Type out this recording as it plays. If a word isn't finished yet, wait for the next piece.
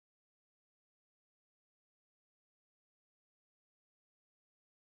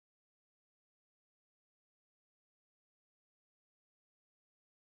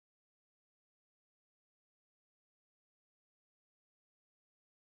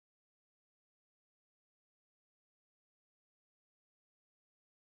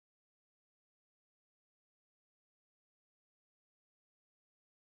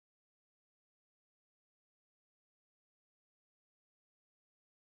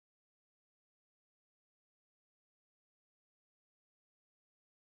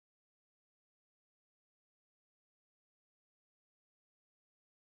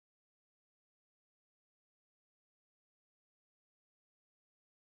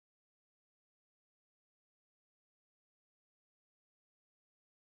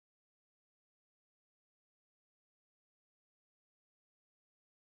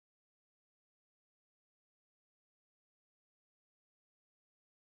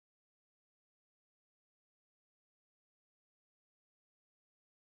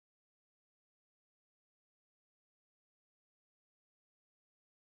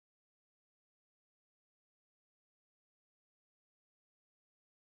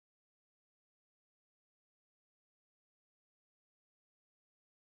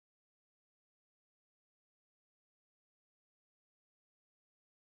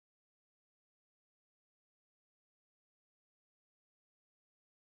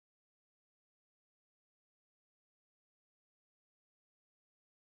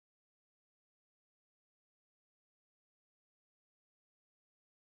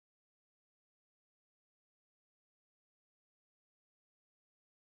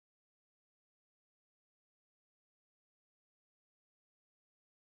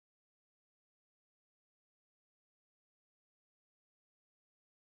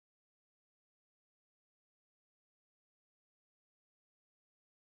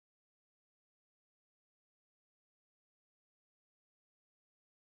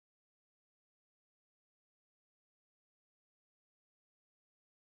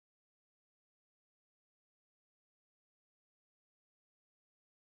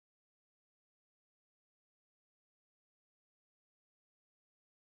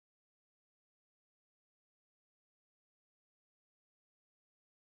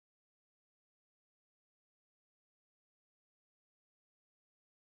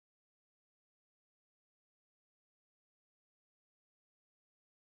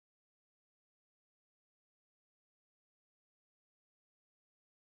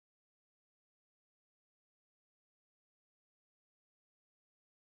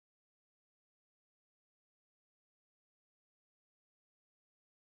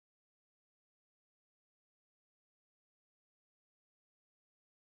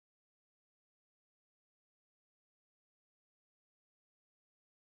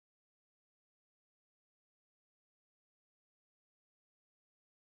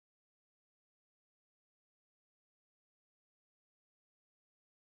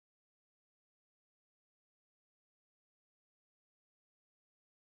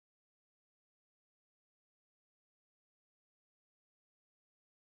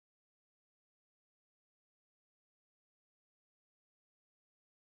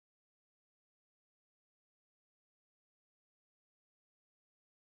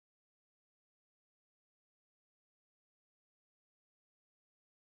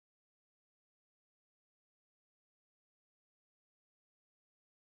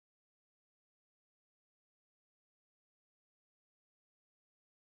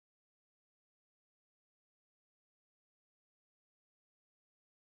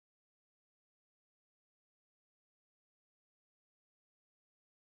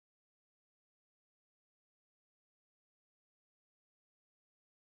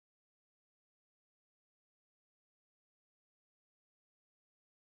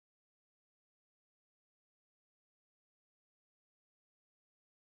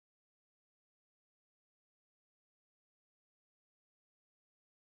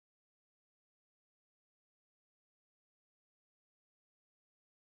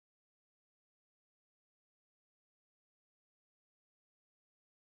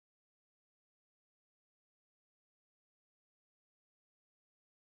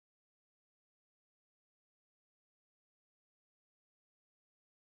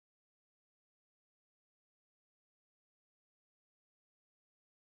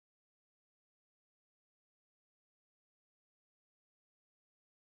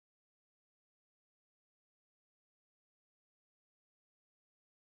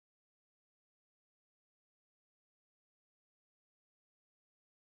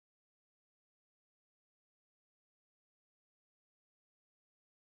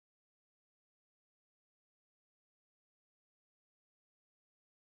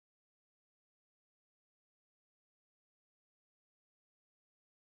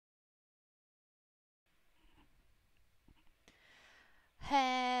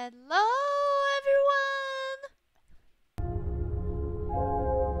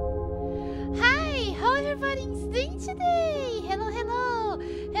today? Hello, hello!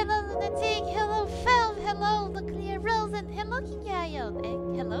 Hello, Lunatic! Hello, Felv! Hello, Nuclear Rose! And hello, Kingayon!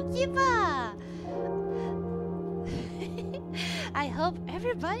 And hello, Kiba! I hope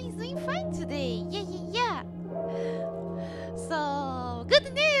everybody's doing fine today! Yeah, yeah, yeah! So,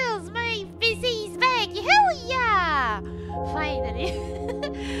 good news! My PC is back! Hell yeah! Finally!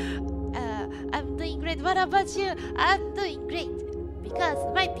 I'm doing great. What about you? I'm doing great because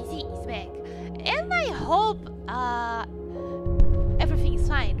my PC is back. And I hope everything is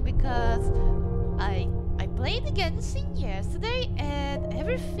fine because I played Genshin yesterday and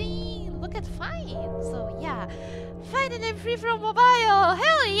everything looked fine. So yeah, finally I'm free from mobile.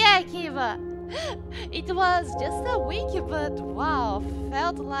 Hell yeah, Kiva! It was just a week, but wow,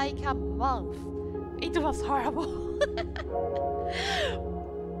 felt like a month. It was horrible.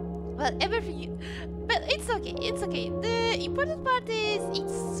 But everything, but it's okay. It's okay. The important part is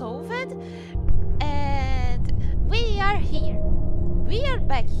it's solved. And we are here. We are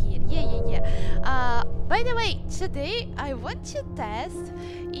back here. Yeah. By the way, today I want to test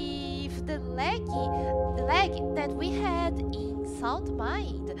if the lag that we had in Sound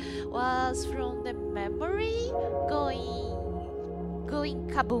Mind was from the memory going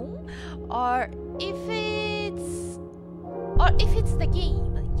kaboom, or if it's the game.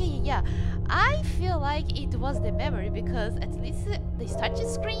 Yeah. I feel like it was the memory because at least the start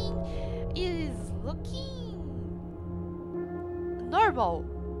screen is looking normal.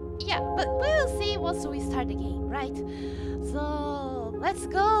 Yeah, but we'll see once we start the game, right? So let's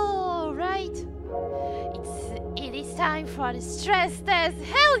go, right? It is time for the stress test.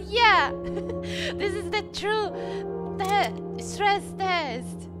 Hell yeah! This is the true stress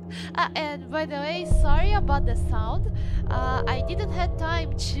test. And by the way, sorry about the sound. I didn't have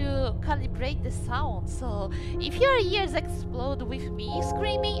time to calibrate the sound, so if your ears explode with me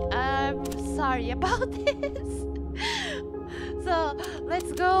screaming, I'm sorry about this. So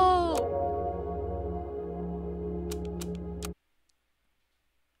let's go.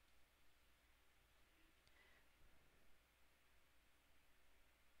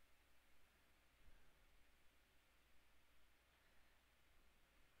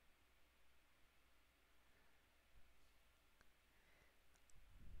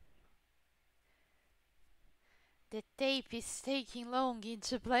 The tape is taking long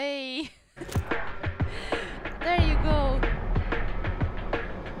into play. There you go.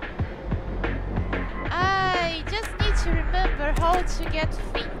 I just need to remember how to get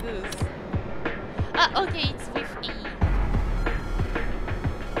fingers. Okay, it's with E.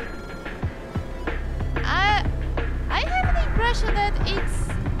 I have the impression that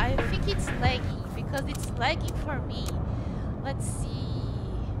I think it's lagging because it's lagging for me. Let's see.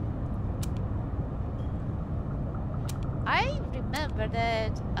 I remember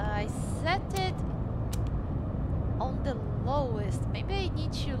that I set it on the lowest. Maybe I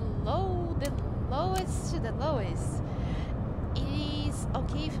need to lower the lowest to the lowest. It is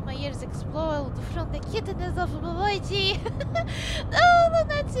okay if my ears explode from the cuteness of Momochi. No,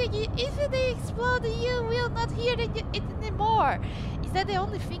 Lunatic, if they explode, you will not hear it anymore. Is that the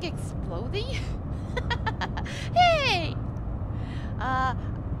only thing exploding? Hey!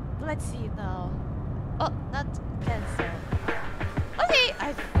 Let's see now. Oh, not cancel. Okay,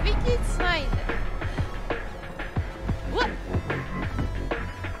 I think it's fine. What?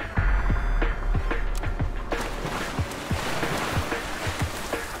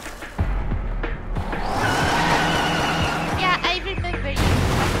 Yeah, I remember you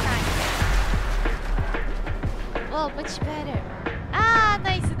last time. Well, much better. Ah,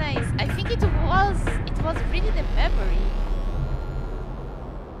 nice. I think it was really the memory.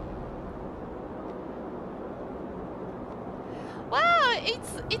 Wow,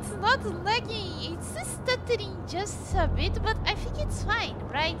 it's not lagging, it's stuttering just a bit, but I think it's fine,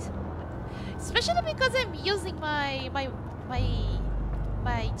 right? Especially because I'm using my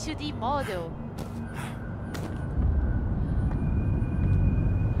 2D model.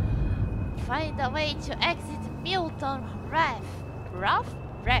 Find a way to exit Milton Ref. Ref?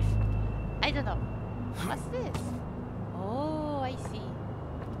 I don't know. What's this? Oh, I see.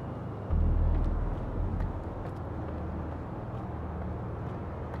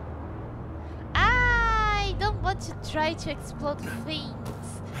 I don't want to try to explode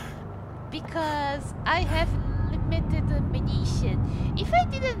things because I have limited ammunition. If I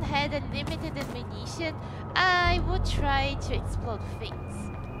didn't have a limited ammunition, I would try to explode things.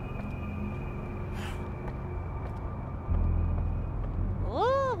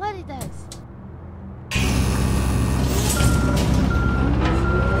 Oh, what it does?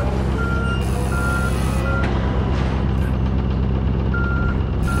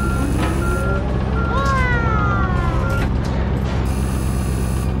 Wow!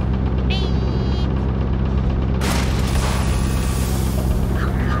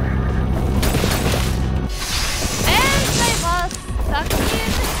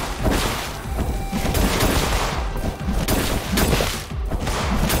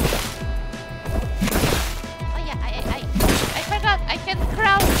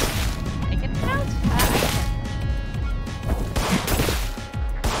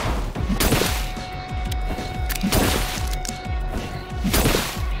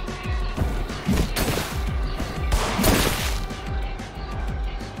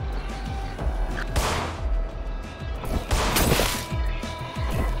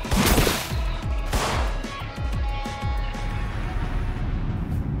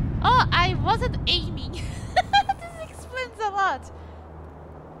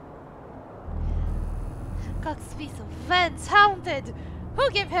 Cox piece of vents haunted. Who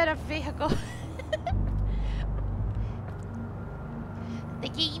gave her a vehicle? The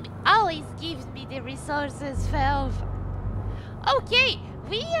game always gives me the resources, Valve. Okay,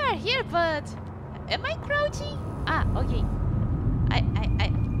 we are here, but am I crouching? Ah, okay.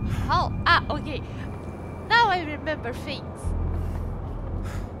 How? Ah, okay. Now I remember things.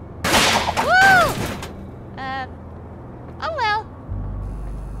 Woo! Oh well.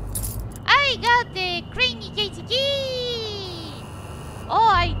 I got the crane gate key! Oh,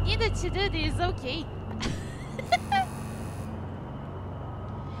 I needed to do this, okay.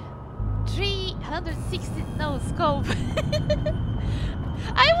 360 no scope.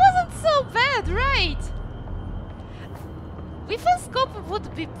 I wasn't so bad, right? With a scope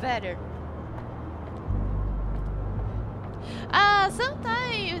would be better.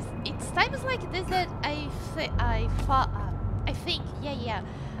 Sometimes it's times like this that I think, yeah,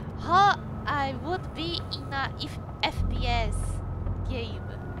 how I would be in a FPS game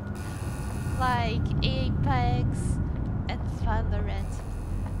like Apex and Valorant.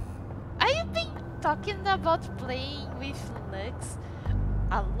 I've been talking about playing with Lux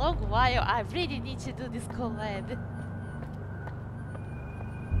a long while. I really need to do this collab.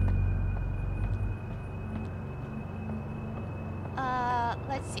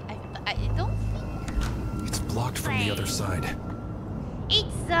 Let's see. I don't think it's blocked from the other side.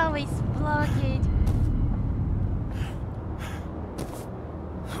 It's always blocked.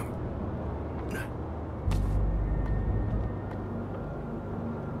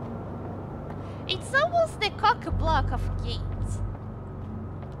 It's almost the cock-block of games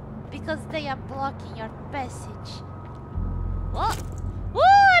because they are blocking your passage. What?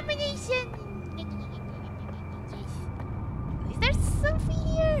 Whoa, ammunition! Is there something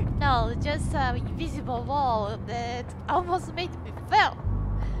here? No, just an invisible wall that almost made me fall.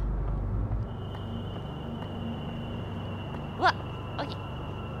 What? Okay.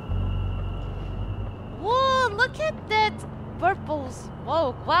 Whoa, look at that purple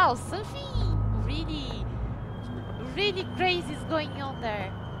smoke. Wow, something really crazy is going on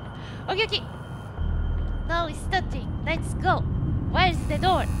there. Okay. No, it's nothing. Let's go. Where's the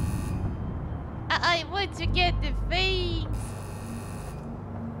door? I want to get the things.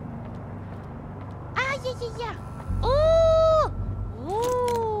 Ah, yeah. Ooh.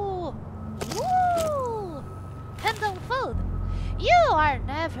 Handle food. You are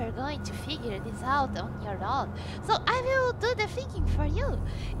never going to figure this out on your own, so I will do the thinking for you.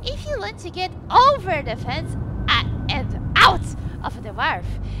 If you want to get over the fence and out of the wharf,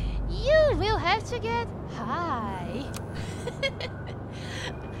 you will have to get high.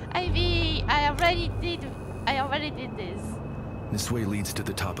 I mean, I already did this. This way leads to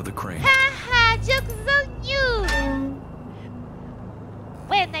the top of the crane. Haha, joke's on you!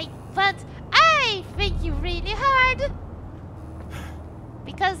 When I want, I think really hard.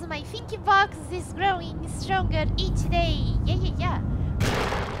 Because my thinking box is growing stronger each day. Yeah.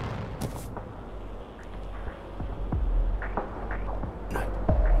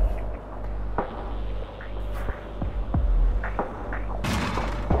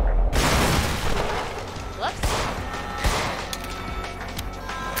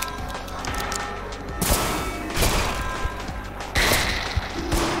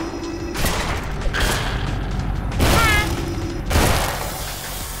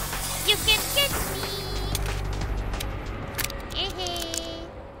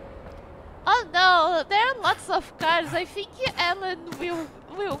 I think Ellen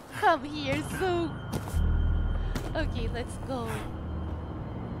will come here soon. Okay, let's go.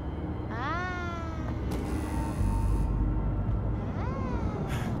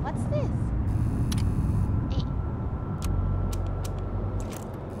 What's this? Hey.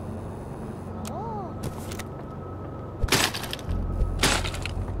 Oh.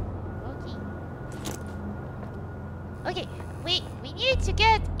 Okay, we need to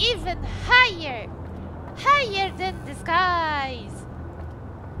get even higher. Higher than the skies,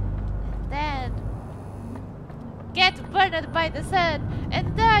 and then get burned by the sun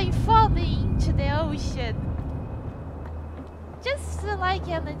and die falling into the ocean, just like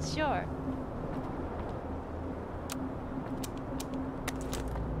Ellen Shore.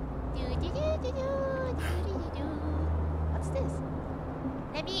 What's this?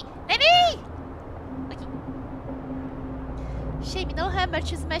 Let me. Okay. Shame no hammer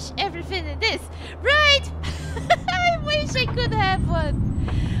to smash everything in this, right? I wish I could have one.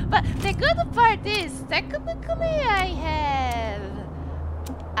 But the good part is, technically I have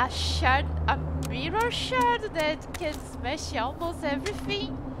a mirror shard that can smash almost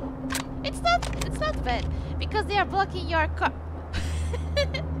everything. It's not bad because they are blocking your car.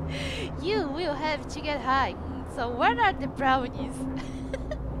 you will have to get high. So where are the brownies?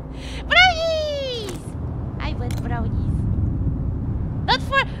 Brownies! I want brownies. Not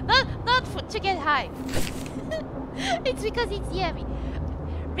for to get high. It's because it's yummy.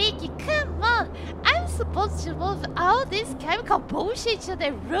 Ricky, come on! I'm supposed to move all this chemical bullshit to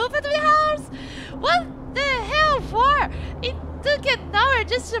the roof of the house? What the hell for? It took an hour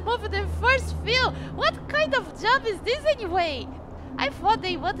just to move the first field. What kind of job is this anyway? I thought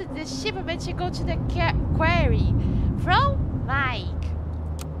they wanted the shipment to go to the quarry. From Mike.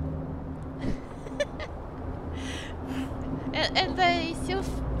 and I still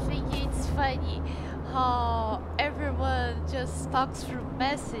think it's funny how everyone just talks through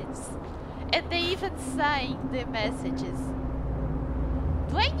messages, and they even sign the messages.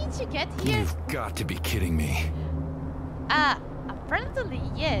 Do I need to get here? You've got to be kidding me. Apparently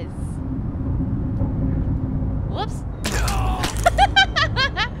yes. Whoops.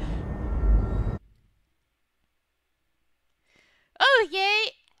 Oh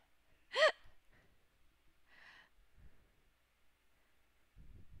yay!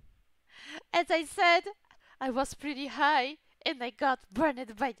 As I said, I was pretty high and I got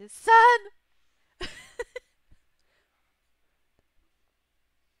burned by the sun.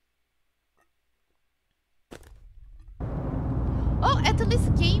 Oh, at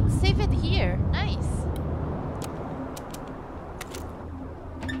least game saved here. Nice.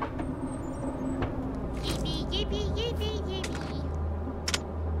 Yippee, yippee, yippee, yippee.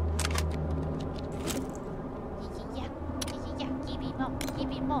 Yeah, give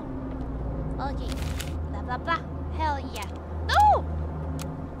me more. Okay, blah blah blah. Hell yeah. No!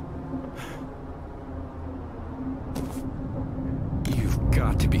 You've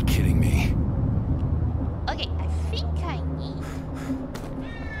got to be kidding me. Okay, I think I need.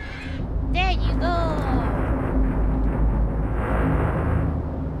 There you go.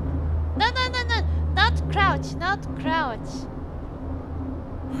 No. Not crouch, not crouch.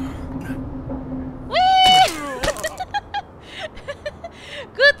 Whee!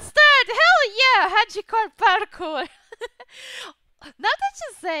 Good start! Hell yeah! Hardcore parkour! Now that you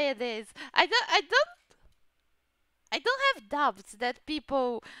say this, I don't have doubts that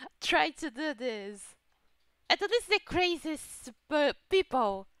people try to do this. At least the craziest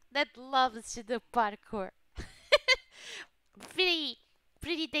people that loves to do parkour.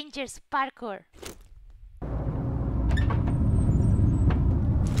 Pretty dangerous parkour.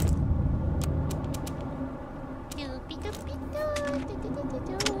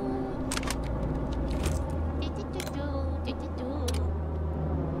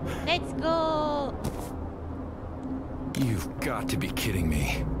 Let's go! You've got to be kidding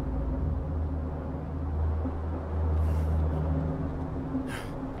me.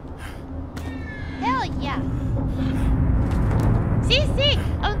 Hell yeah! See,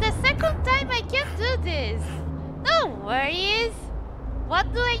 on the second time I can do this! No worries!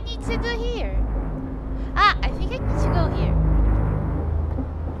 What do I need to do here? I think I need to go here.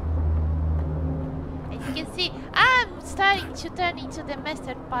 As you can see, I'm starting to turn into the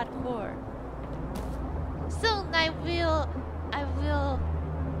master parkour. Soon I will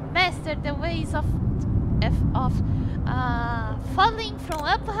master the ways of falling from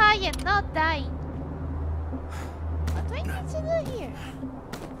up high and not dying. What do I need to do here?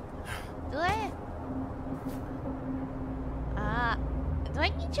 Do I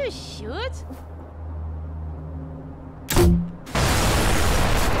need to shoot?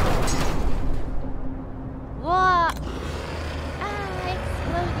 What?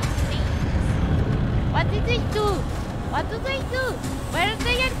 Exploding things. What did they do? What do they do? Where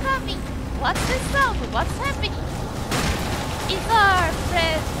they are coming? What's the sound? What's happening? It's our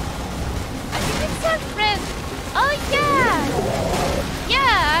friend. I think it's our friend. Oh yeah!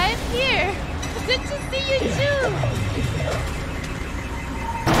 Yeah, I'm here. Good to see you too.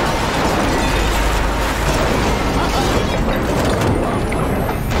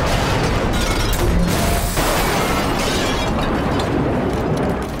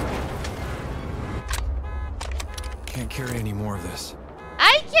 Can't carry any more of this.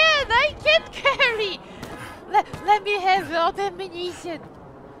 I can carry. Let me have all the ammunition.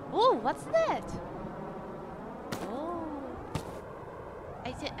 Oh, what's that? Oh,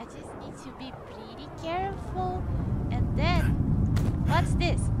 I just need to be pretty careful. And then, what's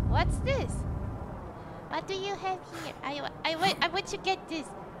this? What's this? What do you have here? I want to get this.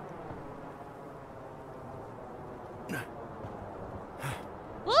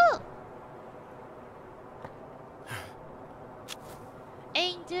 Woo!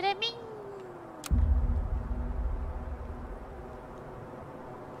 Into the ming.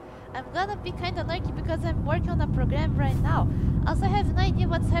 I'm gonna be kinda lucky because I'm working on a program right now. Also, I have no idea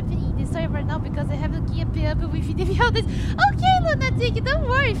what's happening in the server now because I haven't kept up with the VODs. Okay, Lunatic, don't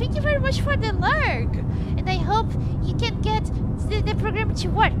worry. Thank you very much for the lurk. And I hope you can get the program to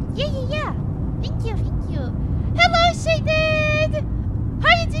work. Yeah. Thank you. Hello, Shaded! How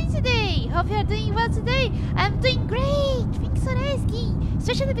are you doing today? Hope you are doing well today. I'm doing great. Thanks for asking.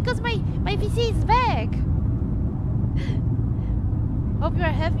 Especially because my PC is back. Hope you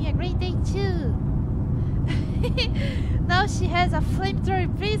are having a great day too. Now she has a flamethrower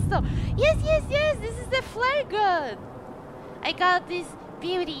pistol. Yes, this is the flare gun. I got this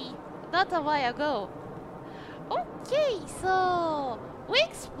beauty not a while ago. Okay, so we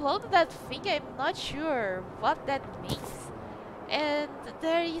exploded that thing. I'm not sure what that means. And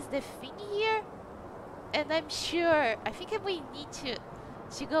there is the thing here. And I think we need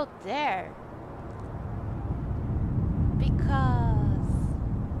to go there.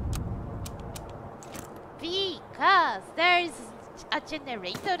 Because there's a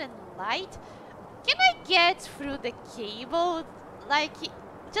generator and light. Can I get through the cable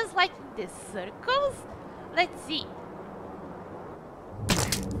just like in the circles? Let's see.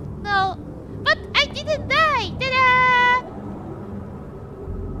 No, but I didn't die. Ta-da!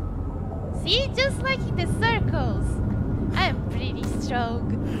 See, just like in the circles. I'm pretty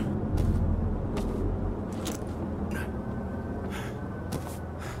strong.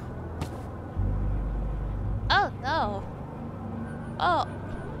 Oh no.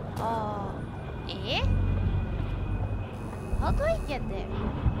 Eh? How do I get there?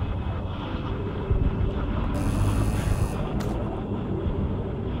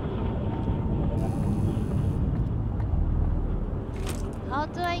 How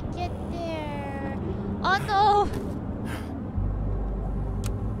do I get there? Oh no!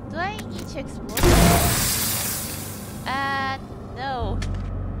 Do I need to explore? No.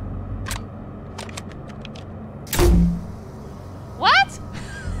 What?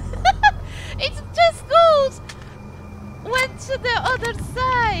 It just went to the other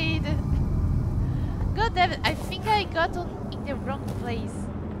side. God damn it, I think I got in the wrong place.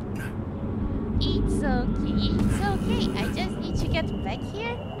 It's okay. I just need to get back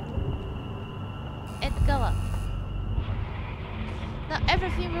here and go up. Now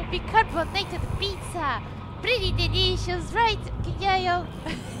everything will be carbonated pizza. Pretty delicious, right, Kinyayo?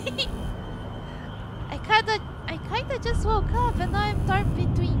 I kinda just woke up and now I'm torn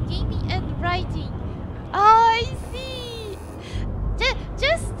between gaming and writing. Oh, I see.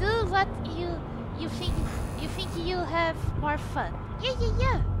 Just do what you think you'll have more fun.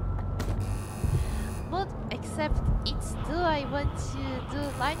 Yeah. But except do I want to do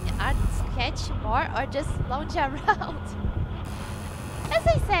line art sketch more or just lounge around? As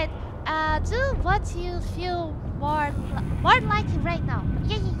I said, do what you feel more like right now.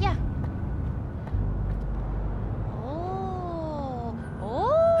 Yeah.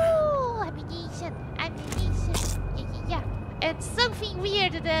 Oh, ammunition. Yeah. It's something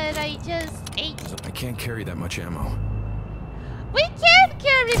weird that I just ate. I can't carry that much ammo. We can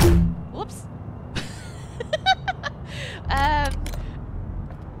carry. Whoops.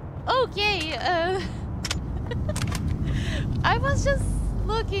 Okay. I was just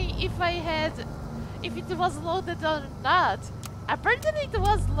looking if it was loaded or not. Apparently it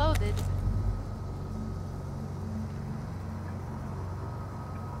was loaded.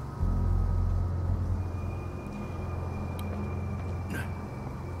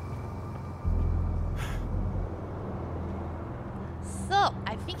 So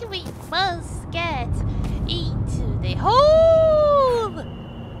I think we must get into the hole.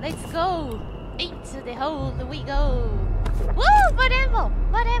 Let's go. Into the hole we go. Woo! More ammo!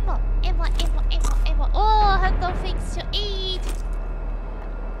 Ammo! Oh, handle things to eat!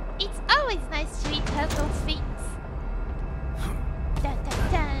 It's always nice to eat handle things. Dun.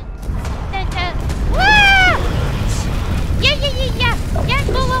 Wah! Yeah,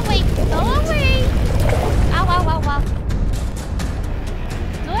 go away! Ow.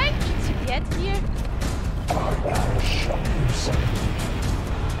 Do I need to get here?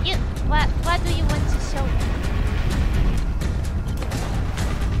 What do you want to show me?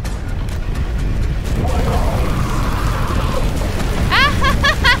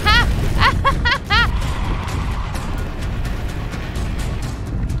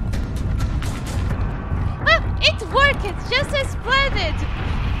 It worked! It's just as splendid!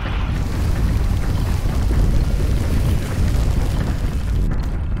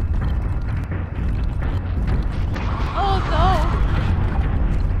 Oh no!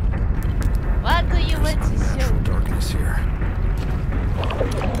 What do you want to show? Darkness here.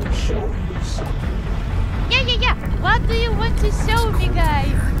 Yeah. What do you want to show me,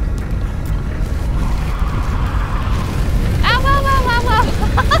 guys? Ow.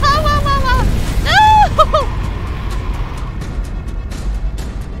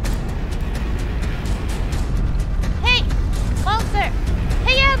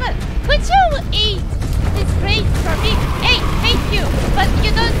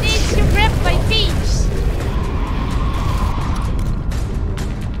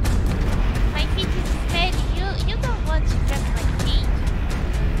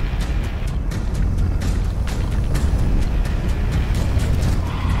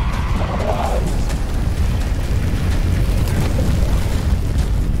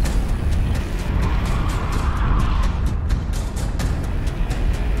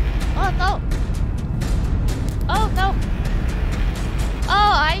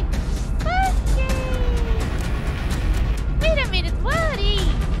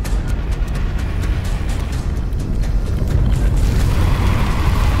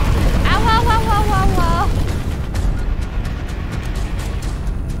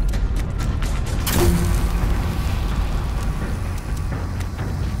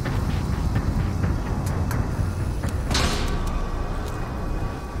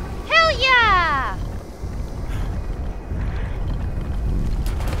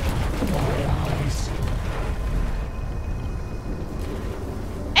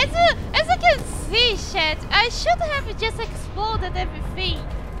 chat. I should have just exploded everything.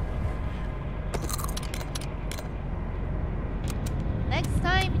 Next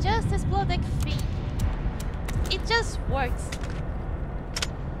time, just explode everything. It just works.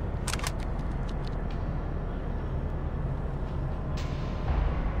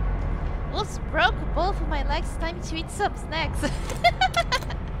 Wolves broke both of my legs. Time to eat some snacks.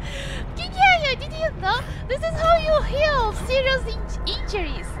 Yeah, did you know? This is how you heal serious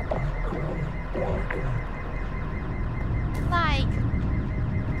injuries. Like,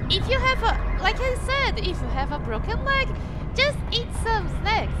 if you have a, like I said, if you have a broken leg, just eat some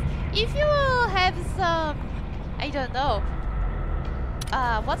snacks. If you have some, I don't know,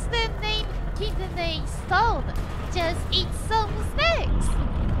 what's the name? Kidney stone. Just eat some snacks.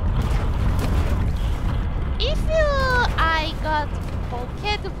 If I got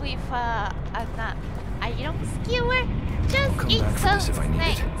poked with an iron skewer, just eat some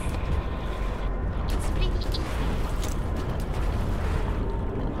snacks. It's really easy.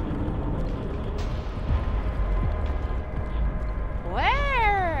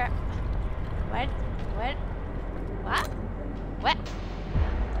 Where? What? What?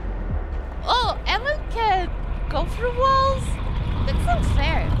 Oh, Ellen can go through walls? That's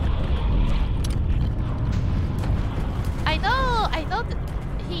unfair. I know that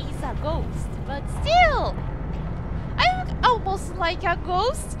he's a ghost, but still, I look almost like a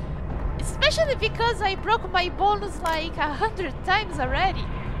ghost, especially because I broke my bones like 100 times already.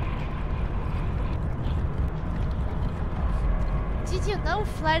 Did you know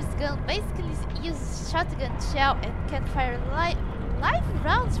Flare's gun basically uses shotgun shell and can fire live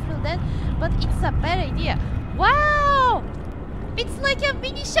rounds through them, but it's a bad idea. Wow! It's like a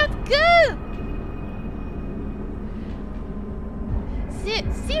mini shotgun!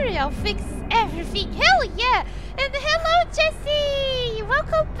 Cereal fixes everything. Hell yeah! And hello, Jessie!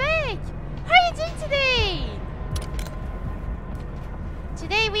 Welcome back! How are you doing today?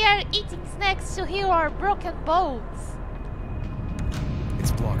 Today we are eating snacks to heal our broken bones.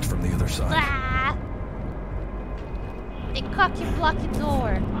 It's blocked from the other side. Ah! The cocky blocky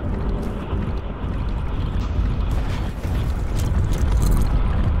door.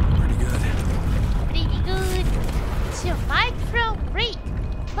 Pretty good. Pretty good. To Mike from Rick.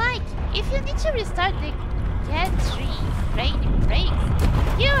 Mike, if you need to restart the gantry brakes,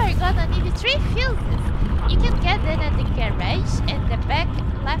 you are gonna need 3 fuses. You can get them at the garage and the back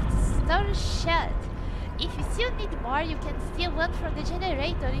left storage shed. If you still need more, you can steal one from the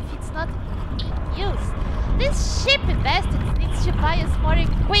generator if it's not in use. This ship bastard needs to buy us more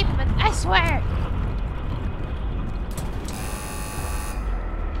equipment, I swear!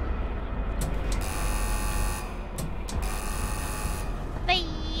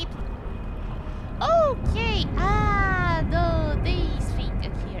 Beep! Okay, no, these things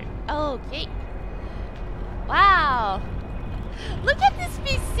are here. Okay. Wow! Look at this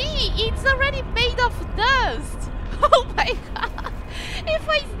PC! It's already made of dust! Oh my god! If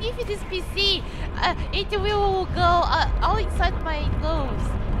I sniff this PC, it will go all inside my nose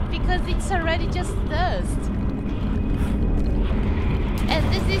because it's already just dust. And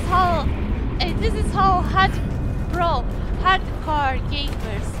this is how hardcore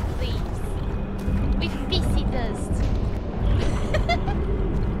gamers live with PC dust.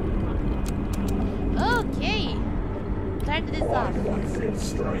 Okay. Turn this off. I feel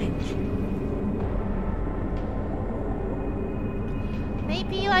strange.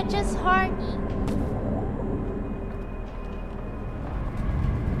 Maybe you are just horny.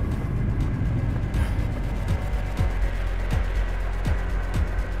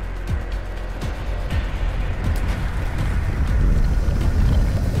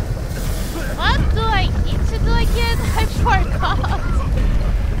 What do I need to do again? I forgot.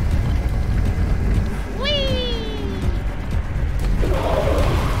 Whee!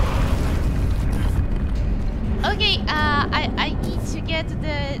 Okay, I need to get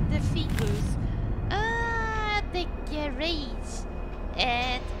the fingers. The garage.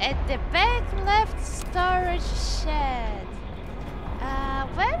 And at the back left storage shed.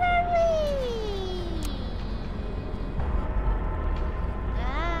 Where are we?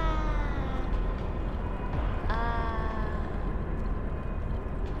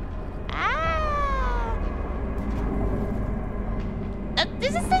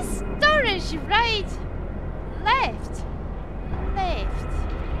 This is the storage, right? Left.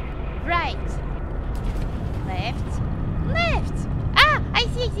 Right. Left. Ah, I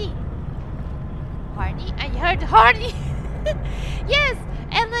see. Horny? I heard horny. Yes,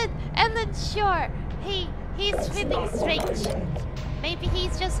 Ellen, sure. He's feeling strange. Maybe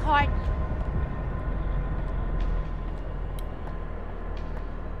he's just horny.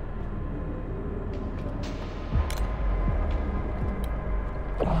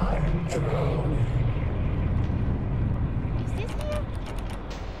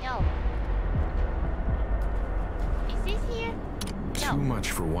 Too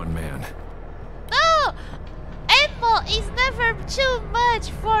much for one man. No! Ammo is never too much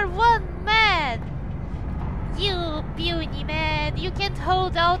for one man! You puny man, you can't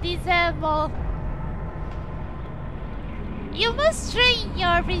hold all this ammo. You must train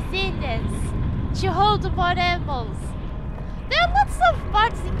your resilience to hold more ammos. There are lots of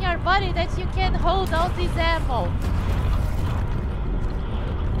parts in your body that you can hold all this ammo.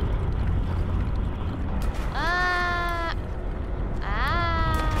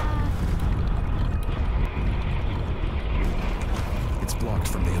 It's blocked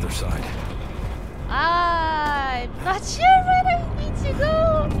from the other side. I'm not sure where I need to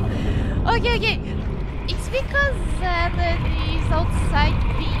go. Okay. It's because Alan is outside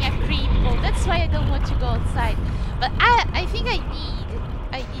being a cripple. That's why I don't want to go outside. But I think I need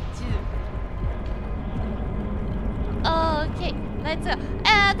to. Okay, let's go.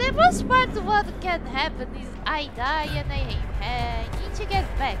 The worst part of what can happen is I die and I need to get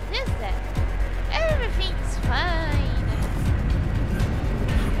back. Just that. Everything's fine.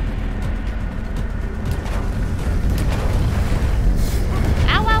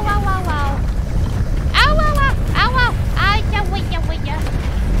 Ow, ow, ow, ow, ow. Ow, ow, ow, ow, ow. Ay, ya voy.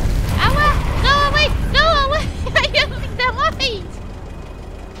 Ow, ow. Go away. I am in the light.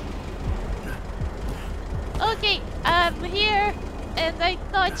 Okay, I'm here and I'm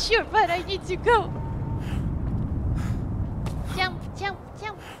not sure, but I need to go. Jump.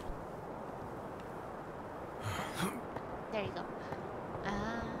 There you go.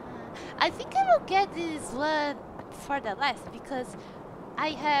 I think I will get this one for the last because I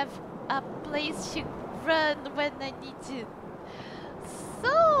have a place to run when I need to.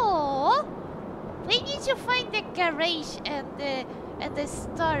 So we need to find the garage and the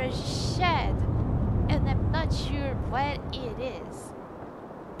storage shed, and I'm not sure where it is.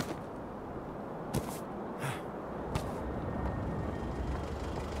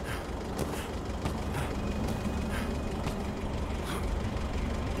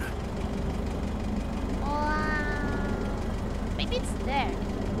 Maybe it's there.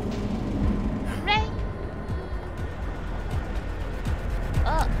 Right?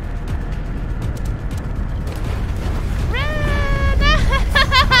 Oh. Run!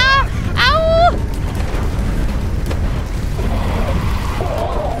 Ow!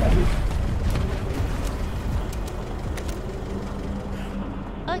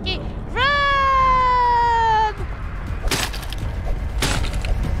 Okay, run!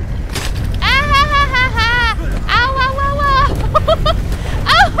 Ah! Ow, ow, ow, ow!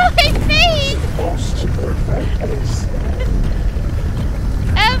 Oh, my feet!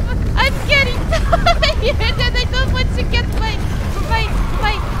 I'm getting tired and I don't want to get my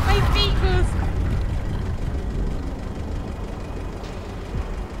fingers.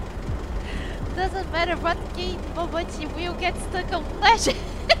 Doesn't matter what game, Momochi will get stuck on ledges.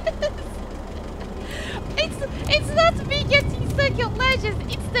 It's not me getting stuck on ledges,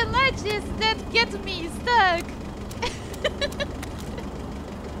 it's the ledges that get me stuck.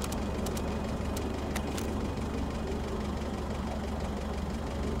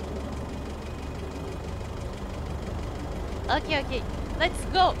 Okay, let's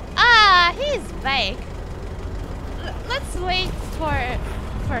go. Ah, he's back. Let's wait for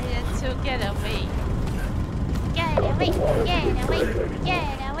him to get away. Get away.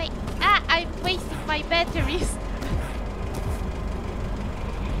 Ah, I'm wasting my batteries.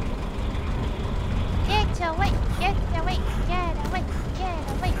 Get away.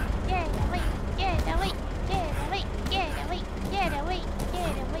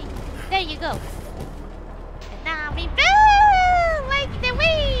 There you go. And now we run like the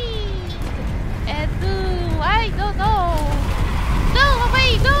wind. And I don't know. Go away.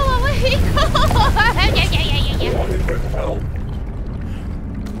 Yeah.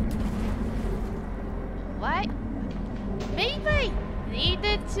 What? Maybe I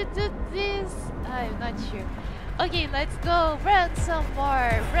needed to do this? I'm not sure. Okay, let's go run some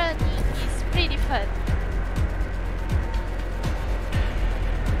more. Running is pretty fun.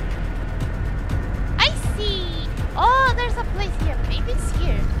 I see. Oh, there's a place here. Maybe it's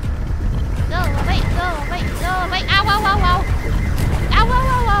here. Go away. Ow. Ow. Go away. No.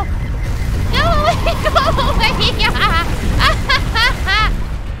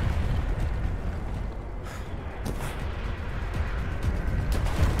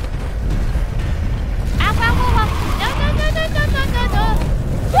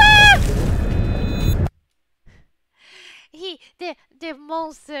 The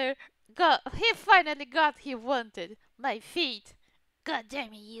monster he finally got he wanted. My feet. God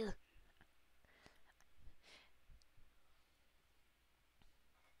damn it, you.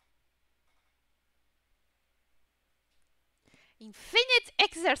 Infinite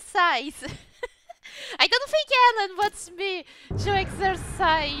exercise. I don't think Alan wants me to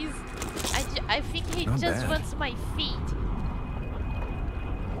exercise. I think he Not just bad. wants my feet.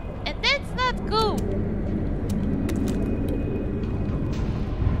 And that's not cool.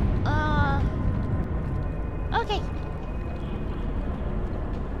 Okay.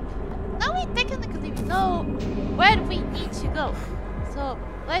 Now we technically know where we need to go. So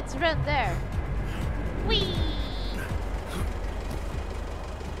let's run there. Whee!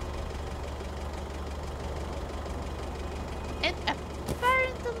 And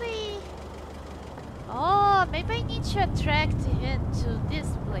apparently... Oh, maybe I need to attract him to this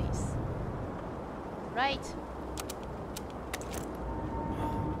place. Right?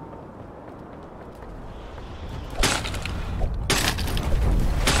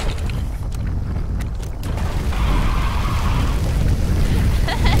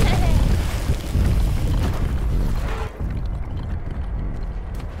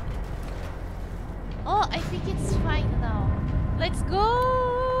 Oh, I think it's fine now. Let's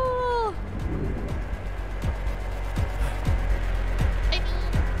go! I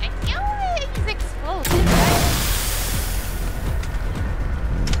mean, I know it's explosive, right?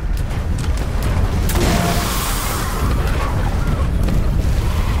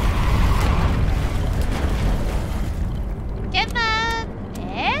 Come on!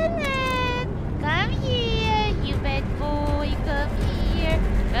 Ellen! Come here, you bad boy! Come here!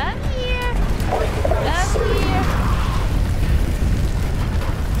 Come here! Come here!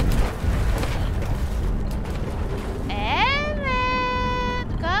 Ellen!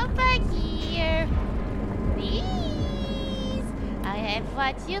 Come back here! Please! I have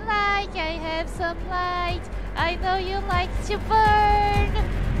what you like. I have some light. I know you like to burn.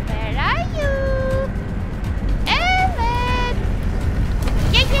 Where are you? Ellen!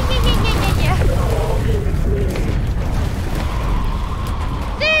 Yeah.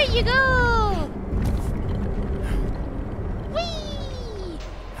 There you go! Whee!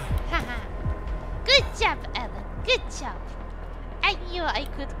 Haha! Good job, Ellen. Good job. I knew I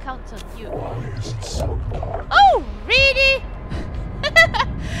could count on you. Oh, really?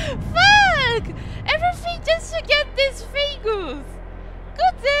 Fuck! Everything just to get this Fingus!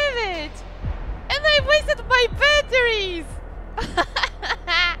 God damn it! And I wasted my batteries!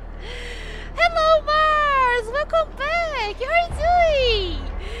 Hello, Mars! Welcome back! How are you doing?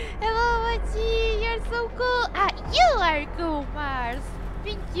 Hello, Momochi! You're so cool! Ah, you are cool, Mars!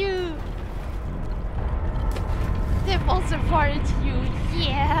 Thank you! The monster farted you,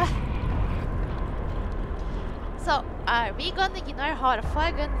 yeah! So, are we gonna ignore how a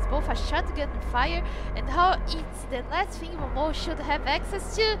flare is both a shotgun and fire, and how it's the last thing Momo should have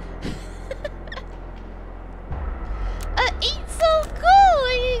access to? It's so cool!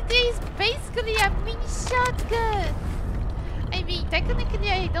 It is basically a mini shotgun! I mean,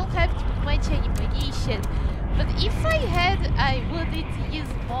 technically I don't have too much ammunition, but if I had, I would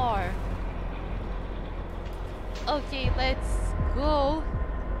use more. Okay, let's go.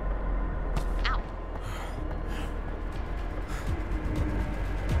 Ow.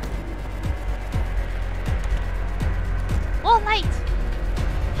 More light!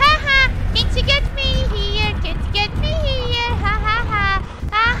 Haha! Can't you get me here? Can't you get me here? Ha ha ha!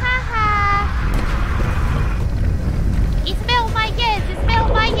 Ha ha ha! Smell my yes! Smell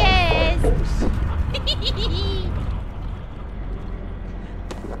my yes!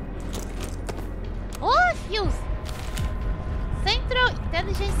 Oh, fuse! Central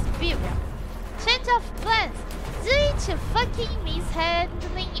Intelligence Bureau. Change of plans. Due to fucking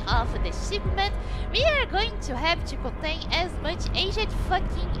mishandling of the shipment, we are going to have to contain as much agent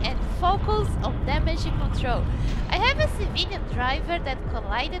fucking and focus on damage control. I have a civilian driver that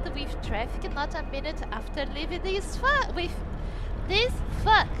collided with traffic not a minute after leaving this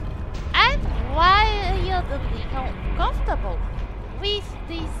fuck. I'm wildly uncomfortable with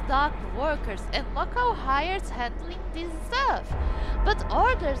these dock workers and local hires handling this stuff. But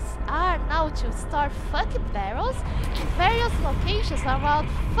orders are now to store fuck barrels in various locations around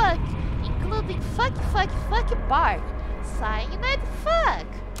fuck, including fuck bark, cyanide fuck.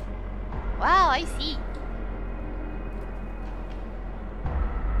 Wow, I see.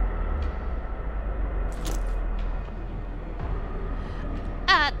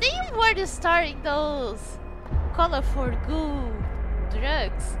 They were starting those colorful goo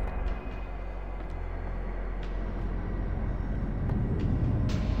drugs.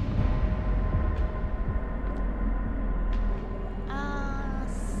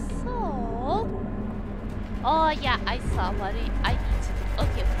 Oh yeah, I saw what I need to do.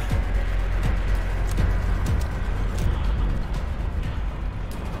 Okay.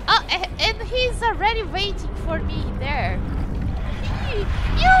 Oh, and he's already waiting for me there.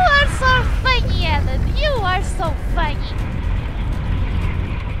 You are so funny, Alan. You are so funny.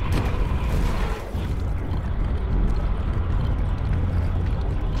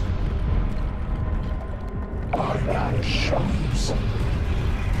 I gotta show you something.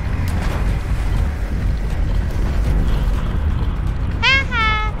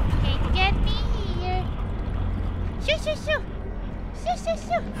 Haha! Can't get me here. Shoo shoo shoo! Shoo shoo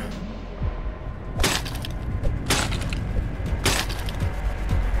shoo!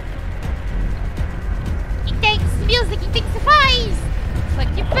 Music intensifies! Fuck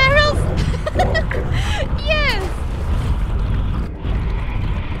you, barrels! Yes!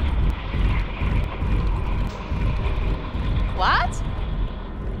 What?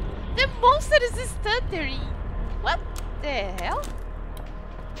 The monster is stuttering! What the hell?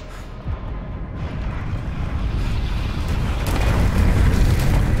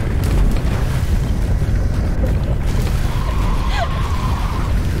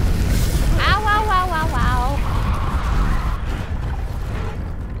 Ow, ow, ow, ow, ow.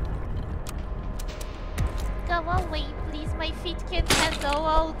 Go away, please. My feet can't handle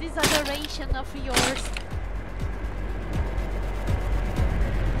all this adoration of yours.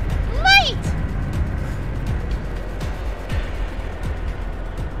 Light!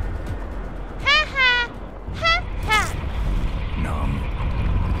 Ha ha! Ha ha! Numb.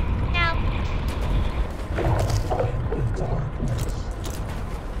 Now, The darkness.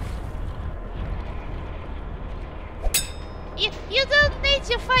 you don't need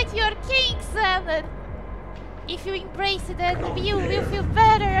to fight your king, Salmon. If you embrace it, then you will feel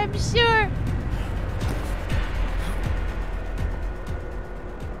better, I'm sure.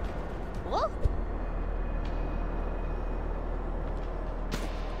 What?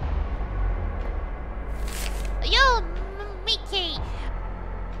 Yo, Mickey!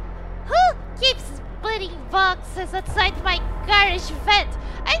 Who keeps putting boxes outside my garage vent?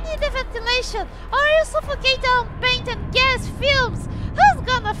 I need a ventilation, or you suffocate on paint and gas fumes. Who's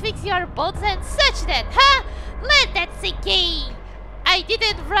gonna fix your bolts and such then, huh? Let that sink in. I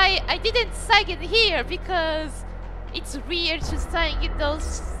didn't sign it here because it's weird to sign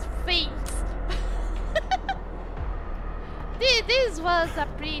those things. This was a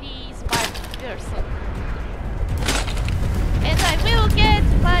pretty smart person. And I will get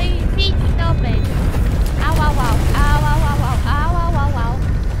my feet numbed. Ow, ow, ow, ow, ow, ow, ow, ow, ow, ow, ow.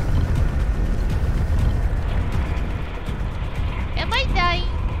 Am I dying?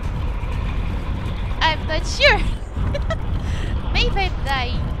 I'm not sure. Maybe I'm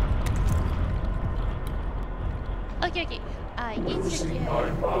dying. Okay, okay. I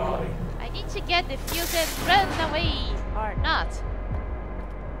need to get the fuse and run away, or not.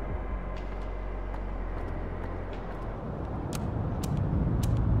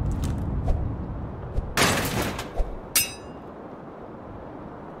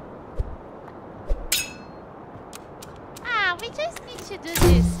 Ah, we just need to do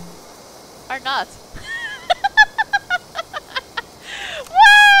this, or not.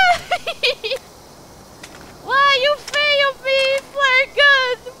 Why? Why you failed me for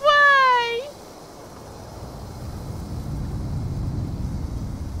good? Why?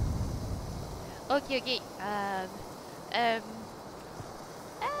 Okay, okay.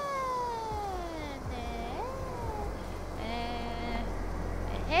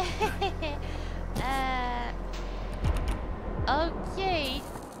 Okay.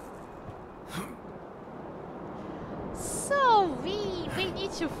 So we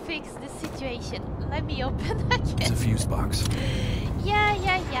need to fix the situation. Let me open again. It's a fuse box.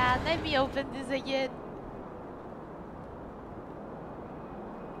 Yeah. Let me open this again.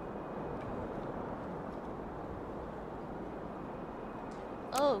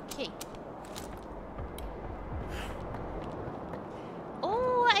 Okay.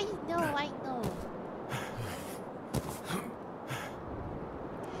 Oh, I know.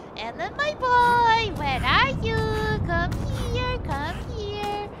 And then my boy, where are you? Come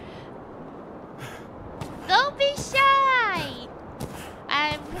here. Don't be shy.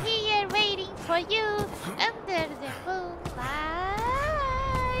 I'm here waiting for you under the moonlight.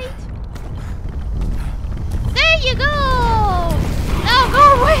 There you go. Now go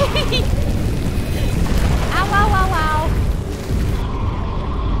away. Ow.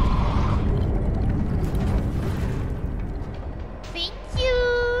 Thank you.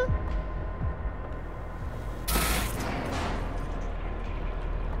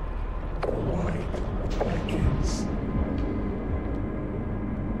 White beckons.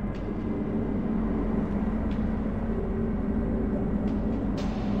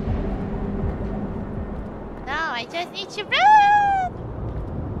 Now I just need to run.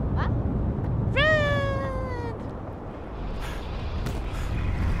 What? Run.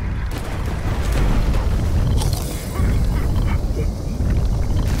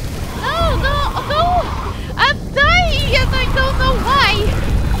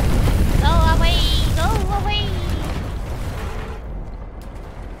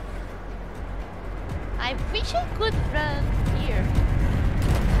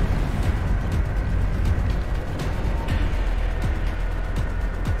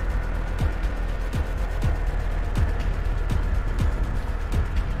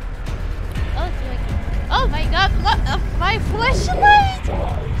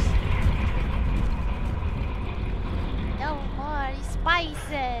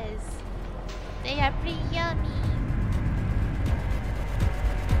 pieces. They are pretty yummy.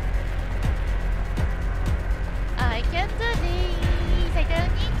 I can do this. I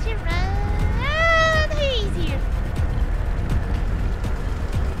don't need to run. He's here.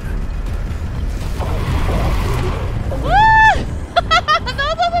 Woo!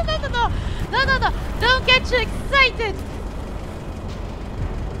 No. Don't get too excited.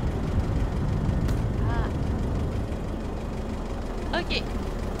 Okay.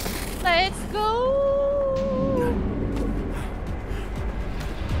 Let's go.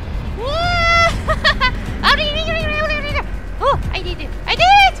 Oh, I did it! I did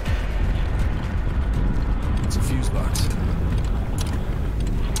it! It's a fuse box.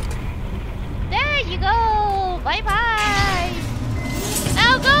 There you go! Bye bye!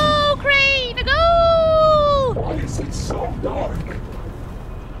 Now go, Crane! Go! Why is it so dark?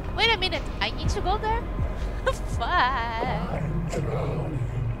 Wait a minute, I need to go there? Fuck! I'm drowning.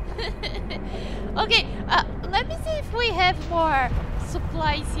 Okay, let me see if we have more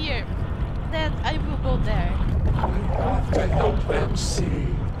supplies here. Then I will go there. I have to help them see.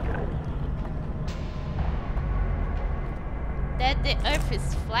 That the earth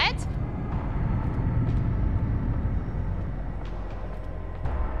is flat?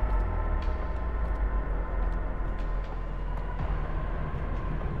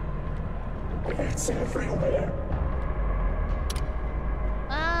 It's everywhere.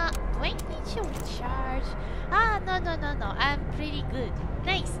 Do I need to recharge? No. I'm pretty good.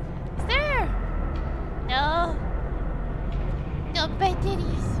 Nice. Is there? No. No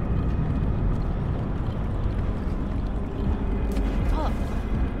batteries. Oh.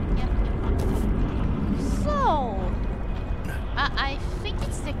 Yep. So. I think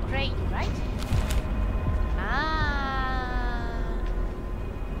it's the crane, right?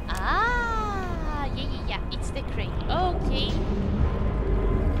 Yeah. It's the crane. Okay.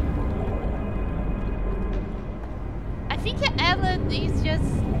 I think Ellen is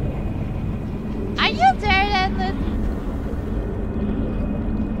just... Are you there, Ellen?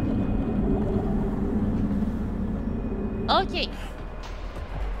 Okay.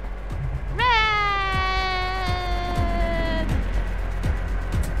 Run!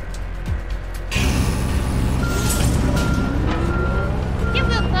 You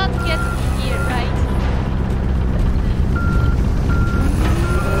will not get me here, right?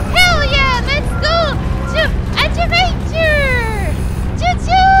 Hell yeah! Let's go to adventure!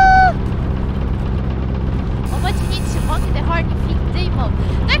 Choo-choo! Momochi needs to monkey the hard defeat demon.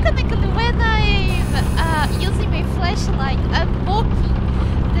 Technically, when I'm using my flashlight, I'm mocking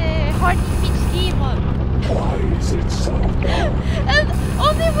the hard defeat demon. Why is it so dark? And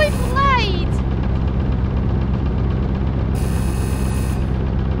only with light.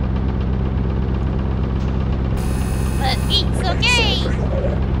 But it's okay.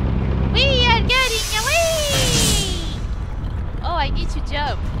 We are getting away. Oh, I need to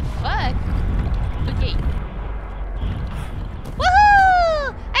jump. Fuck. Okay.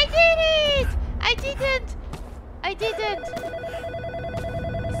 Woohoo! I did it! I didn't.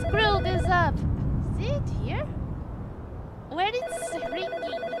 Screw this up. Is it here? Where it's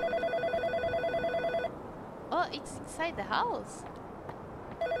ringing? Oh, it's inside the house.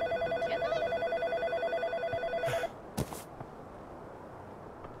 Can I?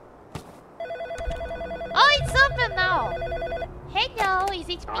 Oh, it's open now. Hello, is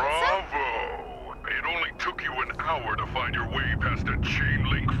it pizza? Bravo! It only took you an hour to find your way past a chain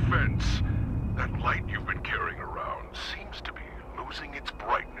link fence. That light you've been carrying around seems to be losing its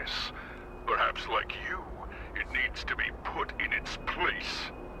brightness. Perhaps like you, it needs to be put in its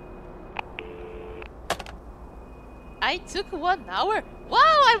place. I took 1 hour? Wow,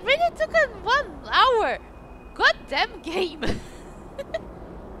 I really took 1 hour! Goddamn game!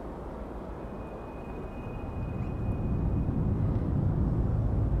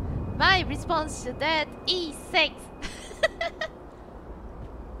 My response to that is thanks.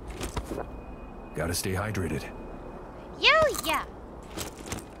 Gotta stay hydrated. Yeah.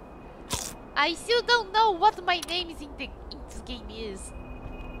 I still don't know what my name is in this game is.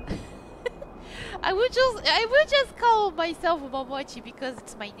 I would just call myself Momochi because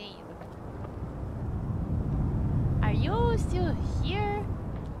it's my name. Are you still here?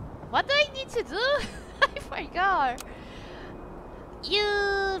 What do I need to do? I forgot.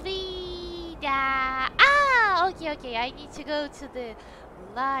 Okay. I need to go to the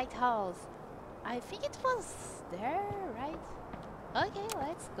lighthouse. I think it was there, right? Okay,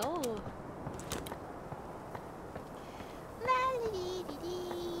 let's go.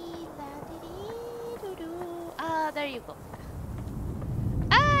 There you go.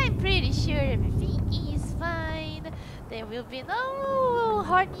 I'm pretty sure everything is fine. There will be no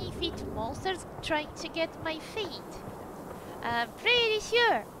horny feet monsters trying to get my feet. I'm pretty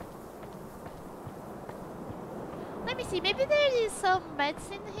sure. Let me see, maybe there is some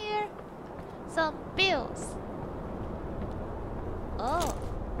medicine here? Some pills. Oh,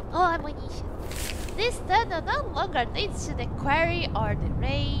 ammunition. This tunnel no longer leads to the quarry or the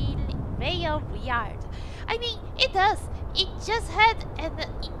rail yard. I mean, it does. It just had an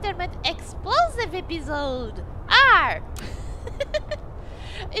internet explosive episode. R.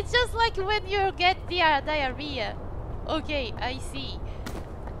 It's just like when you get diarrhea. Okay, I see.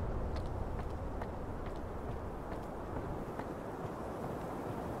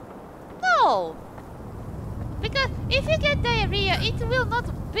 No! Because if you get diarrhea, it will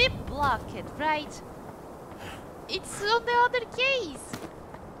not be blocked, right? It's on the other case.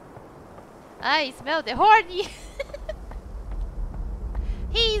 I smell the horny.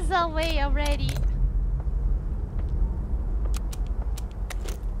 He's away already.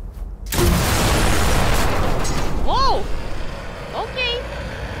 Whoa! Okay.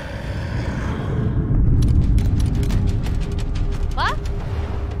 What?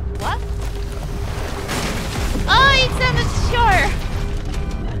 What? Oh, it's on the shore.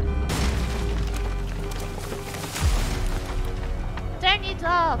 Turn it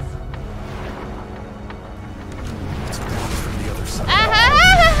off. It's blocked from the other side.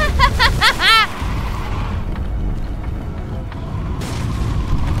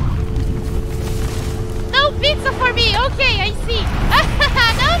 No pizza for me. Okay, I see.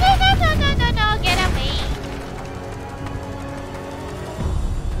 No, get away.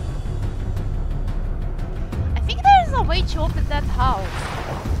 I think there's a way to open that house.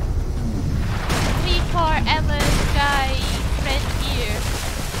 We for Emma's guy friend here.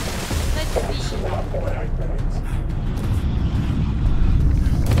 Let's see.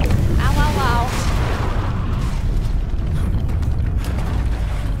 Ow.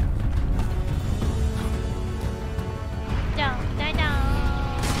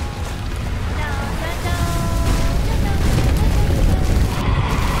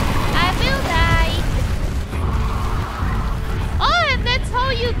 I will die. Oh, and that's how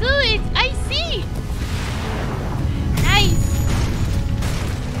you do it. I see. Nice.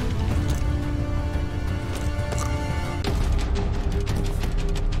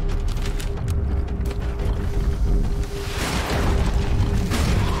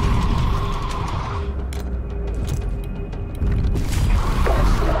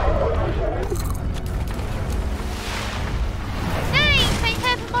 Nice, I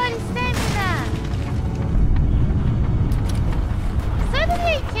have more stamina.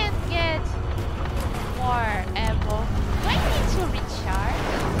 Suddenly I can get more ammo. Do I need to recharge?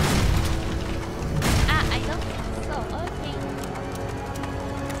 I don't think so. Okay.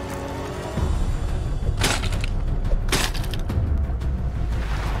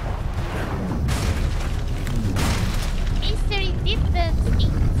 Mystery deepens in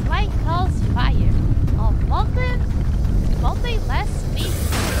White House fire on Monday last week.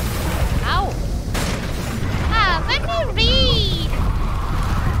 Ow. Let me read.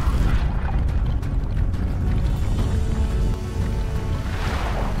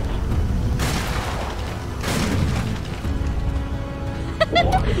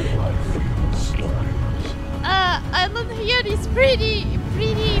 Island here is pretty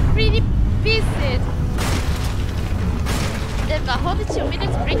busy. Then a whole 2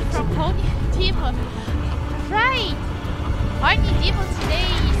 minutes break from Horny Demon. Right. Horny Demon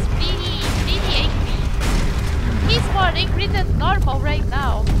today is pretty angry. He's more angry than normal right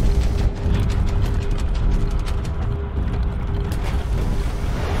now.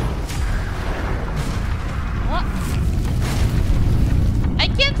 What? I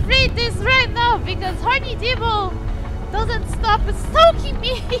can't read this right now because Horny Demon doesn't stop stalking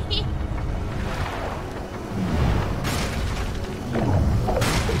me.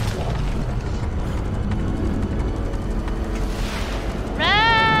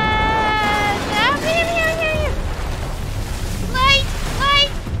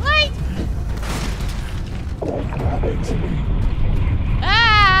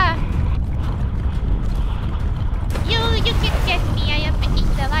 You can get me, I am in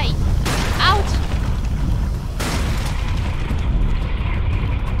the light. Ouch!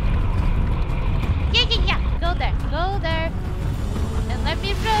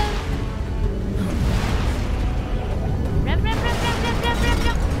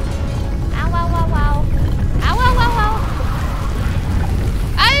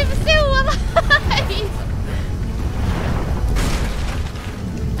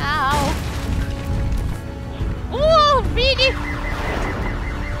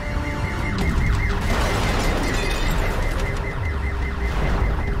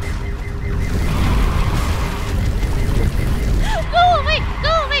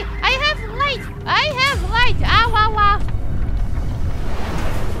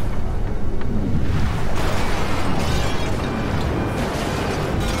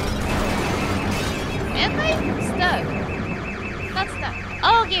 Am I stuck? Not stuck.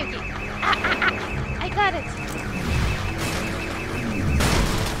 Oh, okay, okay. I got it.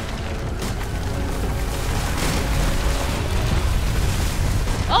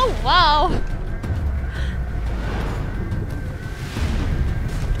 Oh, wow.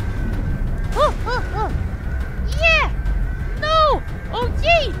 Oh. Yeah! No!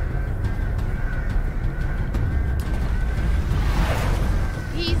 Okay!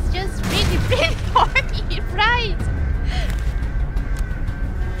 He's just really, really horny, right?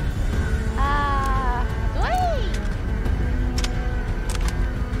 Wait!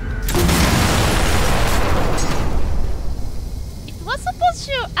 It was supposed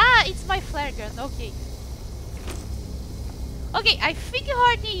to... it's my flare gun, okay. Okay, I think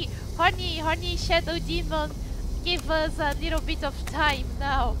horny shadow demon gave us a little bit of time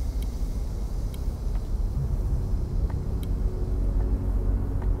now.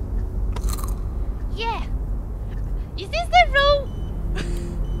 Yeah! Is this the room?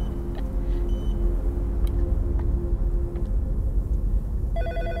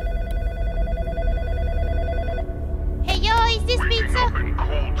 Hey yo, is this Waking pizza? up in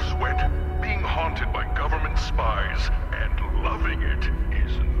cold sweat, being haunted by government spies, and loving it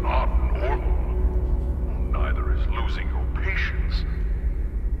is not normal. Neither is losing your patience.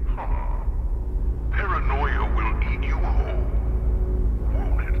 Huh. Paranoia will eat you whole,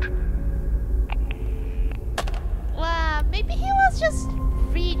 won't it? Well, maybe he was just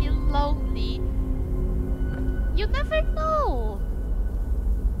really lonely. You never know.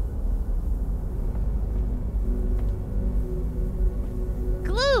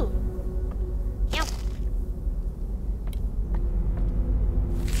 Glue. Yep.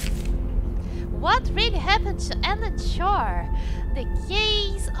 What really happened to Ellen Shore? The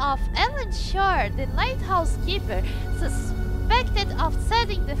case of Ellen Shore, the lighthouse keeper, suspected of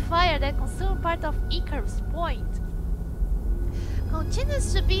setting the fire that consumed part of Icarus Point,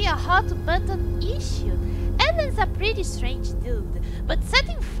 continues to be a hot button issue. Ellen's a pretty strange dude, but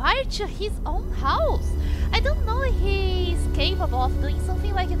setting fire to his own house? I don't know if he's capable of doing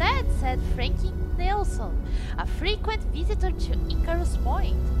something like that, said Frankie Nelson, a frequent visitor to Icarus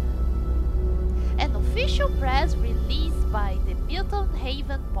Point. An official press release by the Milton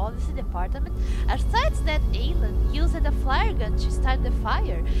Haven Police Department asserts that Alan used a flare gun to start the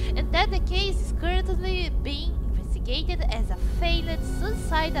fire, and that the case is currently being investigated as a failed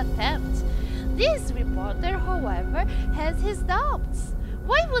suicide attempt. This reporter, however, has his doubts.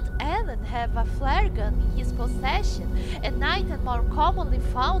 Why would Alan have a flare gun in his possession, an item more commonly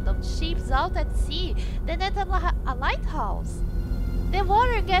found on ships out at sea than at a lighthouse? The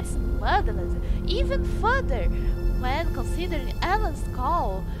water gets muddled even further when considering Alan's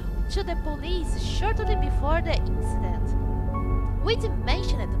call to the police shortly before the incident. We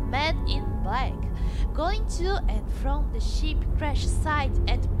mentioned Men in Black going to and from the ship crash site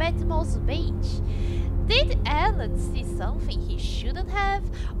at Patmos Beach. Did Alan see something he shouldn't have,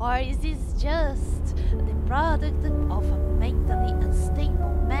 or is this just the product of a mentally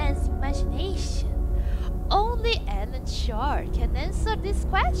unstable man's imagination? Only Alan Shore can answer these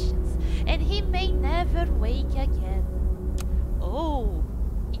questions, and he may never wake again. Oh,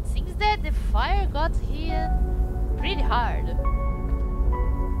 it seems that the fire got him pretty hard.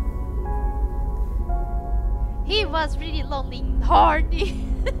 He was really lonely and horny.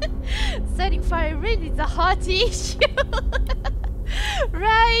 Setting fire really is a hot issue.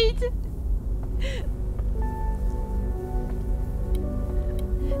 Right?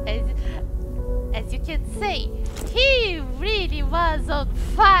 As you can say, he really was on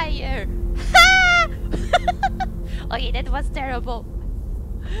fire. Okay, that was terrible.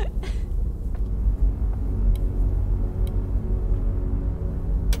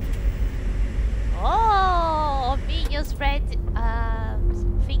 Oh, Minions red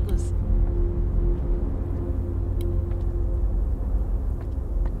fingers.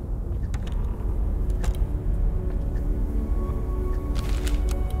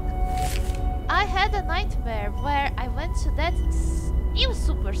 I had a nightmare where I went to that new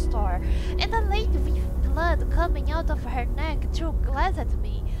superstore and a lady with blood coming out of her neck threw glass at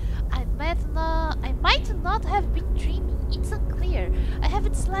me. I might not have been dreaming. It's unclear. I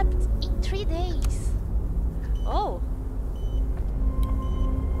haven't slept in 3 days. Oh.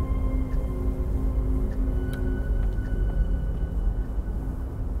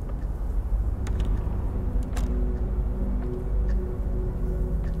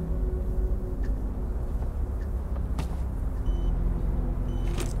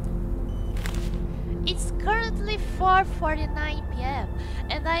 It's currently 4:49 p.m.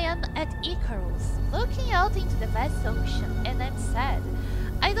 and I am at Icarus, looking out into the vast ocean, and I'm sad.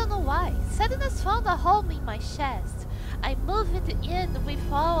 I don't know why. sadness found a home in my chest. I moved it in with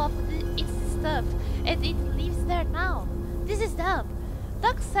all of its stuff, and it lives there now. This is dumb.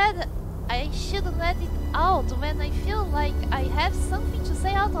 Doc said I should let it out when I feel like I have something to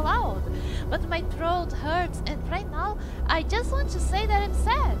say out loud. But my throat hurts, and right now I just want to say that I'm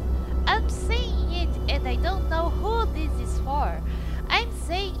sad. I'm saying it, and I don't know who this is for. I'm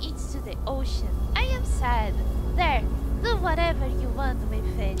saying it to the ocean. I am sad. There, do whatever you want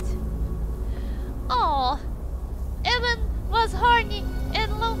with it. Oh, Evan was horny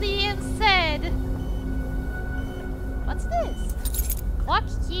and lonely and sad. What's this? Lock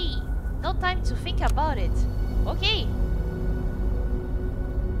key. No time to think about it. Okay.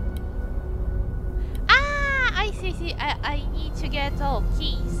 Ah, I see. I need to get all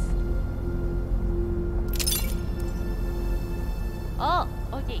keys. Oh,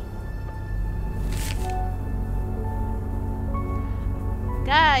 okay.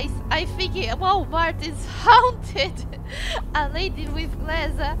 Guys, I think Walmart is haunted. A lady with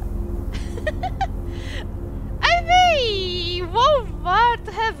glass. I mean, Walmart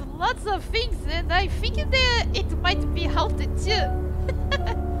have lots of things, and I think that it might be haunted too.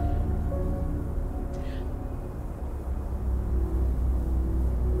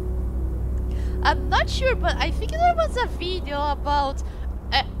 I'm not sure, but I think there was a video about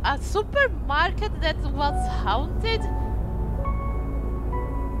a supermarket that was haunted.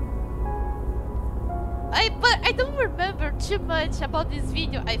 But I don't remember too much about this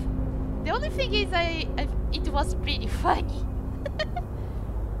video. The only thing is it was pretty funny.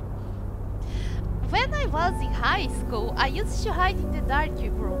 When I was in high school, I used to hide in the dark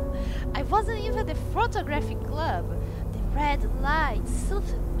room. I wasn't even the photography club. The red light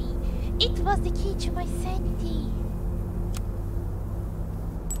soothed me. It was the key to my sanity.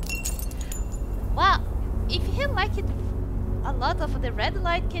 Wow, if he liked a lot of the red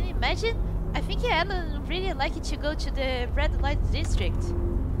light, can you imagine? I think Alan really liked to go to the red light district.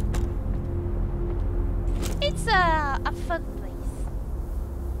 It's a fun place.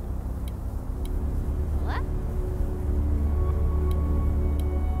 What?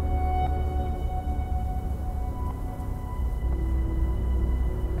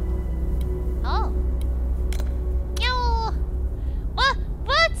 Oh. No.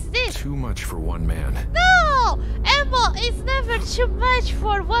 What's this? Too much for one man. No! Ammo is never too much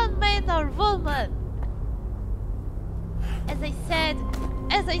for one man or woman. As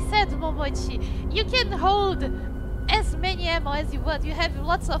I said, Momochi, you can hold as many ammo as you want. You have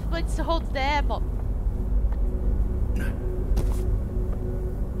lots of money to hold the ammo.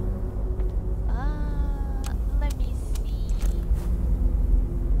 Let me see.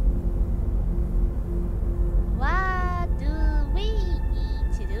 What do we need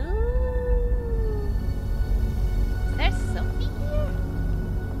to do? Is there something here?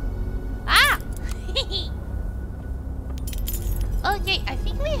 Ah! Okay, I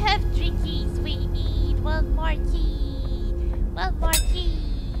think we have 3 keys. We need one more key. One more key.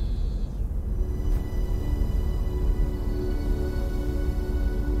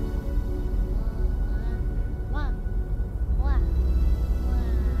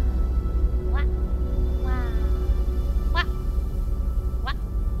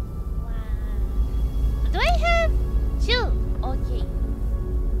 Do I have 2? Okay.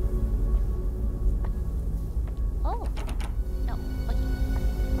 Oh. No. Okay.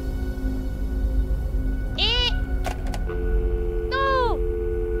 No!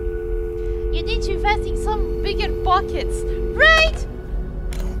 You need to invest in some bigger pockets, right?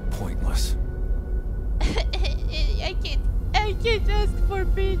 Pointless. I can't ask for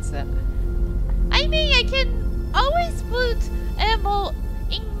pizza. I mean, I can always put ammo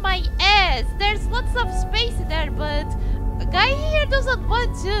in my ass. There's lots of space there, but a guy here doesn't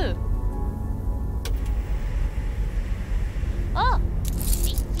want to. Oh,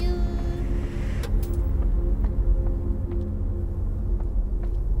 thank you.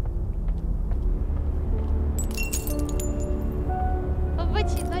 Oh, but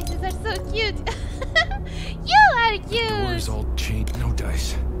you guys are so cute. You are cute. Doors all chained. No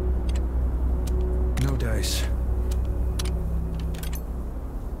dice. No dice.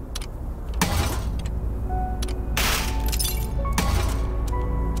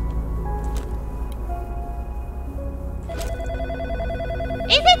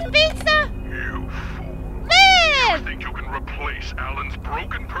 Is it pizza? You fool. Man! You think you can replace Alan's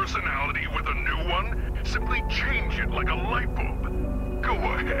broken personality with a new one? Simply change it like a light bulb. Go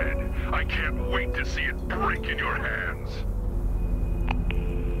ahead. I can't wait to see it break in your hands.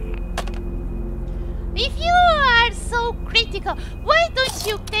 If you are so critical, why don't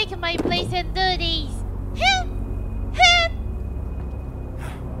you take my place and do this?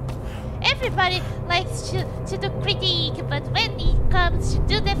 If everybody likes to do critique, but when it comes to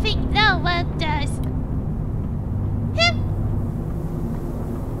do the thing no one does. Him.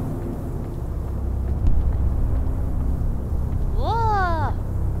 Whoa.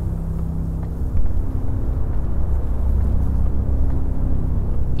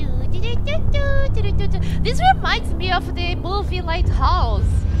 This reminds me of the movie Lighthouse.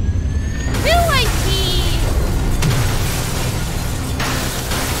 Will I see?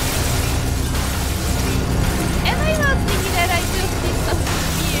 And I was thinking that I will see some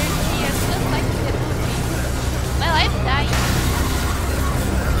tears here, just like in the movie. Well, I'm dying.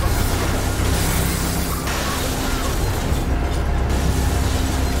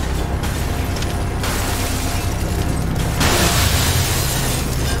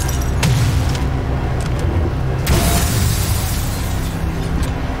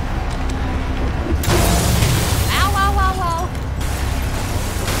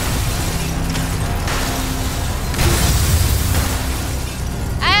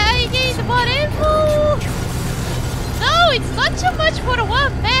 It's not too much for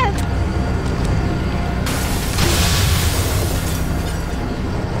one man.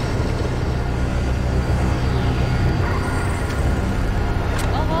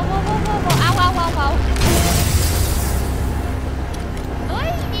 Whoa, whoa, whoa, whoa, whoa, whoa. Ow, ow, ow, ow. Do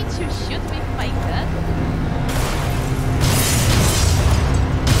I need to shoot with my gun?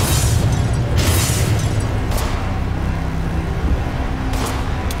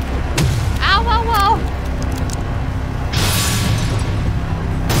 Ow, ow, ow.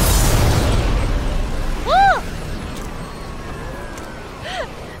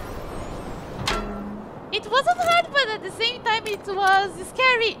 It wasn't hard, but at the same time it was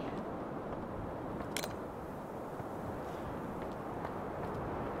scary.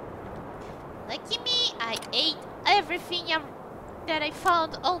 Lucky me, I ate everything that I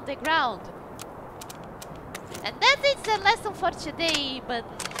found on the ground. And that is the lesson for today, but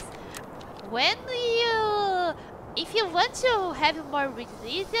if you want to have more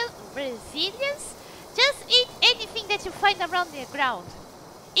resilience, just eat anything that you find around the ground.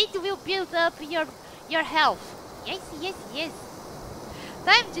 It will build up your health. Yes, yes, yes.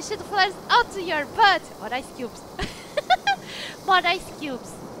 Time to shoot flowers out to your butt. More ice cubes. More ice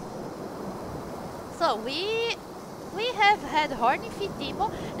cubes. So we have had Horny Feet Demo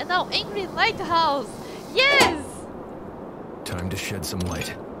and now Angry Lighthouse. Yes! Time to shed some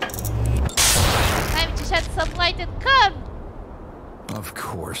light. Time to shed some light and come! Of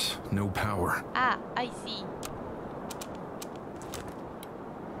course, no power. Ah, I see.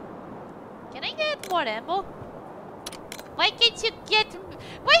 Can I get more ammo? Why can't you get...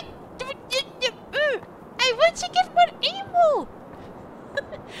 Why... I want to get more ammo!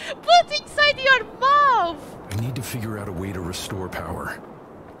 Put inside your mouth! I need to figure out a way to restore power.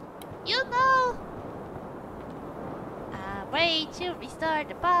 You know... A way to restore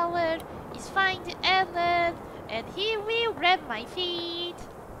the power is find Ellen, and he will grab my feet.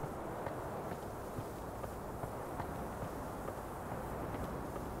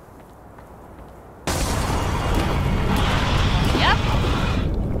 Yep.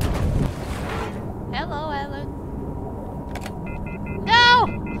 Hello, Ellen. No!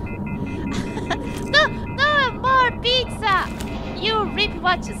 No more pizza! You reap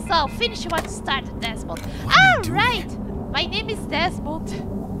what you sow, finish what you started, Desmond. Alright! My name is Desmond.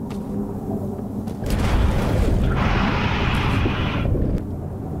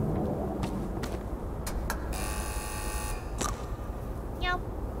 Meow.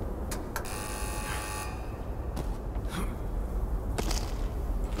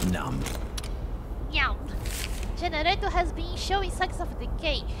 Numb. Meow. Generator has been showing signs of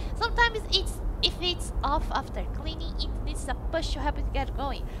decay. Sometimes if it's off after cleaning, it needs a push to help it get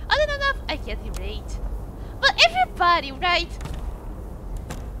going. Other enough, I can't rate. But everybody, right?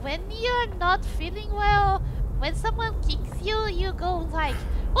 When you're not feeling well, when someone kicks you, you go like,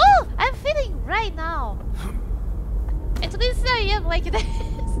 oh, I'm feeling right now. At least I am like this.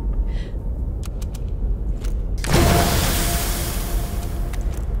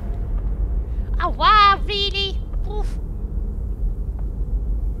 Ah, wow, really? Oof.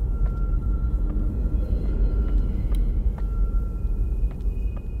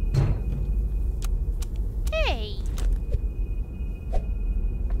 Hey.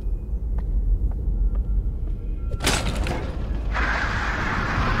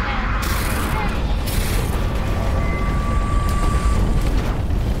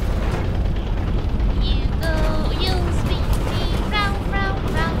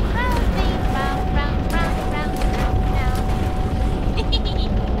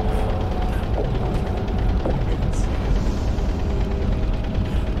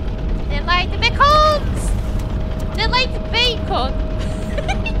 Delight bacons! Delight bacon!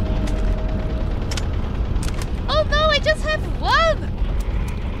 Oh no, I just have one!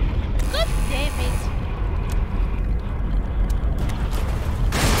 God damn it.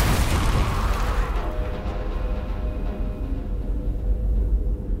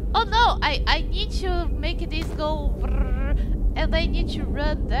 Oh no, I need to make this go brrr, and I need to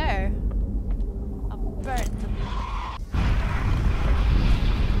run there. Apparently.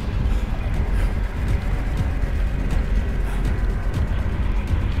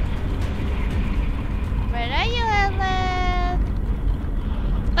 Where are you, Ellen?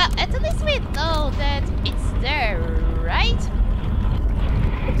 But at least we know that it's there, right?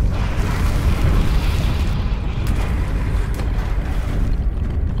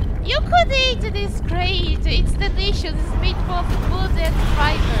 You could eat this crate. It's delicious. It's made of food and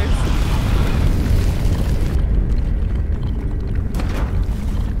fibers.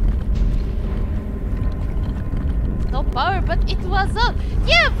 No power, but it was on.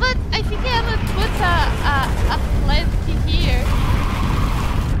 Yeah, but I think I would put a plant here.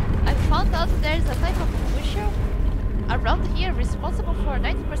 I found out there's a type of mushroom around here responsible for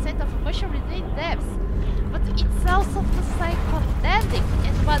 90% of mushroom-related deaths. But it's also psychedelic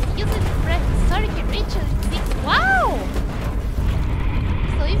and was used in prehistoric rituals. Wow!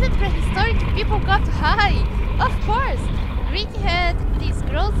 So even prehistoric people got high. Of course, Greek had this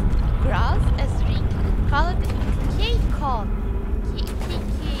grass as drink called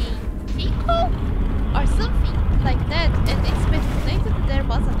keiko or something like that, and it's speculated there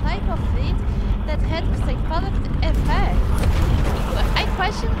was a type of it that had psychedelic effect. I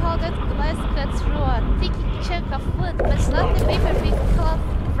question how that glass cuts through a thick chunk of wood, but not the paper being cloth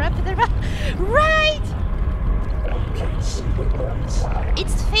wrapped around. Right! I can't see the bright side.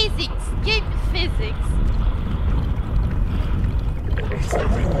 It's physics, game physics. It's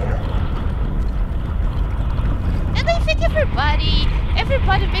everywhere. And I think everybody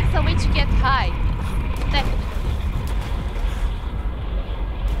makes a way to get high. Definitely.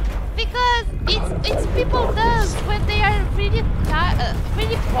 Because it's people does when they are really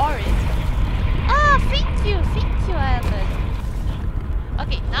really bored. Ah, thank you, Alan.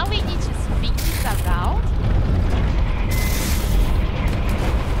 Okay, now we need to spin this around.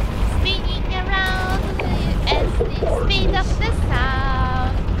 Spinning around at the speed of the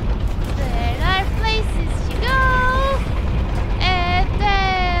sound. There are places to go, and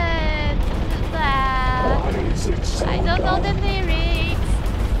then Why is it so I don't know the dark? lyrics.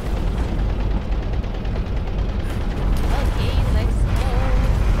 Okay, let's go.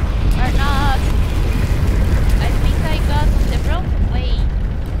 Or not. I think I got the wrong way.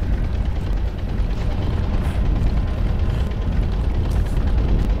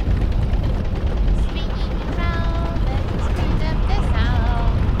 Swinging around at the speed of the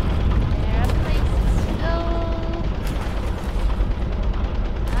sound. There are places to go.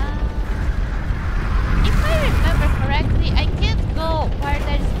 If I remember correctly, I can't go where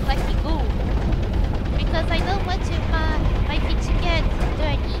there's Blacky Goo. Because I don't want to, my feet to get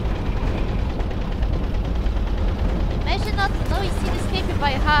dirty. Imagine not knowing Cityscape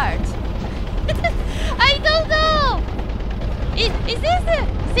by heart. I don't know! Is this the...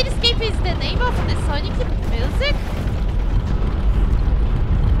 Cityscape is the name of the Sonic music?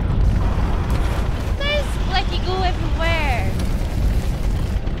 There's Blacky Goo everywhere.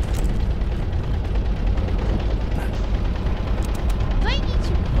 Do I need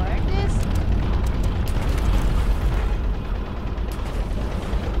to burn this?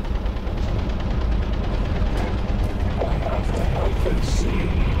 I have to help them see.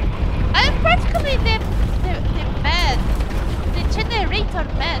 I'm practically the man, the generator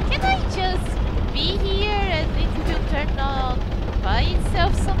man. Can I just be here and it will turn on by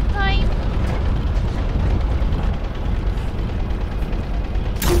itself sometime?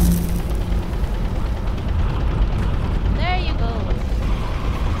 There you go.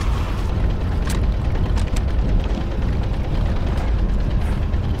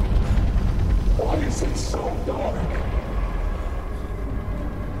 Why is it so dark?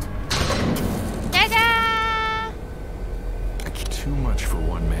 Ta-da! Too much for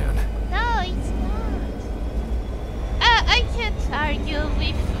one man. No, it's not. I can't argue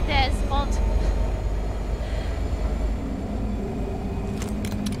with Desmond.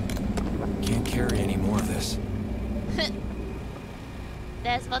 Can't carry any more of this.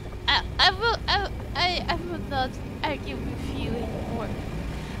 Desmond, I will not argue with you anymore.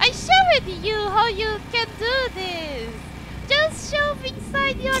 I showed you how you can do this. Just shove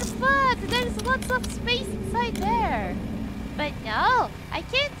inside your butt. There's lots of space inside there. But no, I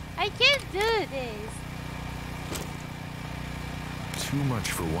can't do this. Too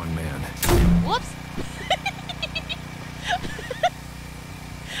much for one man. Whoops!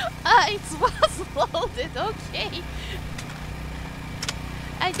 It was loaded, okay.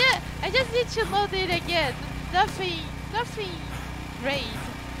 I just need to load it again. Nothing great.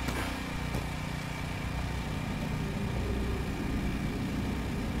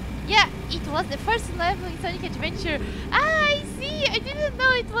 Yeah, it was the first level in Sonic Adventure. Ah, I see! I didn't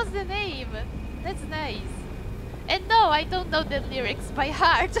know it was the name. That's nice. And no, I don't know the lyrics by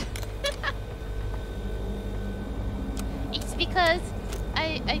heart. It's because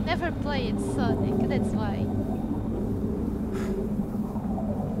I never played Sonic, that's why.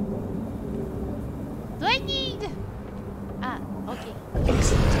 Do I need... Ah, okay. Do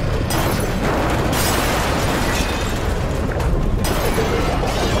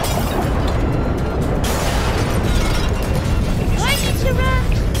I need to run?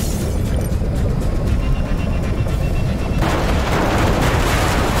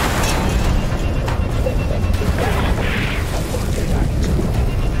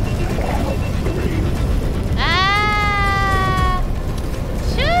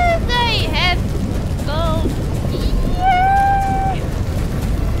 Should I have gone here?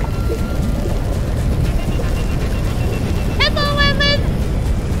 Hello, Ellen!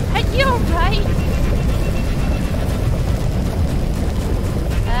 Are you alright?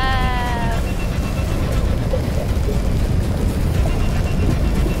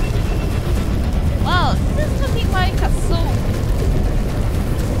 Wow, this is looking like a soul.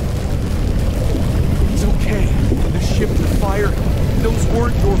 It's okay. The ship, the fire, those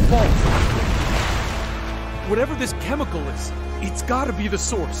weren't your fault. Whatever this chemical is, it's gotta be the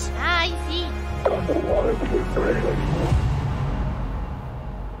source. Ah, I see.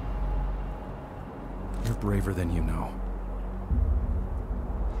 You're braver than you know.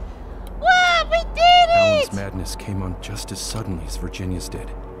 Wow, we did Alan's it! madness came on just as suddenly as Virginia's did.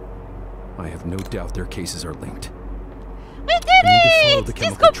 I have no doubt their cases are linked. We did I need to follow it! the Disco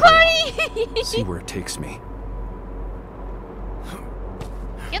chemical trail. party! See where it takes me.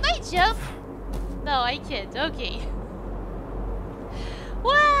 Can I jump? No, I can't. Okay.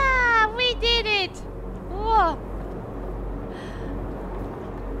 Wow, we did it! Whoa.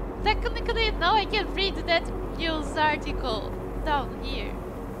 Technically, now I can read that news article down here.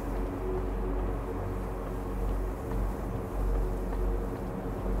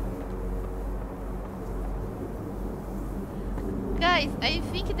 Guys, I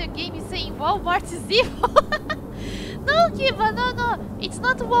think the game is saying Walmart is evil. No, Kiva, no. It's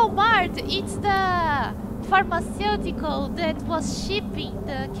not Walmart. It's the pharmaceutical that was shipping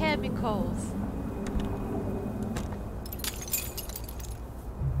the chemicals.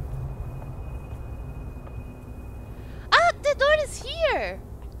 Ah, the door is here.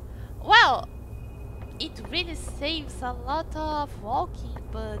 Well, it really saves a lot of walking,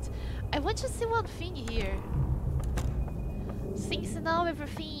 but I want to see one thing here. Since now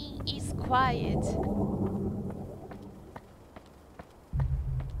everything is quiet.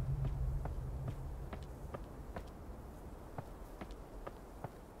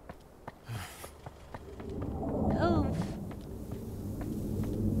 Oof.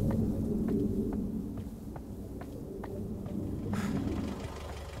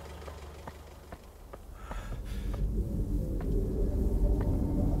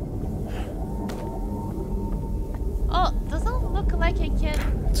 Oh, doesn't look like I can.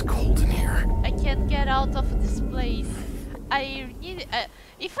 It's cold in here. I can't get out of this place. I need.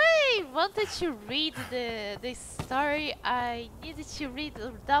 If I wanted to read the story, I needed to read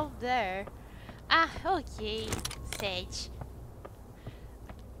down there. Ah, okay, Sage.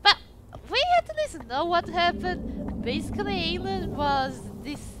 But we at least know what happened. Basically, Alan was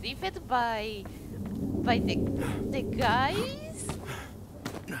deceived by the guys,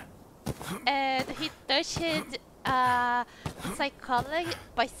 and he touched psychedelic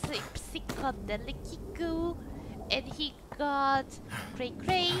goo, and he got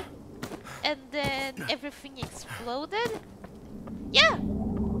cray, and then everything exploded. Yeah,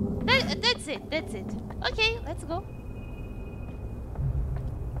 that's it. Okay, let's go.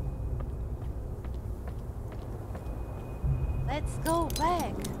 Let's go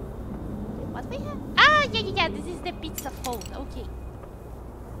back. What we have? Ah, yeah. This is the pizza phone. Okay.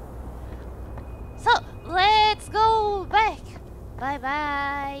 So let's go back.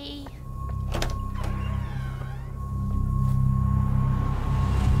 Bye.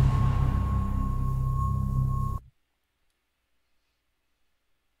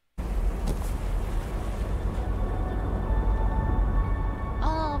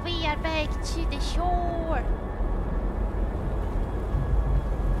 Oh, we are back to the shore.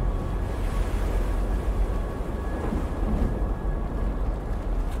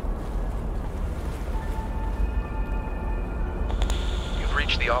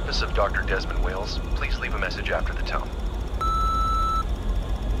 the office of Dr. Desmond Wales. Please leave a message after the tone.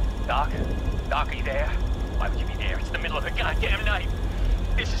 Doc? Doc, are you there? Why would you be there? It's the middle of the goddamn night.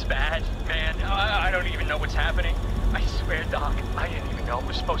 This is bad, man. I don't even know what's happening. I swear, Doc, I didn't even know it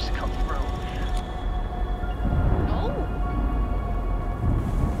was supposed to come through. Oh.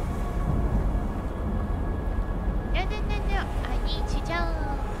 No, no, no, no. I need to jump.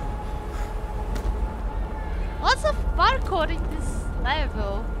 Lots of parkour in this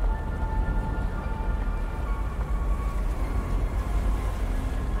level.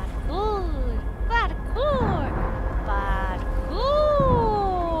 Parkour, parkour, parkour.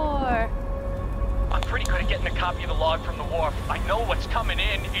 I'm pretty good at getting a copy of the log from the wharf. I know what's coming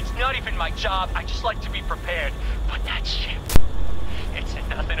in. It's not even my job. I just like to be prepared. But that ship, it said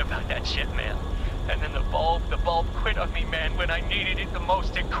nothing about that ship, man. And then the bulb quit on me, man. When I needed it the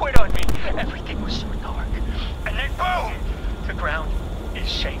most, it quit on me. Everything was so dark. And then boom! The ground is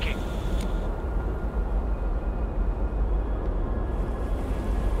shaking.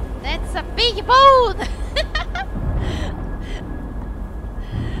 That's a big bone!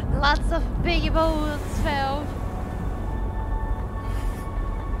 Lots of big bones fell.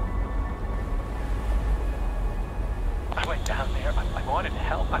 I went down there. I wanted to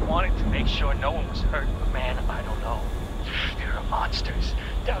help. I wanted to make sure no one was hurt. But man, I don't know. There are monsters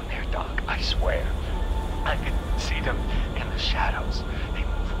down there, Doc. I swear. I could see them in the shadows. They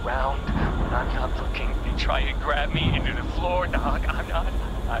move around when I'm not looking. They try and grab me into the floor, Doc.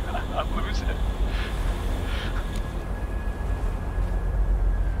 I'm losing it.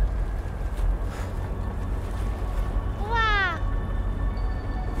 Wow.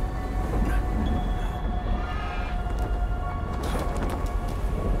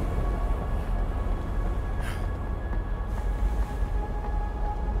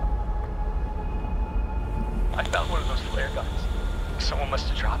 I found one of those flare guns. Someone must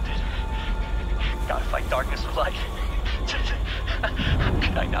have dropped it. Gotta fight darkness with light. How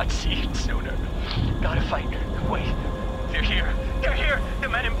could I not see it sooner? Gotta fight. Wait, they're here. They're here. The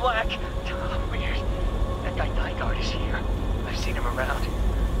men in black. Oh, weird. That guy Nygaard is here. I've seen him around.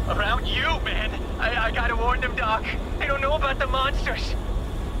 Around you, man. I gotta warn them, Doc. They don't know about the monsters.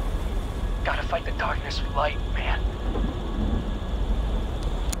 Gotta fight the darkness with light, man.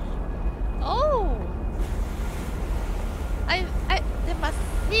 Oh. The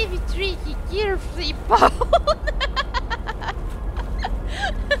massive tricky gear flip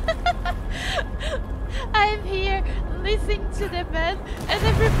I'm here listening to the man and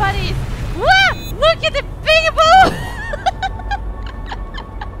everybody is wow! Look at the big bone!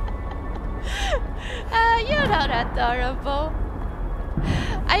 You're not adorable.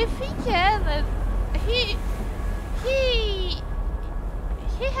 I think Alan he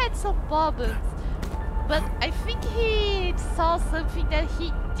had some bubbles. But I think he saw something that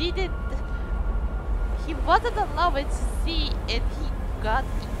he wasn't allowed to see, and he got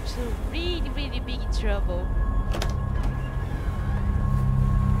into really, really big trouble.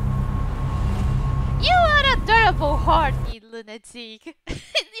 You are adorable, horny lunatic.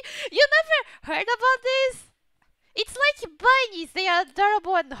 You never heard about this? It's like bunnies, they are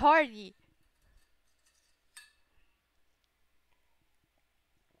adorable and horny.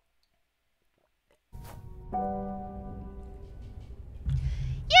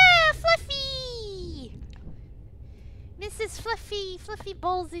 Yeah, Fluffy! Mrs. Fluffy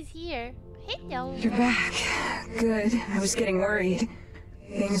Balls is here. Hello. You're back. Good. I was getting worried.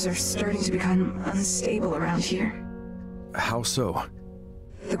 Things are starting to become unstable around here. How so?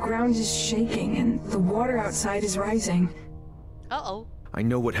 The ground is shaking and the water outside is rising. Uh-oh. I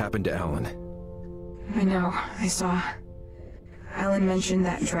know what happened to Alan. I know. I saw. Alan mentioned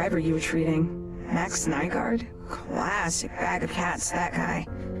that driver you were treating. Max Nygaard? Classic bag of cats, that guy.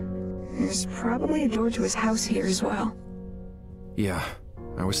 There's probably a door to his house here as well. Yeah,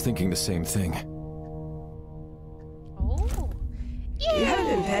 I was thinking the same thing. Oh. Yeah. You haven't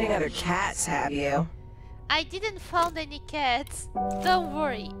been petting other cats, have you? I didn't found any cats. Don't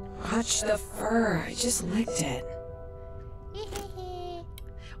worry. Watch the fur. I just licked it.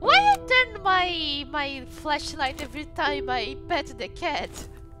 Why I turn my flashlight every time I pet the cat?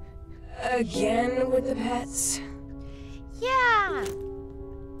 Again with the pets? Yeah.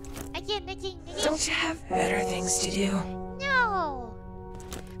 Again. Don't you have better things to do? No.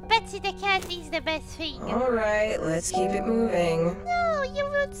 Betsy the cat is the best thing. Alright, let's keep it moving. No, you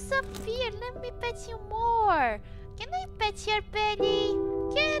won't stop here. Let me pet you more. Can I pet your belly?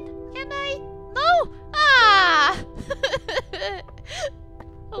 Can I? No? Ah!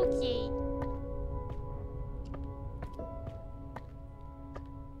 Okay.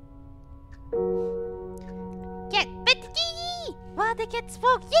 Cat pet kitty! What the cat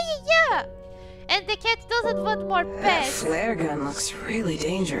spoke. Yeah. And the cat doesn't want more That pets. flare gun looks really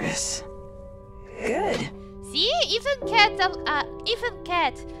dangerous. Good. See, even cat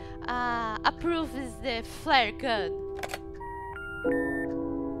approves the flare gun.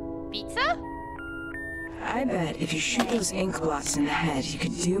 Pizza? I bet if you shoot those ink blots in the head, you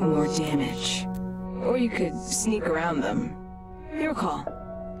could do more damage. Or you could sneak around them. Your call.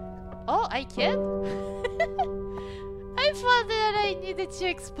 Oh, I can? I thought that I needed to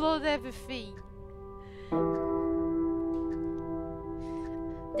explode everything.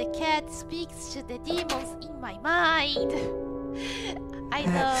 The cat speaks to the demons in my mind. I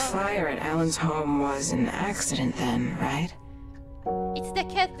That know. fire at Alan's home was an accident then, right? It's the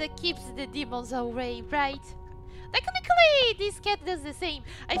cat that keeps the demons away, right? Technically, this cat does the same.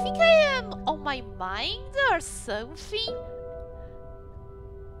 I think I am on my mind or something.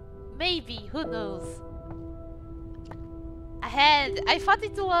 Maybe, who knows? I thought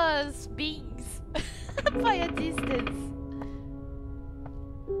it was beings by a distance.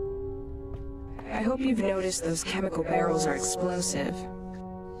 I hope you've noticed those chemical barrels are explosive.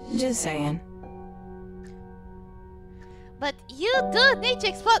 Just saying. But you do need to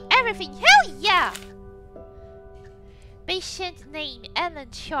explode everything. Hell yeah! Patient name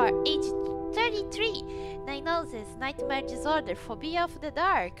Alan Shaw, age 33. Diagnosis nightmare disorder, phobia of the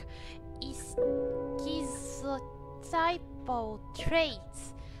dark. Schizotypal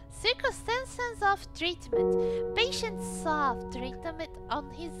traits. Circumstances of treatment. Patient sought treatment on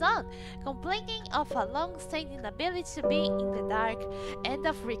his own, complaining of a long-standing inability to be in the dark and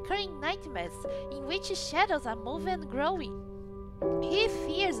of recurring nightmares in which shadows are moving and growing. He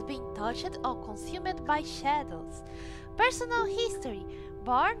fears being touched or consumed by shadows. Personal history.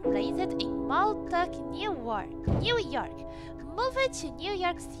 Born, raised in Montauk, New York. Moved to New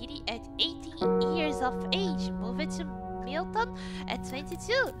York City at 18 years of age. Moved to Milton at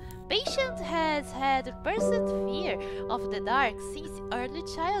 22. Patient has had persistent fear of the dark since early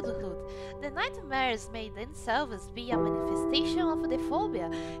childhood. The nightmares may themselves be a manifestation of the phobia,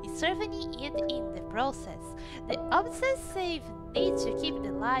 serving it in the process. The obsessive need to keep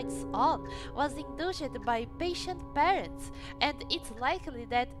the lights on was induced by patient parents, and it's likely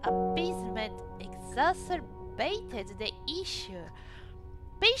that appeasement exacerbated the issue.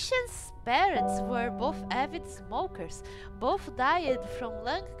 Patient's parents were both avid smokers. Both died from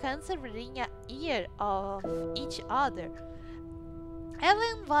lung cancer within a year of each other.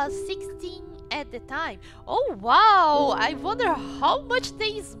 Ellen was 16 at the time. Oh wow! I wonder how much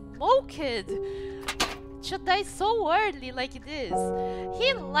they smoked to die so early like this.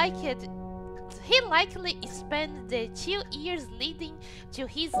 He likely spent the 2 years leading to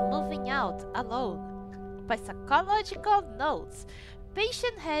his moving out alone. By psychological notes,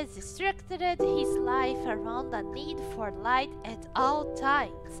 patient has structured his life around a need for light at all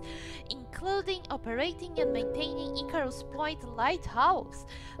times, including operating and maintaining Icarus Point Lighthouse,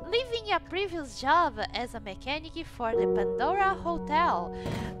 leaving a previous job as a mechanic for the Pandora Hotel.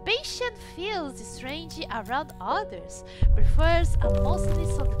 Patient feels strange around others, prefers a mostly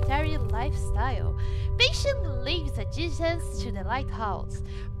solitary lifestyle. Patient lives a distance to the lighthouse.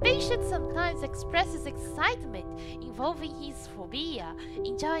 Patient sometimes expresses excitement involving his phobia,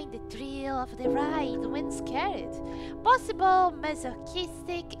 enjoying the thrill of the ride when scared. Possible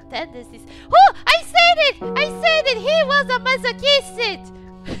masochistic tendencies. Oh, I said it! I said it! He was a masochist!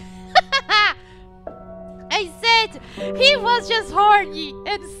 I said he was just horny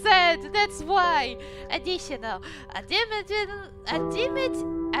and sad, that's why. Additional, admitted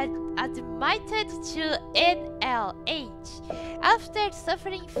to NLH after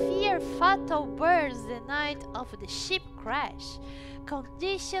suffering fatal burns the night of the ship crash.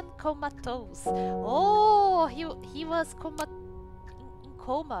 Condition comatose. Oh, he was in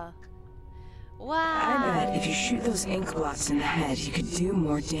coma. Wow. I bet if you shoot those ink blots in the head, you could do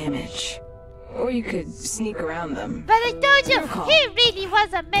more damage. Or you could sneak around them. But I told you, Your call. he really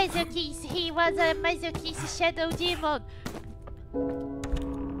was a masochist. He was a masochist shadow demon.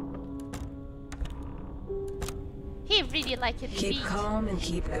 He really liked the Keep beat. calm and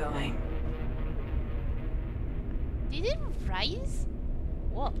keep going. Did it rise?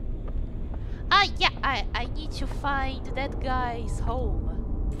 What? Yeah, I need to find that guy's home.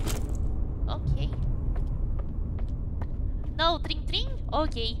 Okay. No, tring tring?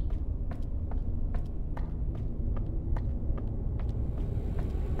 Okay.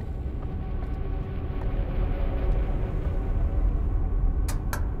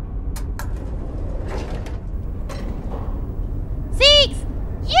 Six!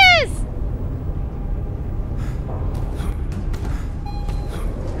 Yes!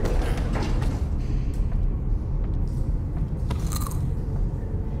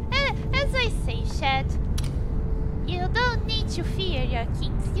 are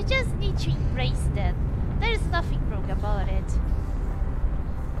kinks. You just need to embrace them. There is nothing wrong about it.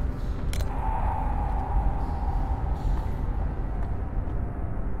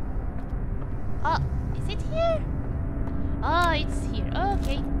 Oh, is it here? Oh, it's here.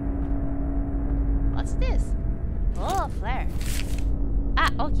 Okay. What's this? Oh, flare.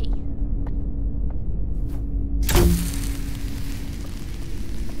 Ah, okay.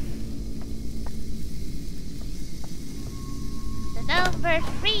 The number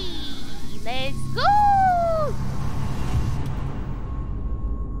 3. Let's go!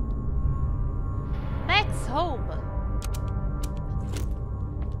 Max home.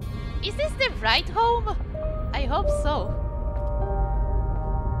 Is this the right home? I hope so.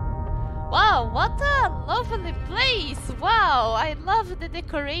 Wow, what a lovely place! Wow, I love the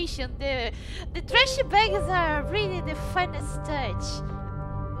decoration. The trash bags are really the finest touch.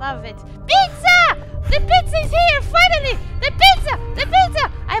 Love it. Pizza! The pizza is here! Finally! The pizza! The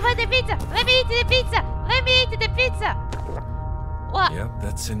pizza! I want the pizza! Let me eat the pizza! Let me eat the pizza! What? Yep,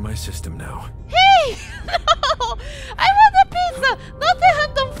 that's in my system now. Hey! No! I want the pizza! Not the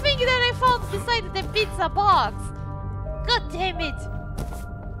random thing that I found beside the pizza box! God damn it!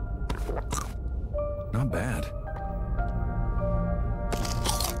 Not bad.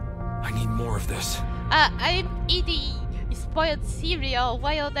 I need more of this. I'm eating spoiled cereal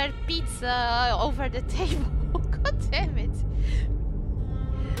while there's pizza over the table. God damn it.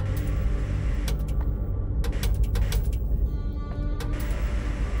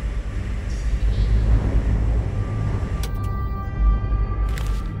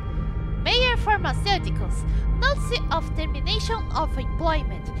 Mayor Pharmaceuticals. Notice of termination of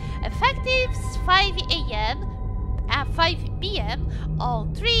employment. Effective 5 a.m. at 5 p.m.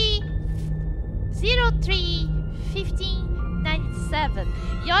 on 3/03/1597.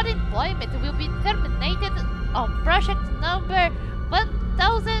 Your employment will be terminated on project number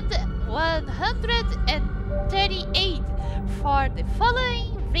 1138 for the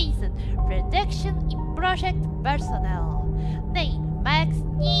following reason: reduction in project personnel. Name: Max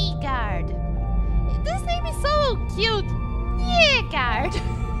Nygaard. This name is so cute. Nygaard.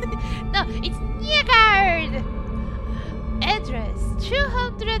 No, it's Nygaard. Address: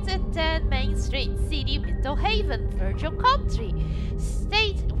 210 Main Street, City, Middle Haven, Virgin Country,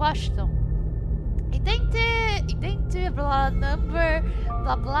 State, Washington. Identity blah number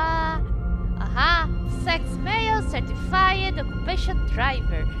blah blah. Sex male, certified occupation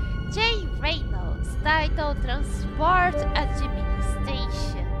driver. J. Reynolds. Title: Transport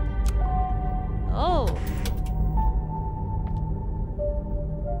Administration. Oh.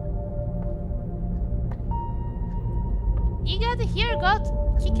 Nygaard here got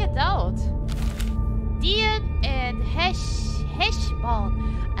kicked out. Dian and Heshbon,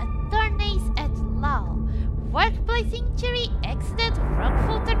 attorneys at law. Workplace injury, accident,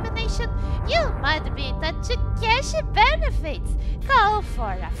 wrongful termination. You might be entitled to cash benefits. Call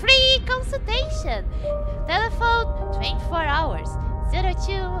for a free consultation. Telephone 24 hours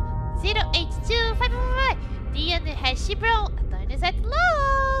 02-082-555. Dian and Heshbon, attorneys at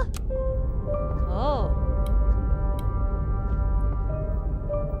law. Oh.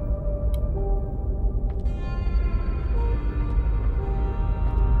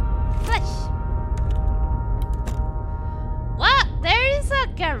 What? There is a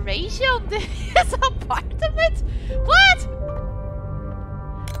garage on this apartment? What?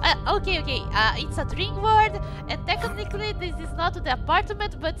 Okay. It's a dream world, and technically this is not the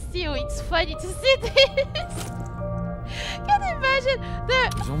apartment, but still, it's funny to see this. Can you imagine?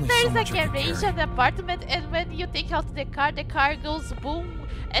 There's a garage on the apartment, and when you take out the car goes boom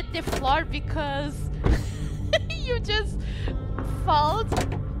at the floor because you just fall.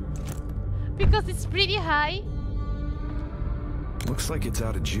 Because it's pretty high. Looks like it's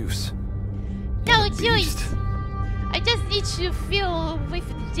out of juice. No juice! I just need to fill with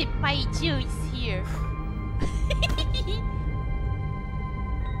my juice here.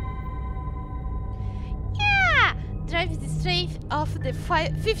 Yeah! Drive the straight off the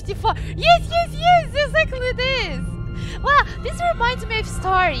 54. Yes! Exactly this! Wow, this reminds me of a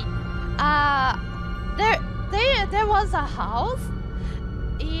story. There was a house.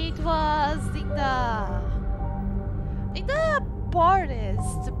 It was in the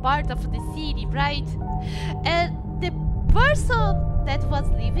poorest part of the city, right? And the person that was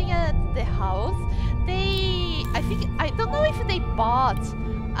living at the house, I don't know if they bought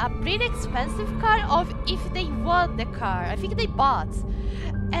a pretty expensive car or if they won the car. I think they bought.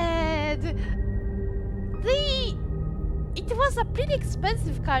 And it was a pretty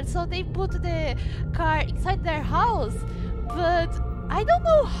expensive car, so they put the car inside their house. But I don't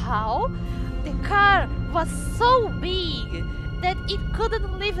know how the car was so big that it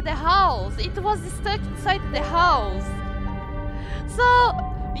couldn't leave the house. It was stuck inside the house. So,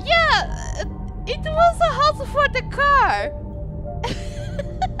 yeah, it was a house for the car.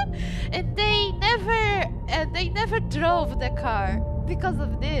 And they never drove the car because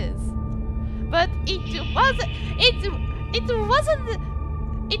of this. But it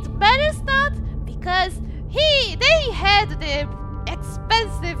matters not because they had the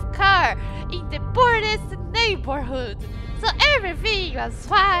expensive car in the poorest neighborhood, so everything was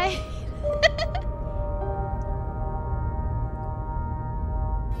fine.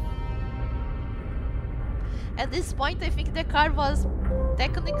 At this point, I think the car was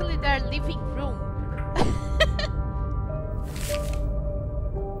technically their living room.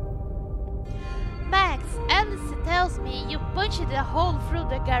 Max, Alice tells me you punched a hole through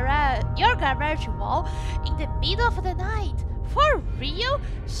the your garage wall in the middle of the night. For real?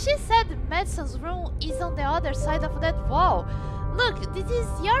 She said Madison's room is on the other side of that wall. Look, this is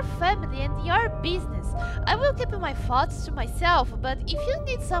your family and your business. I will keep my thoughts to myself, but if you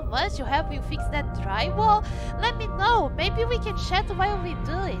need someone to help you fix that drywall, let me know. Maybe we can chat while we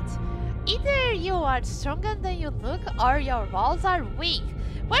do it. Either you are stronger than you look or your walls are weak.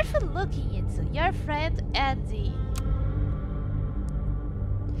 Worth looking into. Your friend Andy.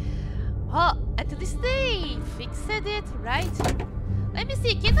 Oh, at least they fixed it, right? Let me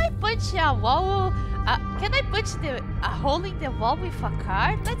see, can I punch a wall? Can I punch a hole in the wall with a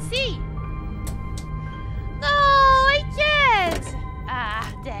car? Let's see. No, I can't.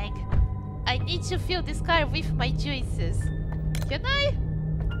 Ah, dang. I need to fill this car with my juices. Can I?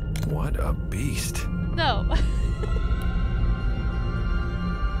 What a beast. No.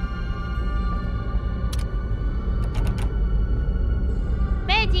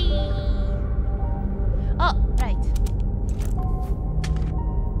 Maddie. Oh, right.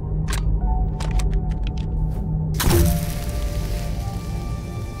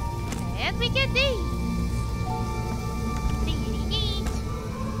 And we get these.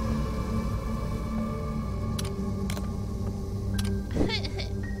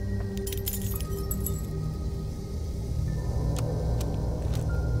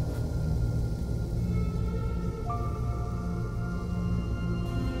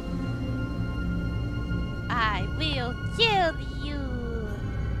 I will kill you.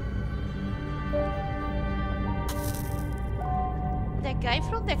 The guy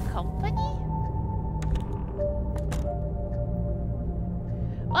from the company?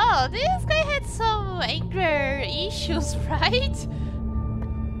 Oh, this guy had some anger issues, right?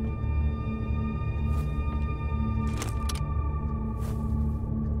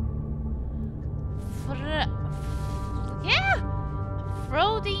 Yeah!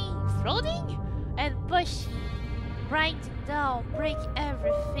 Frauding and pushing, grinding down, break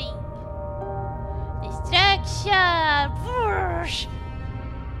everything. Distraction! Whoosh!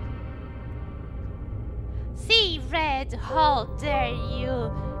 See, Red, how dare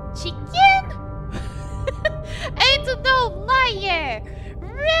you, chicken? Ain't no liar!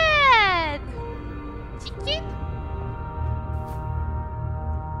 Red! Chicken?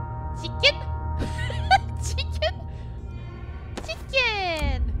 Chicken? Chicken?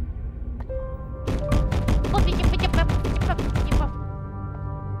 Chicken!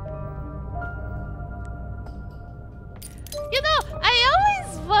 You know, I always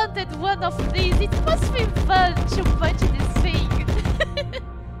wanted one of these. It must be fun to punch this thing.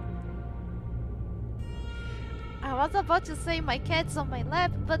 I was about to say my cat's on my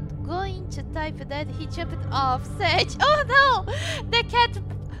lap, but going to type that he jumped off. Sage. Oh no!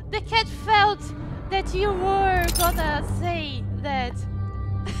 The cat felt that you were gonna say that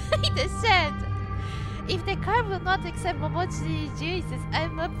in the chat. If the car will not accept Momochi juices,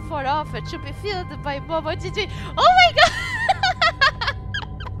 I'm up for offer to be filled by Momochi juice. Oh my god!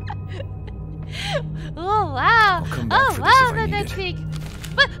 Oh wow! Oh wow, that's big.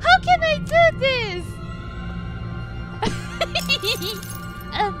 But how can I do this?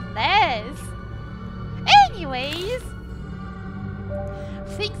 Unless... Anyways...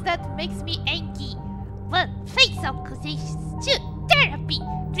 Things that makes me angry. 1. Face accusations. 2. Therapy.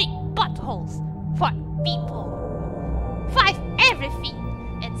 3. Buttholes. 4. People. 5. Everything.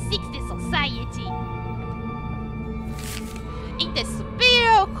 And 6. The society. In the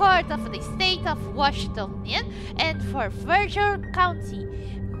Superior Court of the State of Washington and for Virgin County,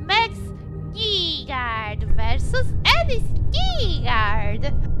 Max Nygaard versus Alice Nygaard.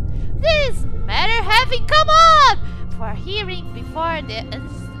 This matter having come on for hearing before the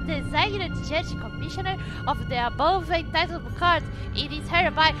designated judge commissioner of the above entitled court, it is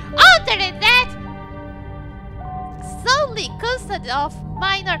hereby altered that solely custody of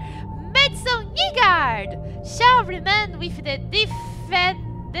minor Madison Nygaard shall remain with the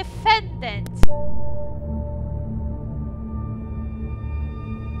defendant.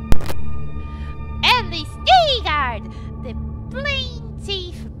 Alice Nygaard, the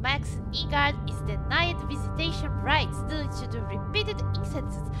plaintiff Max Nygaard, is denied visitation rights due to the repeated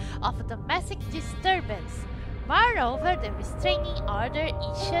instances of domestic disturbance. Moreover, the restraining order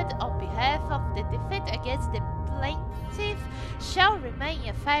issued on behalf of the defendant against the plaintiff shall remain in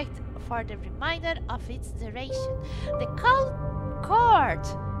effect for the remainder of its duration. The court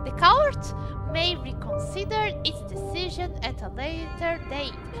may reconsider its decision at a later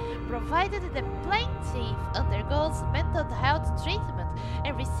date, provided the plaintiff undergoes mental health treatment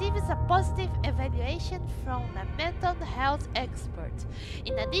and receives a positive evaluation from a mental health expert,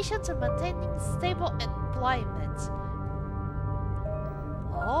 in addition to maintaining stable employment.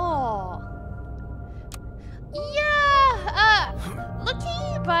 Oh. Yeah,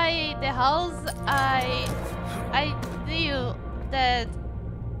 looking by the house, I knew that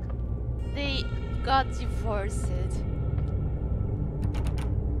they got divorced.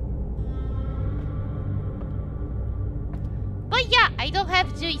 But yeah, I don't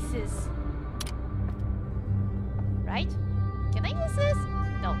have juices. Right? Can I use this?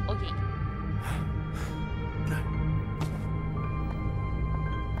 No, okay.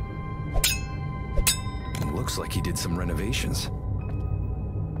 Looks like he did some renovations.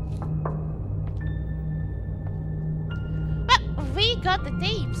 We got the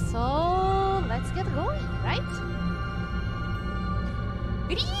tape, so let's get going, right?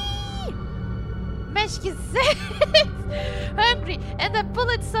 Magic is hungry, and I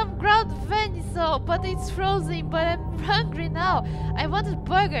pulled some ground venison, but it's frozen. But I'm hungry now. I wanted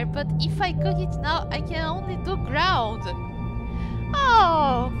burger, but if I cook it now, I can only do ground.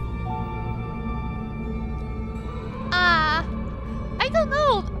 Oh. I don't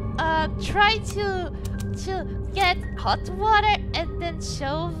know. Try to get hot water and then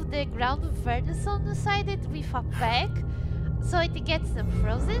shove the ground venison inside it with a pack so it gets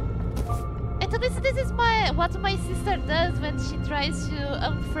frozen. At least this is what my sister does when she tries to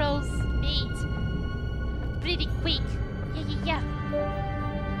unfroze meat. Pretty quick. Yeah.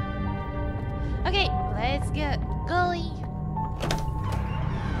 Okay, let's get going.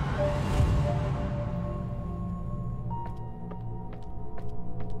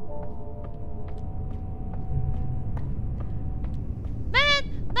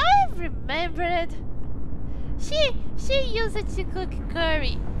 Remembered. She used it to cook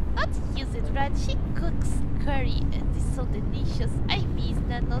curry. Not use it, right? She cooks curry and it's so delicious. I miss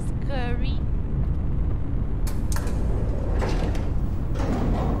Nano's curry.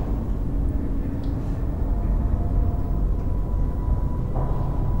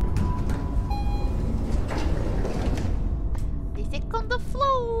 The second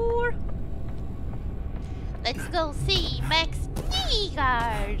floor. Let's go see Max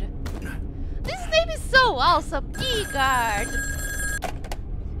Nygaard. This name is so awesome, Nygaard!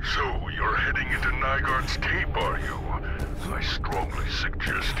 So, you're heading into Nygaard's tape, are you? I strongly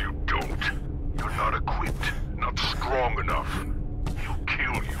suggest you don't. You're not equipped, not strong enough. He'll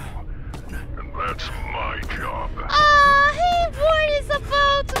kill you. And that's my job. He worries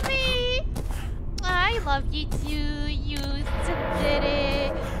about me! I love you too, you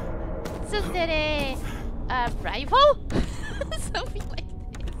tsundere rival? Something like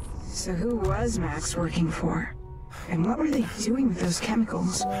this. So who was Max working for? And what were they doing with those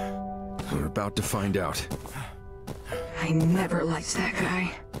chemicals? We're about to find out. I never liked that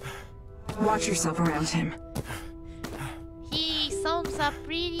guy. Watch yourself around him. He sounds a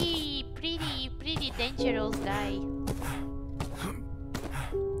pretty dangerous guy.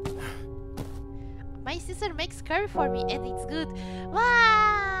 My sister makes curry for me and it's good.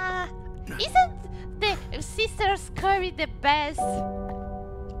 Wow! Isn't the sister's curry the best?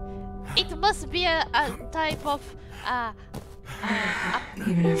 It must be a type of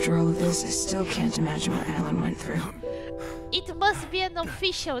Even after all of this, I still can't imagine what Alan went through. It must be an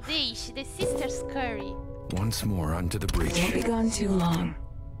official dish, the sister's curry. Once more onto the breach. Won't be gone too long.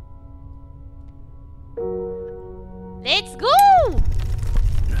 Let's go!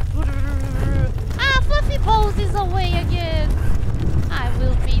 Fluffy Balls is away again. I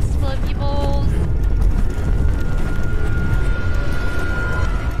will miss Fluffy Balls.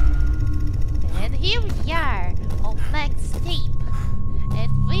 And here we are on Max tape.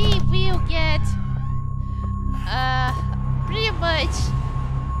 And we will get pretty much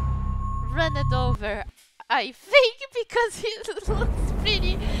run it over. I think because it looks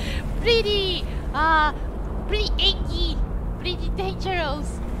pretty angry, pretty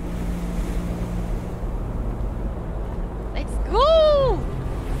dangerous. Let's go!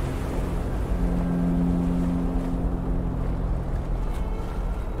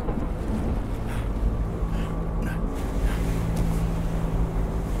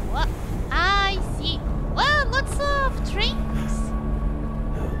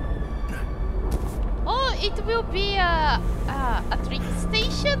 it will be a train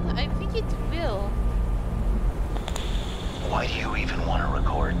station? I think it will. Why do you even want to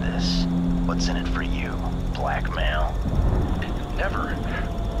record this? What's in it for you? Blackmail? Never.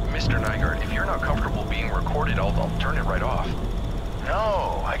 Mr. Nygaard, if you're not comfortable being recorded, I'll turn it right off.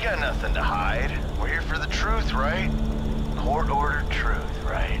 No, I got nothing to hide. We're here for the truth, right? Court-ordered truth,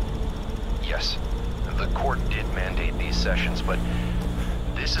 right? Yes. The court did mandate these sessions, but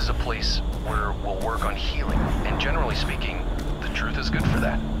this is a place where we'll work on healing. And generally speaking, the truth is good for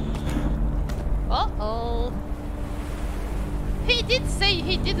that. Uh-oh. He did say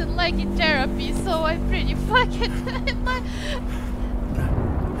he didn't like it therapy, so I'm pretty fucking...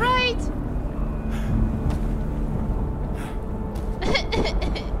 right?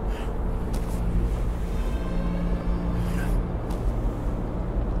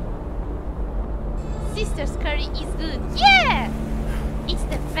 Sister's curry is good. Yeah! It's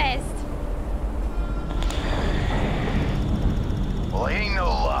the best. Well, I ain't no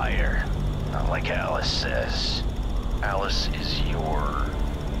liar. Not like Alice says. Alice is your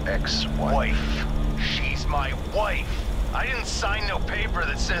ex-wife? Wife. She's my wife. I didn't sign no paper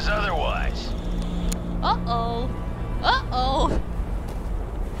that says otherwise. Uh-oh. Uh-oh.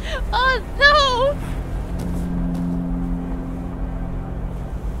 Oh no!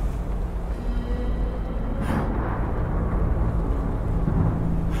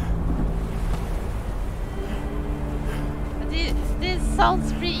 This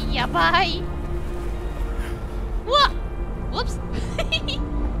sounds pretty yabai. What? Whoops.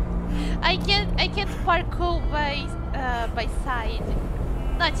 I can't parkour by side.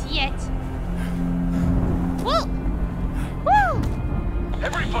 Not yet. Whoa! Whoa!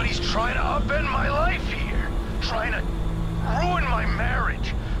 Everybody's trying to upend my life here. Trying to ruin my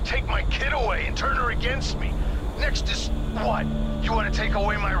marriage. Take my kid away and turn her against me. Next is what? You want to take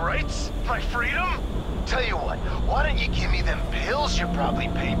away my rights? My freedom? Tell you what, why don't you give me them pills you're probably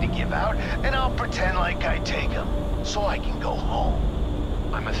paid to give out, and I'll pretend like I take them, so I can go home.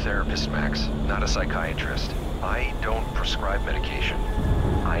 I'm a therapist, Max, not a psychiatrist. I don't prescribe medication.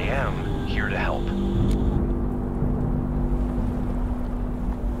 I am here to help.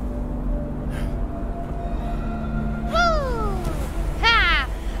 Woo! Ha!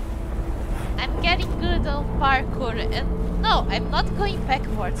 I'm getting good on parkour, and no, I'm not going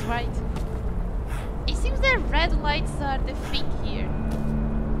backwards, right? It seems that red lights are the thing here.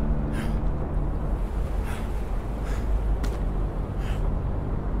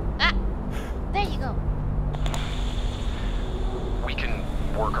 Ah! There you go. We can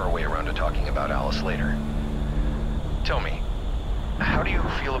work our way around to talking about Alice later. Tell me, how do you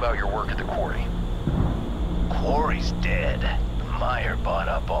feel about your work at the quarry? Quarry's dead. Meyer bought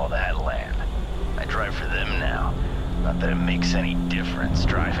up all that land. I drive for them now. Not that it makes any difference.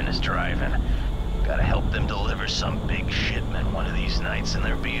 Driving is driving. Gotta help them deliver some big shipment one of these nights, and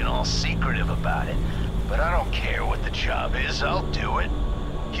they're being all secretive about it. But I don't care what the job is, I'll do it.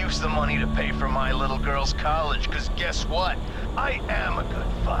 Use the money to pay for my little girl's college, because guess what? I am a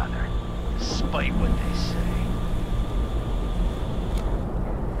good father, despite what they say.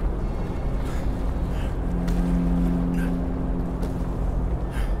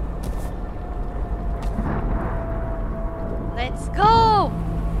 Let's go!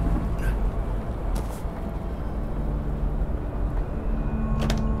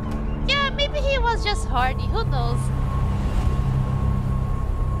 Yeah, maybe he was just horny, who knows?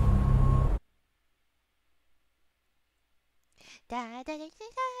 Da da da da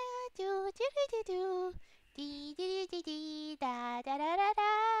do do do do dee dee dee dee da da da da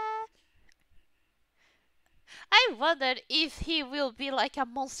da. I wonder if he will be like a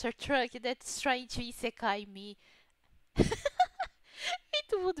monster truck that's trying to isekai me.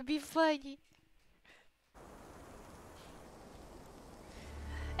 It would be funny.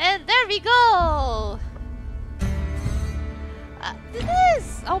 And there we go! This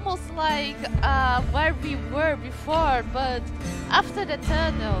is almost like where we were before, but after the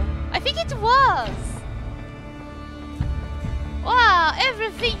tunnel. I think it was! Wow,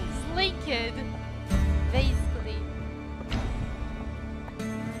 everything's linked, basically.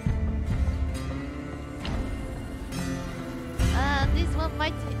 And this one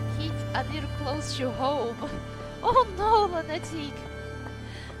might hit a little close to home. Oh no, Lunatic!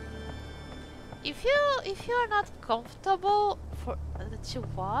 If you're not comfortable to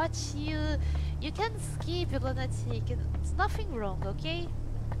watch, you can skip Lunatic. It's nothing wrong, okay?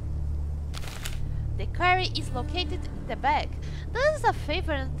 The quarry is located in the back. Do us a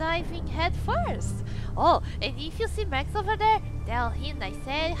favor and dive in head first. Oh, and if you see Max over there, tell him I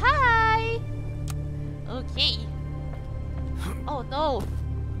said hi. Okay. Oh no.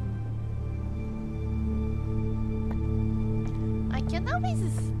 can always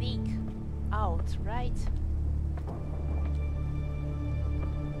sneak out, right?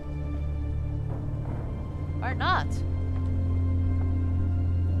 Or not?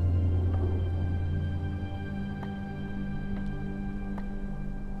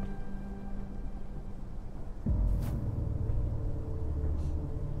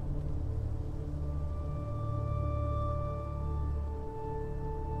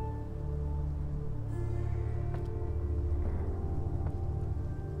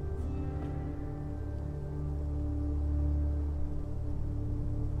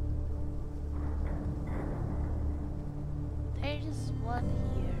 There's one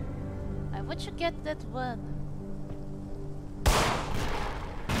here. I want to get that one.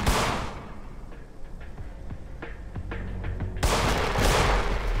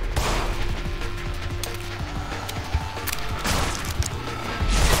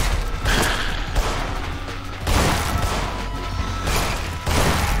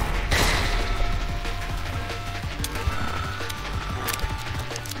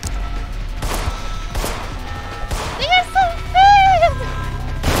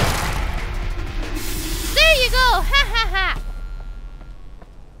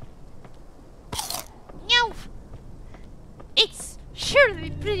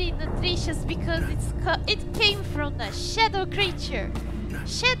 Because it came from a shadow creature.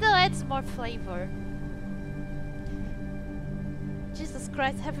 Shadow adds more flavor. Jesus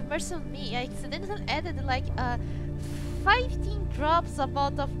Christ, have mercy on me. I accidentally added like 15 drops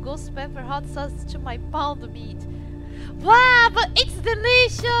amount of ghost pepper hot sauce to my pound meat. Wow, but it's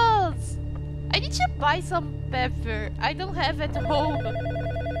delicious! I need to buy some pepper. I don't have at home.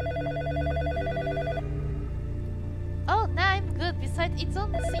 Oh, now I'm good. Besides, it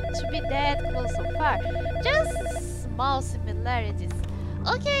doesn't seem to be that close so far. Just small similarities.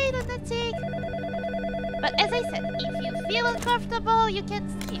 Okay, lunatic. But as I said, if you feel uncomfortable, you can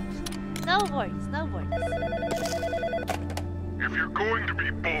skip. No worries, no worries. If you're going to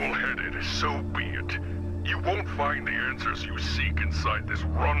be bullheaded, so be it. You won't find the answers you seek inside this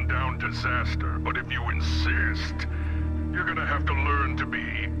rundown disaster, but if you insist, you're gonna have to learn to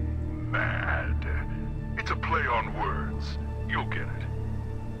be mad. It's a play on words. You'll get it.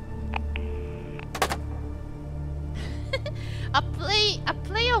 a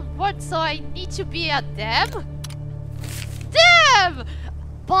play on words, so I need to be a dem? Damn!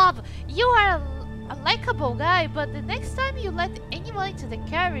 Bob, you are a likable guy, but the next time you let anyone into the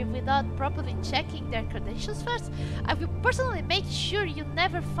carry without properly checking their credentials first, I will personally make sure you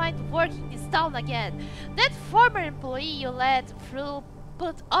never find work in this town again. That former employee you let through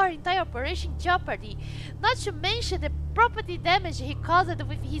put our entire operation in jeopardy, not to mention the property damage he caused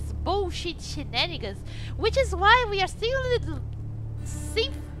with his bullshit shenanigans, which is why we are still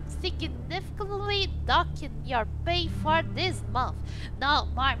significantly docking your pay for this month. No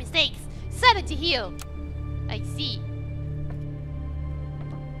more mistakes. Sanity Hill. I see.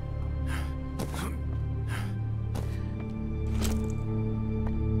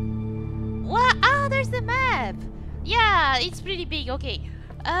 What? Ah, there's the map. Yeah, it's pretty big. Okay.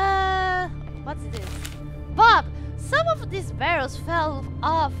 What's this? Bob, some of these barrels fell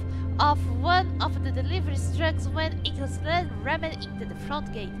off of one of the delivery trucks when it was rammed into the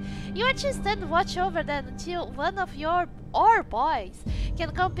front gate. You are to stand watch over them until one of your boys can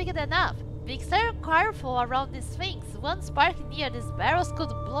come pick them up. Be extra careful around these things. One spark near these barrels could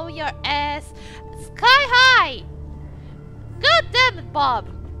blow your ass sky high. God damn it, Bob!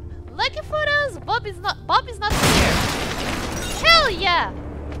 Lucky for us, Bob is not here. Hell yeah!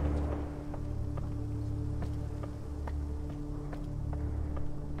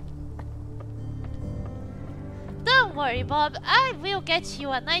 Don't worry, Bob. I will get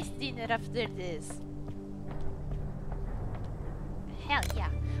you a nice dinner after this. Hell yeah.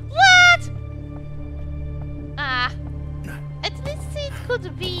 What? Ah. At least it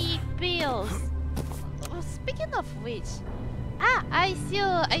could be bills. Speaking of which, I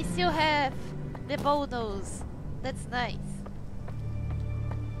still have the bonus. That's nice.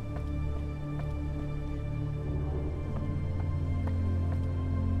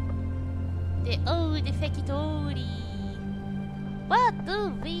 The old factory. What do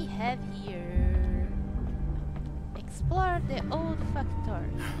we have here? Explore the old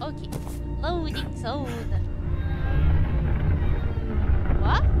factory. Okay, loading zone.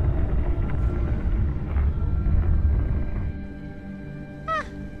 What?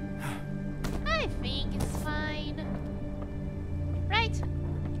 I think it's fine. Right?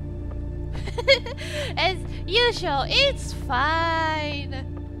 As usual, it's fine.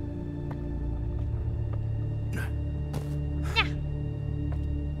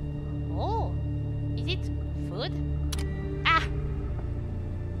 Oh, is it food? Ah,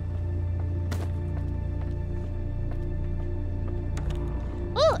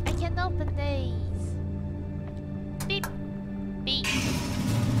 place. Beep. Beep.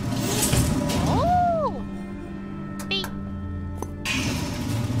 Oh! Beep.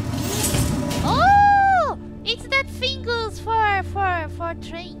 Oh! It's that fingers for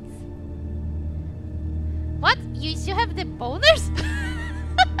trains. What? You still have the boners?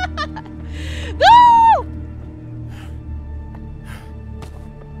 No!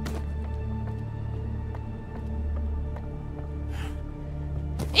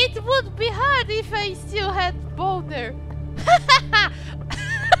 It would be hard if I still had boner.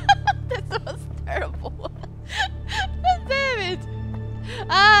 That was terrible. Damn it!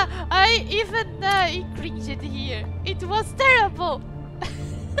 I even cringed here. It was terrible.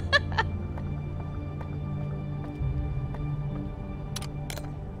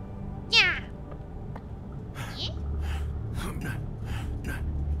 Yeah.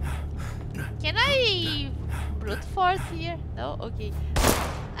 Can I brute force here? No? Okay.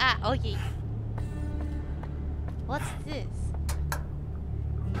 Okay. What's this?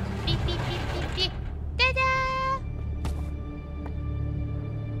 Beep, beep, beep, beep, beep. Ta-da!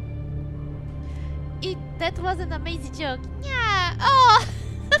 That was an amazing joke. Yeah. Oh,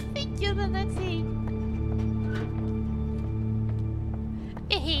 thank you, Nancy.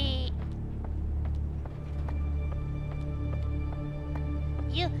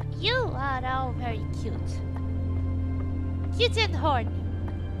 You are all very cute. Cute and horny.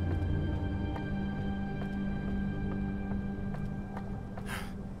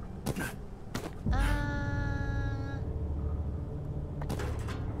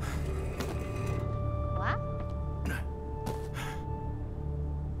 What?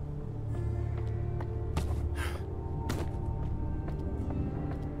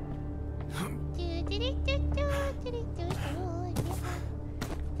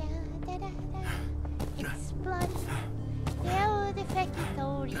 Exploding. Hell the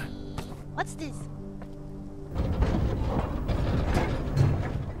factory. What's this?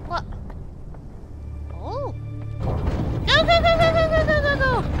 What? Oh! Go, go, go, go, go, go, go, go,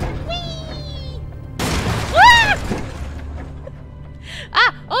 go! Whee!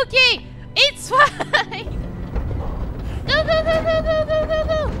 Ah! Okay! It's fine! Go, go, go, go, go, go, go,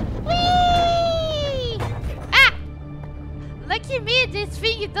 go! Whee! Ah! Lucky me, this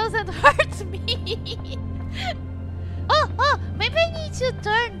thing doesn't hurt me! Oh! Maybe I need to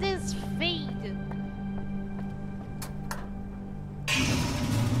turn this thing.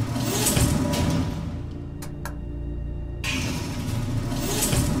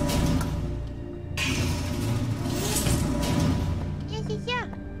 Yeah.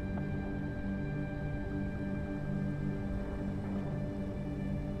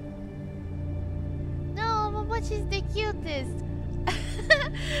 No, Momochi is the cutest.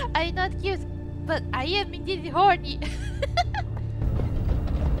 I'm not cute, but I am indeed horny.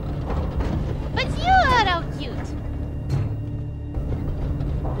 But you are all cute.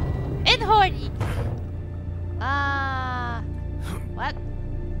 And horny. What?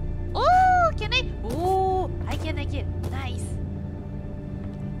 Oh, can I? Oh, I can. Nice.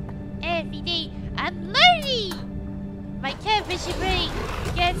 Every day I'm learning. My cabbage brain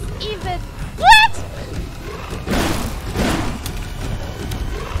gets even. What?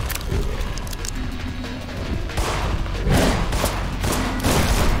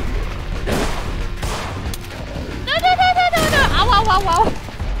 No.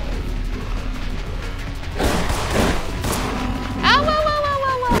 Ow.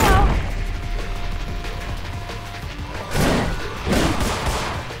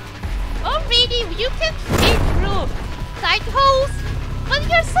 Oh, really? You can fit through tight holes? But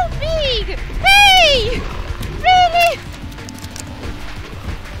you're so big! Hey! Really?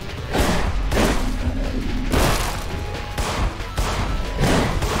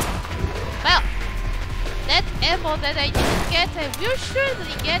 Well, that ammo that I didn't get, I will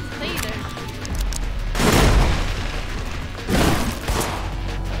surely get later.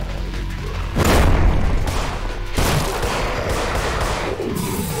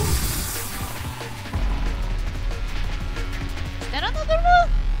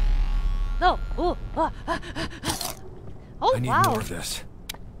 No. Oh, I need wow. more of this.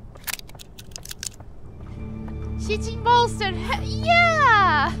 Shitting monster.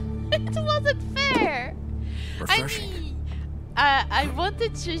 Yeah. It wasn't fair. Refreshing. I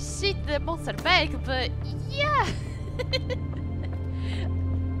wanted to shit the monster back, but yeah.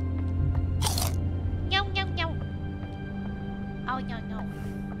 Meow. Oh, no.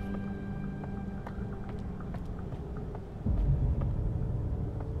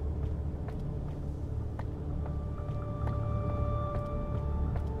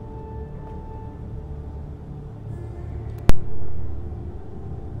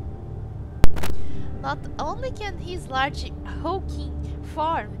 Not only can his large hulking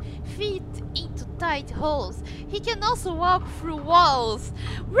form fit into tight holes, he can also walk through walls.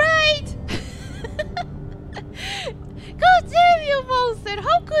 Right? God damn you, monster!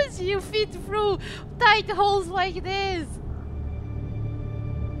 How could you fit through tight holes like this?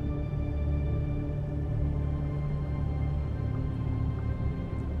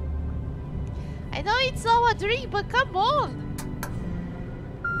 I know it's all a dream, but come on!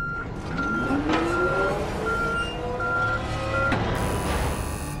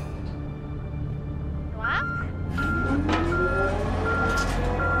 What?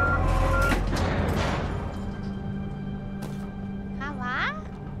 Hello?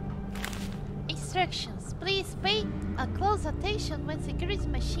 Instructions. Please pay a close attention when security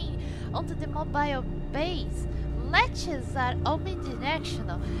machine onto the mobile base. Latches are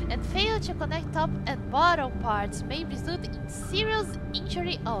omnidirectional and fail to connect top and bottom parts may result in serious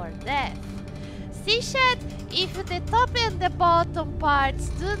injury or death. See chat, if the top and the bottom parts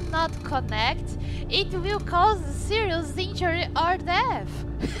do not connect, it will cause serious injury or death.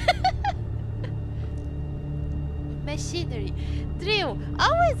 Machinery. Drill,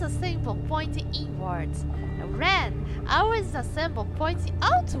 always assemble pointing inwards. Ran, always assemble pointing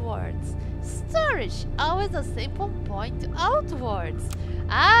outwards. Storage, always a simple point outwards.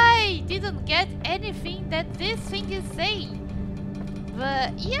 I didn't get anything that this thing is saying.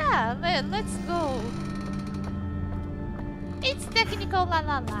 But yeah, let's go. It's technical la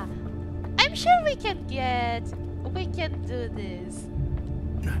la la. I'm sure we can do this.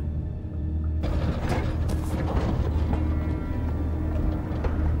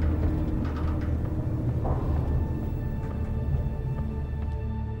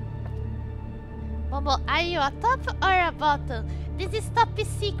 Momo, are you a top or a bottom? This is top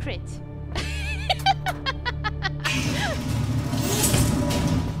secret.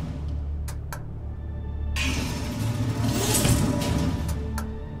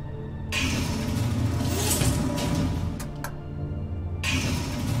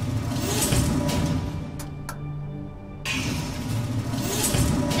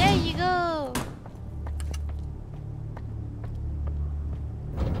 There you go.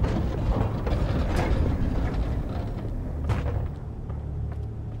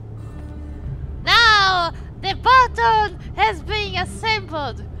 The button has been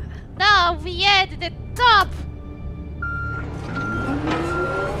assembled. Now we add the top.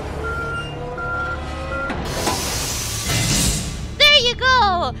 There you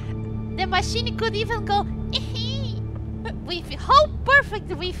go. The machine could even go with how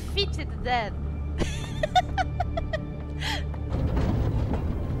perfect we fitted then.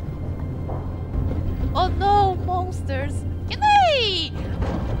 Oh no, monsters! Can I?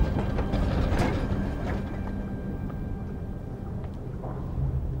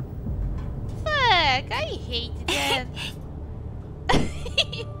 I hate them.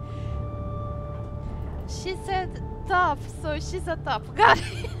 She said top, so she's a top guy.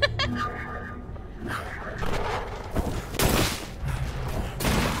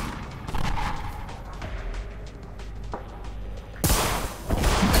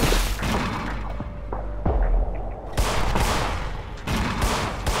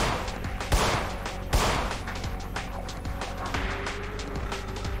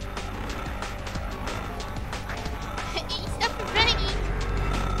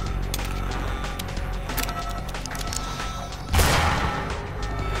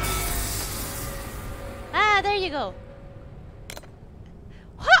 There you go.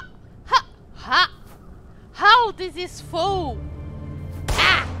 Ha! Ha! Ha! How this is full?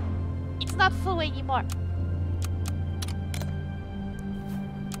 Ah! It's not full anymore.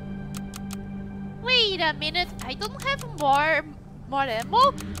 Wait a minute. I don't have more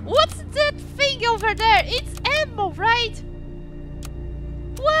ammo. What's that thing over there? It's ammo, right?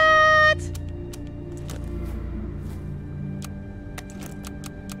 What?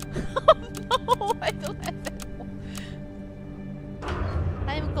 Oh no! I don't have ammo.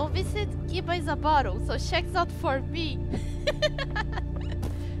 I'm convinced Kiba is a bottle, so checks out for me.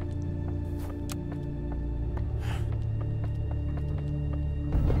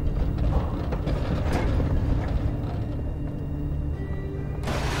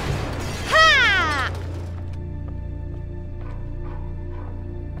 Ha!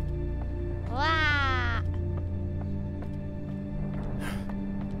 Wow.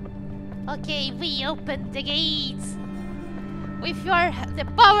 Okay, we open the gates. With the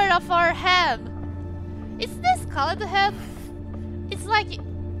power of our ham. Is this called ham? It's like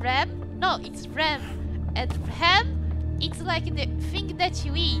ram? No, it's ram. And ham, it's like the thing that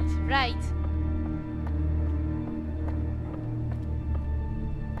you eat, right?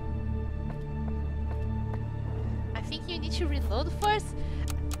 you need to reload first?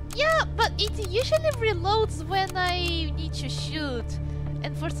 Yeah, but it usually reloads when I need to shoot.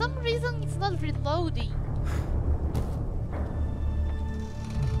 And for some reason it's not reloading.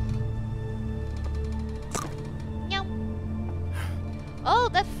 Meow. Oh,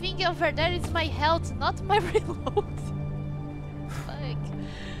 that thing over there is my health, not my reload. Fuck.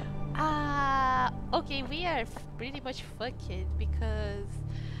 Okay, we are pretty much fucked because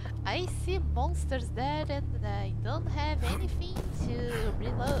I see monsters there and I don't have anything to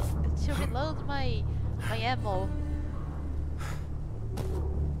reload my ammo.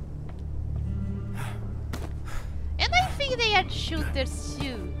 And I think they are shooters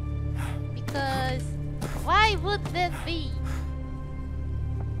too, because why would that be?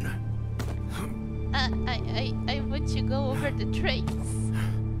 I want to go over the trains,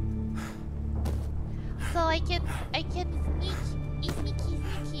 so I can sneaky,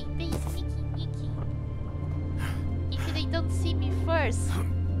 be sneaky. If they don't see me first,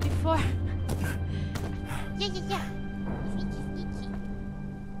 before. Yeah. Sneaky.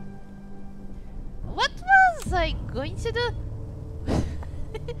 What was I going to do?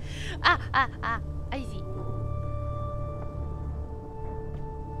 I see.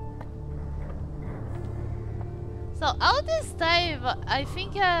 So all this time, I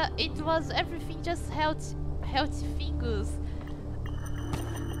think it was everything just healthy fingers.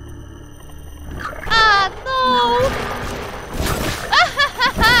 Ah no!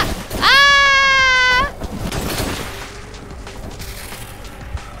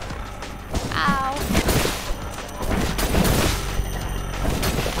 Ow!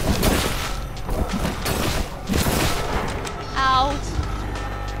 Out!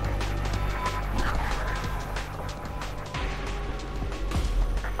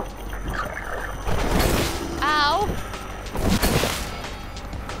 Ow!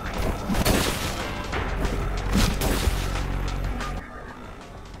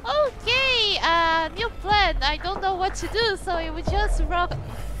 Okay, new plan. I don't know what to do, so I will just run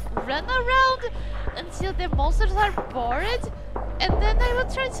around until the monsters are bored, and then I will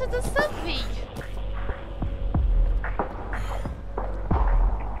try to do something.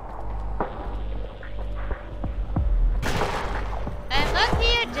 I'm not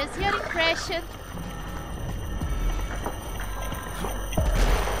here, just your impression.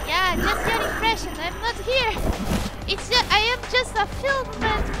 Yeah, just your impression. I'm not here. It's just, I am just a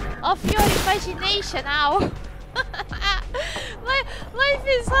figment of your imagination now. Life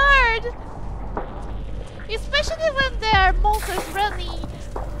is hard, especially when there are monsters running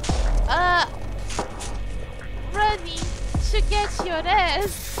to get your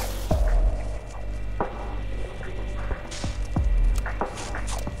ass.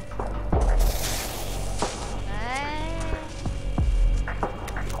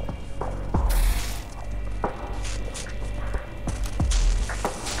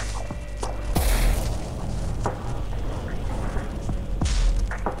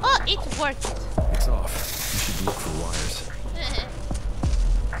 It worked. It's off. You should look for wires.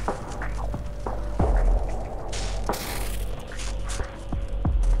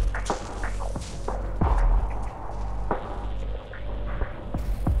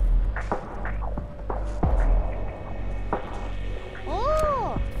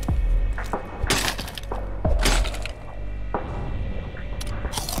 Oh!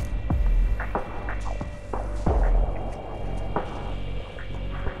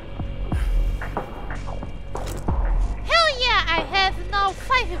 I have now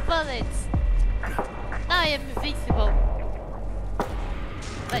 5 bullets. I am invincible.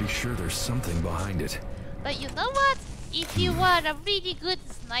 Pretty sure there's something behind it. But you know what? If you are a really good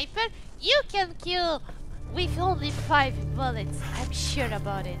sniper, you can kill with only 5 bullets. I'm sure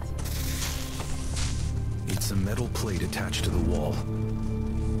about it. It's a metal plate attached to the wall.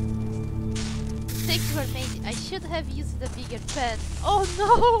 Thanks for making. I should have used a bigger pen. Oh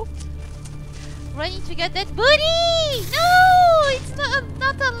no! Running to get that booty! No! It's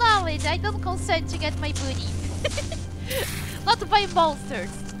not allowed. I don't consent to get my booty. Not by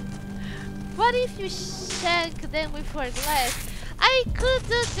monsters. What if you shank them with your glass? I could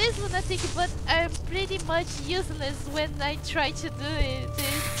do this lunatic, but I'm pretty much useless when I try to do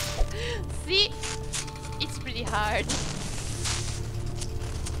this. See? It's pretty hard.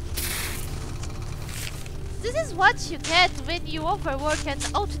 This is what you get when you overwork an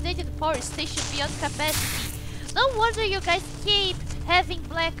outdated power station beyond capacity. No wonder you guys keep having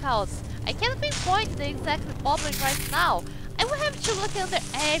blackouts. I can't pinpoint the exact problem right now. I will have to look under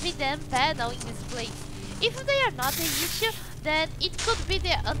every damn panel in this place. If they are not an issue, then it could be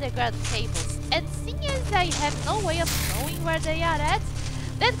the underground cables. And seeing as I have no way of knowing where they are at,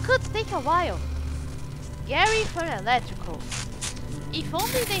 that could take a while. Gary for electrical. If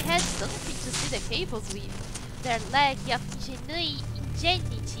only they had something to see the cables with. Their lack of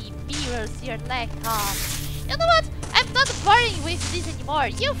ingenuity mirrors your lack of... You know what? I'm not boring with this anymore.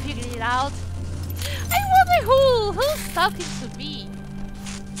 You figured it out. I wonder who's talking to me.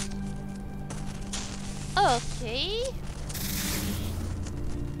 Okay.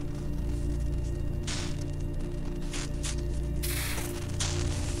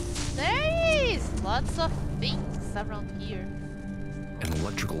 There is lots of things around here. An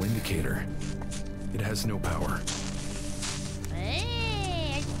electrical indicator. It has no power.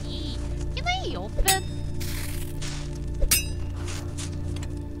 Hey, I see. Can I open?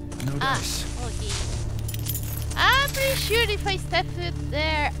 No dice. Okay. I'm pretty sure if I step in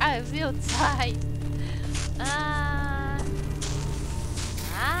there, I will die.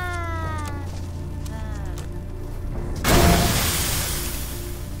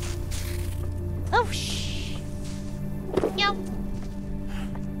 Oh, shh. Yep.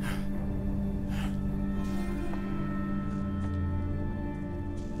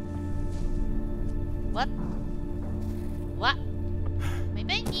 What? What?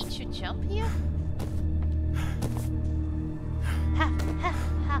 Maybe I need to jump here? Ha ha ha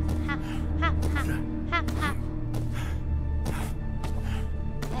ha ha ha ha ha.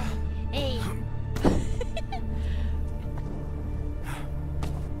 Hey.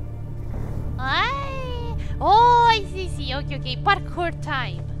 Oh, I see. Okay. Parkour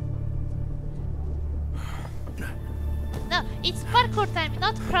time. No, it's parkour time,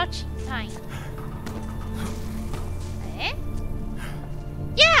 not crouching time. Eh?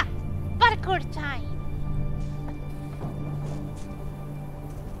 Yeah! Parkour time.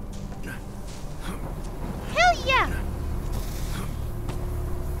 Hell yeah!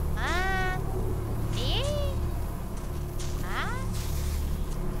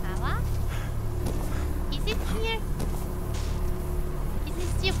 Is it here? Is it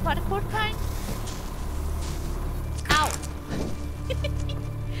still parkour time? Ow!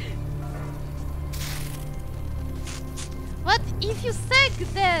 What if you sank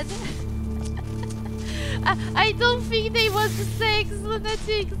then? I don't think they want to sank,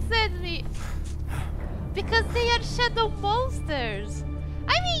 lunatic send me. Because they are shadow monsters.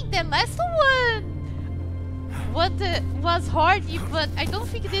 I mean, the last one was hardy, but I don't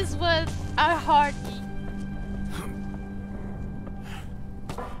think this one are hardy.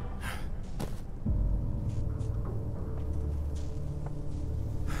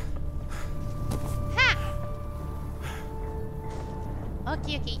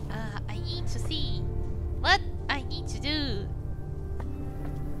 Okay. I need to see what I need to do.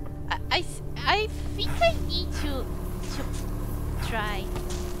 I think I need to try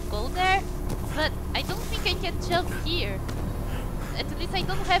go there, but I don't think I can jump here. At least I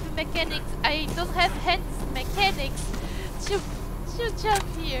don't have mechanics. I don't have hands mechanics to jump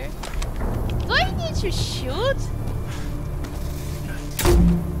here. Do I need to shoot?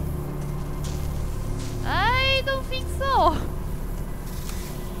 I don't think so.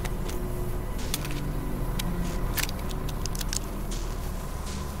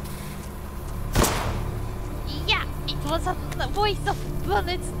 Was a waste of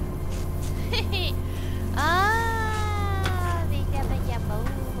bullets.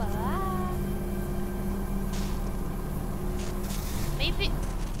 Maybe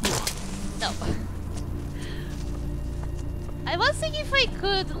no. I was thinking if I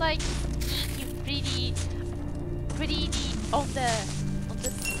could like sneak pretty on the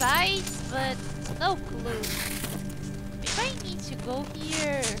sides, but no clue. Maybe I need to go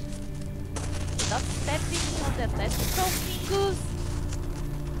here. Not stepping on the electrical fingers.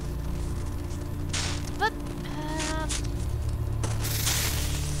 But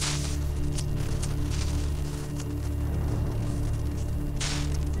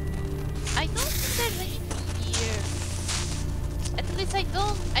I don't think there's anything here. At least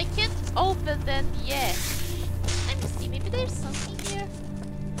I can't open them yet. Let me see, maybe there's something here.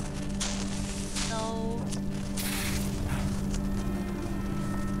 No.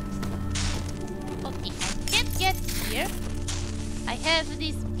 Okay, I can't get here. I have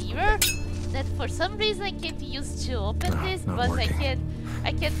this mirror that for some reason I can't use to open this, but working.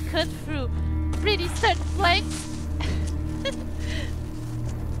 I can cut through pretty certain planks.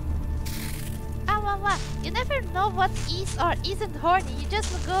 You never know what is or isn't horny. You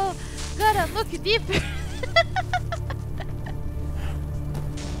just gotta look deeper.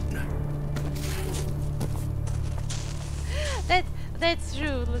 That's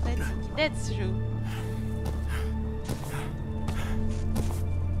true, that's true.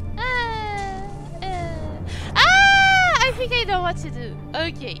 I think I know what to do.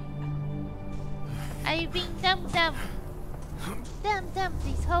 Okay. I've been dumb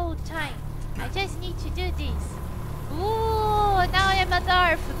this whole time. I just need to do this. Ooh, now I'm a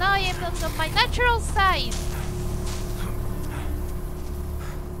dwarf. Now I'm on my natural size.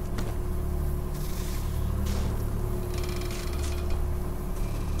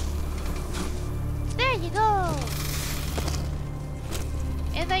 There you go.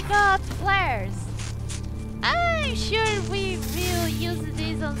 And I got flares. I'm sure we will use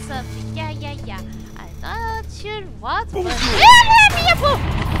this on something. Yeah. I'm not sure what, but...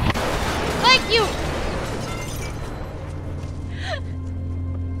 Thank you!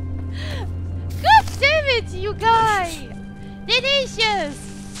 God damn it, you guy! Delicious!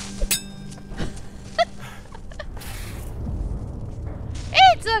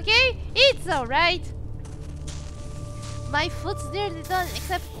 It's okay, it's alright. My food's nearly done,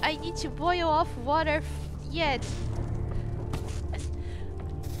 except I need to boil off water yet.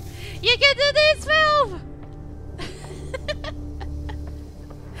 You can do this, film!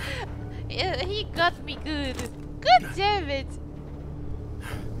 Yeah, he got me good. God damn it!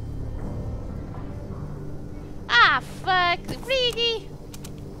 Ah, fuck! Really?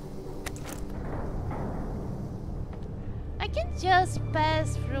 I can just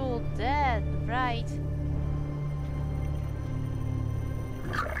pass through that, right?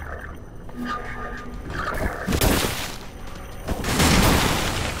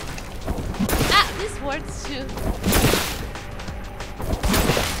 Ah, this works too.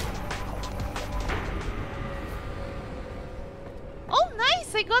 Oh,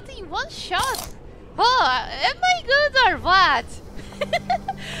 nice! I got in one shot. Oh, am I good or what?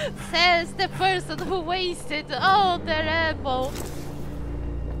 Says the person who wasted all their ammo.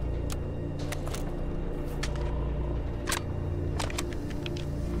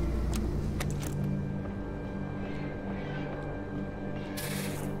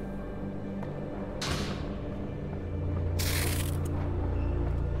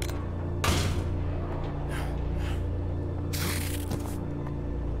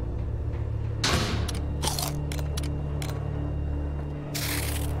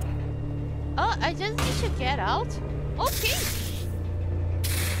 I just need to get out? Okay.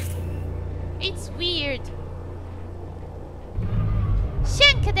 It's weird.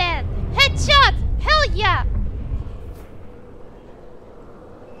 Shankaden! Headshot! Hell yeah!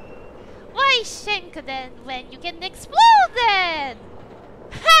 Why Shankaden when you can explode then?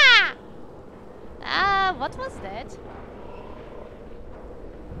 Ha! Ah, what was that?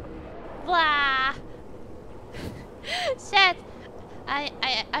 Blah! Shit!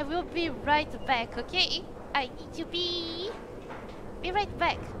 I will be right back, okay? I need to be right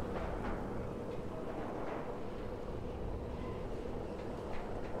back.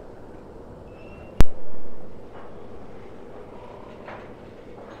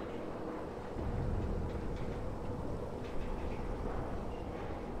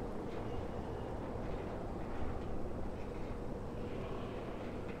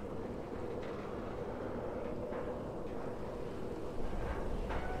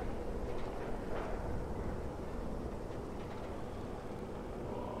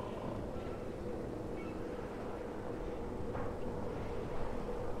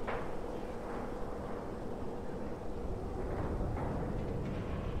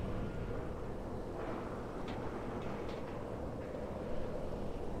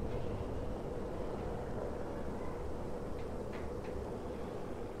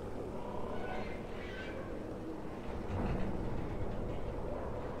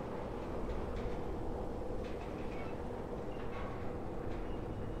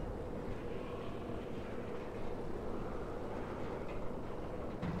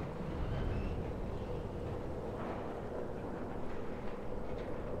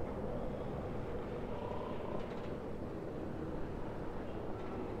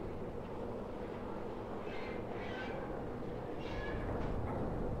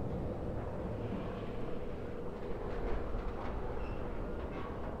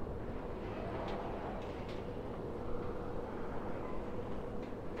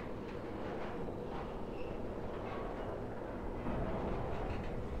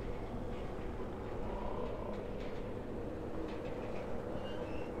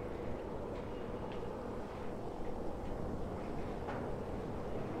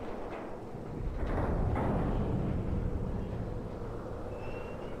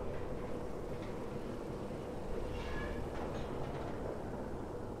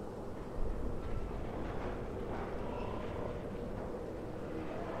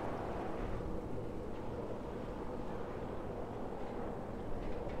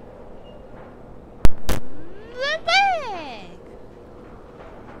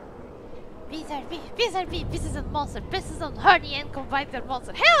 Pieces and monster, pieces on Hardy and combine their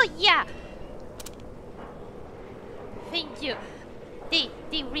monster. Hell yeah! Thank you. They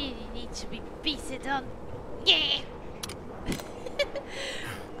really need to be pieced on. Yeah.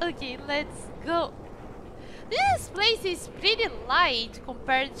 Okay, let's go. This place is pretty light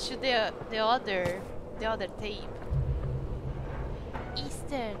compared to the other tape.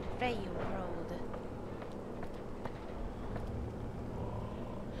 Eastern Railroad.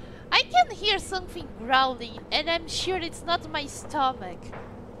 I can hear something growling, and I'm sure it's not my stomach.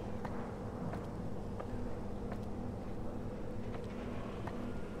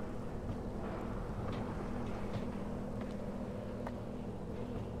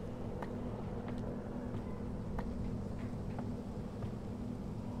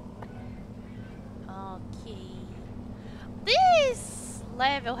 Okay. This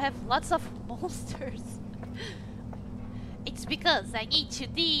level have lots of monsters. It's because I need to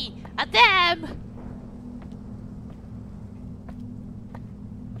be a dam.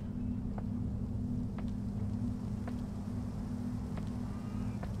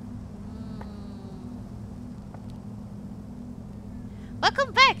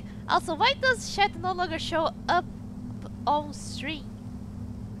 Welcome back. Also, why does chat no longer show up on stream?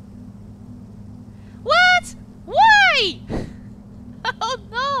 What? Why? Oh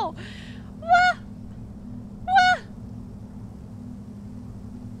no! What? What?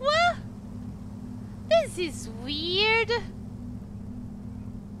 What? This is weird.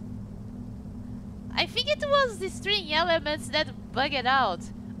 I think it was the string elements that bugged out.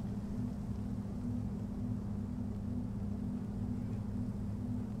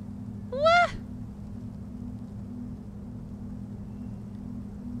 What?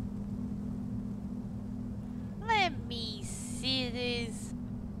 Let me see this.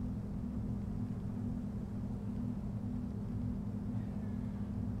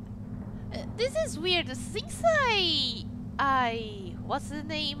 This is weird. Since I what's the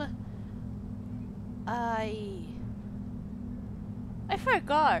name? I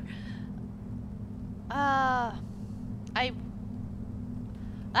forgot. I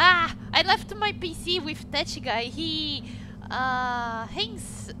left my PC with that guy. He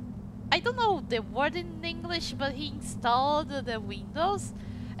hangs. I don't know the word in English, but he installed the Windows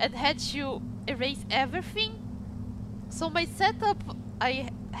and had to erase everything. So my setup, I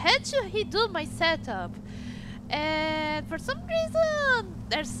had to redo my setup. And for some reason,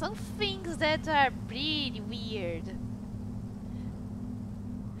 there's some things that are pretty weird.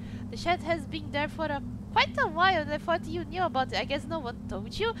 The chat has been there for quite a while. I thought you knew about it. I guess no one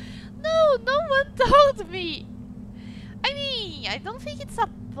told you. No, no one told me. I mean, I don't think it's a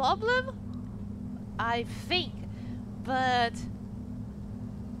problem. I think, but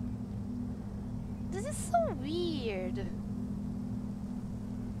this is so weird.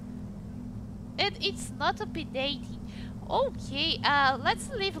 And it's not updating. Okay, let's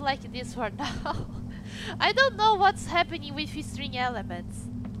leave like this for now. I don't know what's happening with string elements.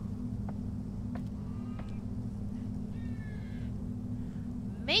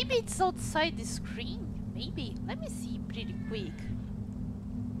 Maybe it's outside the screen? Maybe. Let me see pretty quick.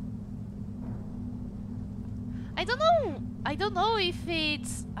 I don't know if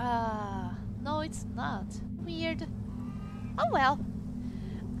it's no, it's not. Weird. Oh well.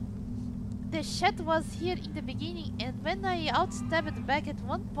 The chat was here in the beginning, and when I out-tabbed back at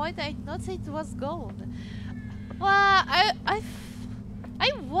one point, I noticed it was gone. Well, I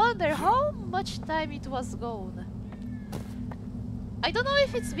wonder how much time it was gone. I don't know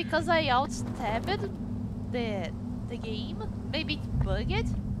if it's because I out-tabbed the game. Maybe it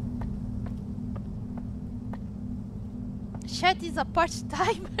bugged. Chat is a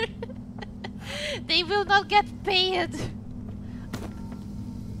part-timer. They will not get paid.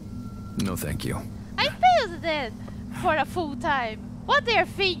 No, thank you. I paid them for a full time. What they're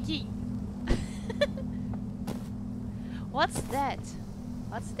thinking? What's that?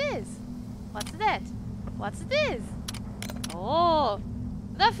 What's this? What's that? What's this? Oh,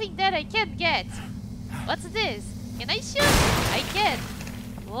 nothing that I can get. What's this? Can I shoot? I can.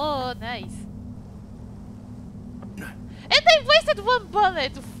 Oh, nice. And I wasted one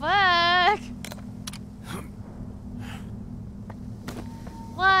bullet. Fuck.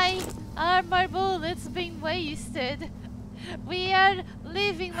 Why are my bullets being wasted? We are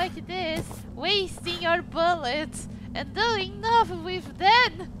living like this, wasting our bullets and doing nothing with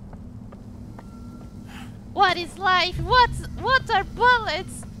them. What is life? What are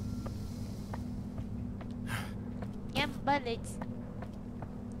bullets? And bullets.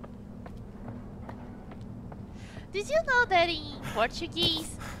 Did you know that in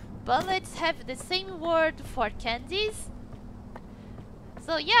Portuguese, bullets have the same word for candies? So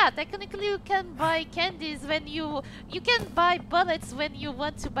So yeah, technically you can buy candies when you can buy bullets when you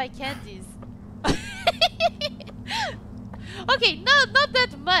want to buy candies. Okay, no, not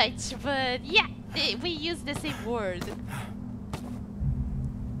that much, but yeah, we use the same word.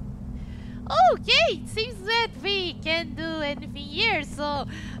 Okay, it seems that we can't do anything here, so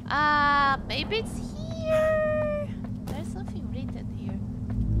maybe it's here. There's something written here.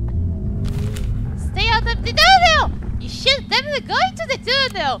 Stay out of the tunnel! You should definitely go into the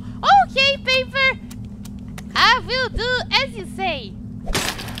tunnel! Okay, paper! I will do as you say.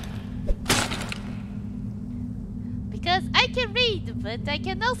 Because I can read, but I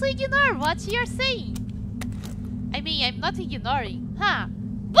can also ignore what you're saying. I mean, I'm not ignoring. Huh?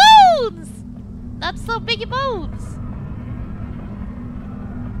 Bones! Not so big bones!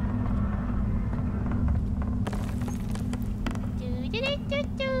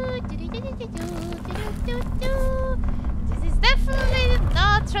 This is definitely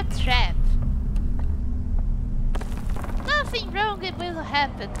not a trap. Nothing wrong will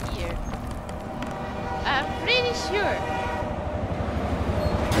happen here. I'm pretty sure.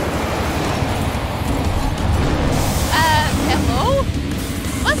 Hello?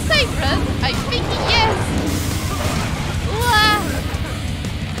 Must I run? I'm thinking yes. Wah.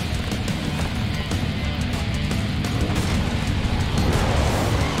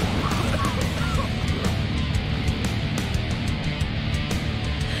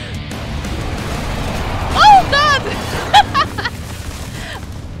 Oh God!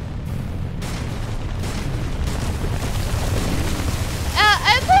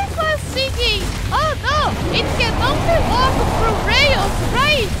 As I was thinking, oh no, it can only walk through rails,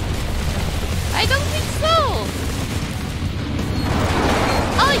 right? I don't think so.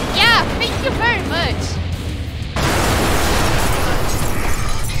 Oh yeah, thank you very much.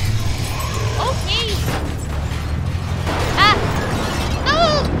 Okay. No.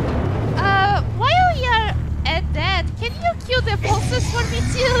 While you're at that, can you kill the bosses for me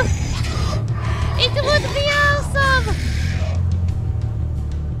too? It would be awesome.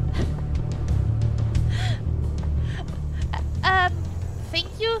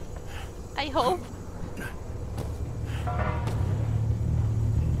 Thank you. I hope.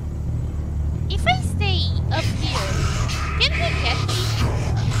 If I stay up here, can they catch me?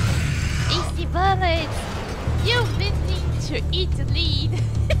 Easy bullets. You meaning to eat lead.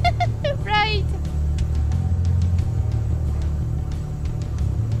 Right.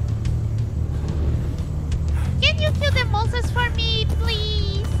 Can you kill the monsters for me,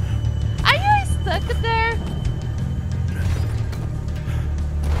 please? Are you stuck there?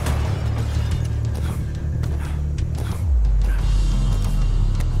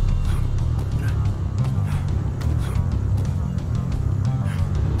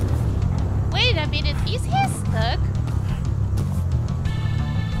 Wait a minute, is he stuck?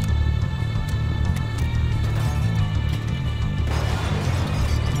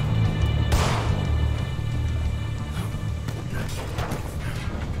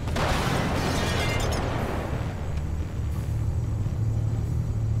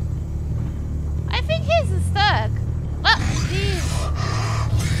 I think he's stuck. Well,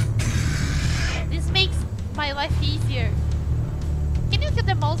 this makes my life easier. Can you kill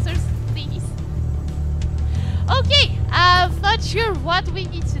the monsters, please? Okay, I'm not sure what we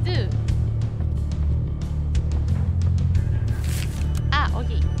need to do.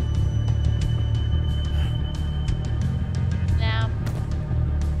 Okay. Now.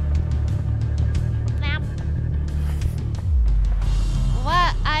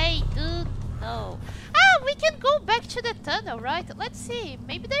 What I do know. We can go back to the tunnel, right? Let's see.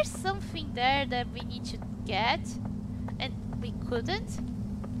 Maybe there's something there that we need to get. And we couldn't.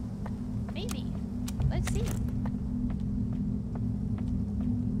 Maybe. Let's see.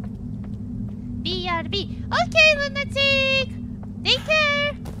 BRB. Okay, lunatic! Take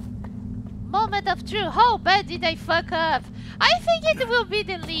care! Moment of truth. How bad did I fuck up? I think it will be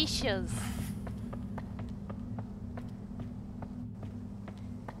delicious.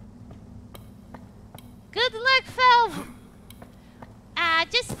 Good luck, Valve!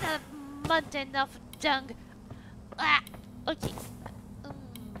 Just a mountain of dung. Okay. I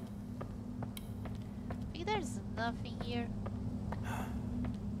think there's nothing here.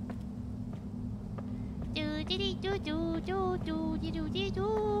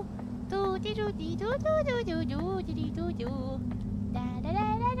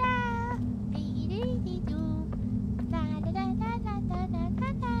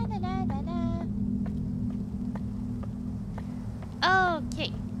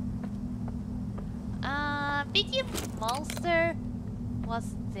 Okay. Big monster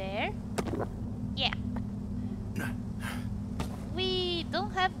was there. Yeah. We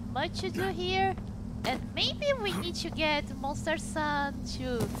don't have much to do here. And maybe we need to get Monster Sun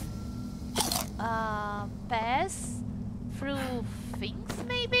to pass through things,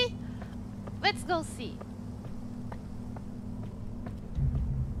 maybe? Let's go see.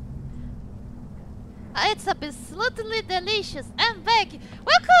 It's absolutely delicious. I'm back.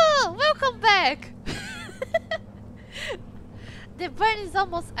 Welcome! Welcome back! The burn is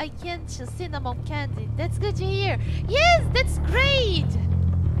almost akin to cinnamon candy. That's good to hear. Yes, that's great!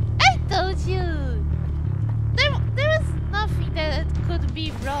 I told you! There was nothing that could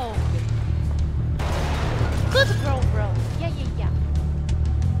be wrong. Could go wrong. Yeah.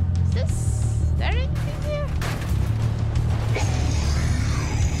 Is there anything here?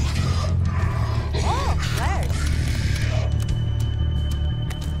 Oh, flares.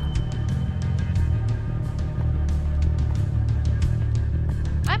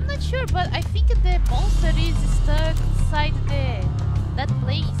 I'm not sure, but I think the monster is stuck inside that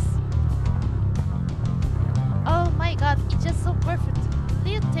place. Oh my god, it's just so perfect.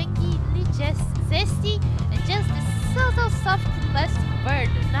 Little tangy, little just zesty, and just the subtle, soft, lasting burn.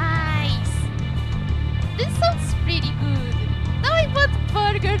 Nice! This sounds pretty good. Now I want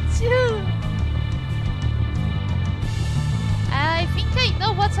burger too! I think I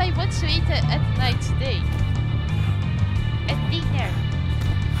know what I want to eat at night today. At dinner.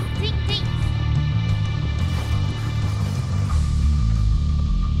 Ding ding!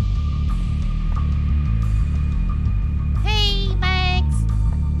 Hey Max!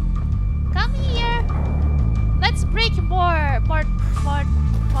 Come here! Let's break more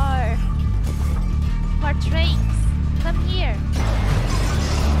trains. Come here.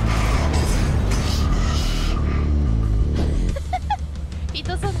 He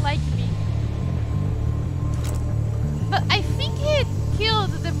doesn't like me. But I think he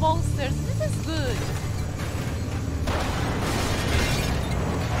killed the monsters. This is good.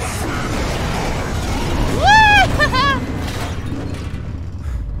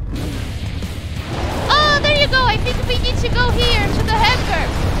 Oh, there you go. I think we need to go here to the hangar.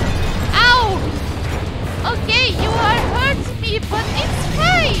 Ow! Okay, you are hurting me, but it's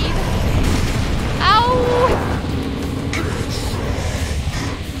fine. Ow!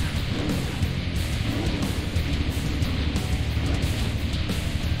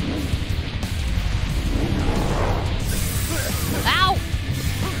 Ow!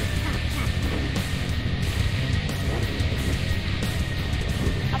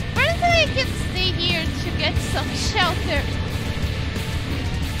 Apparently I can stay here to get some shelter.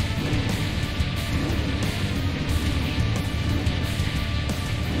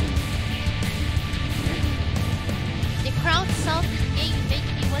 The crowd sound game made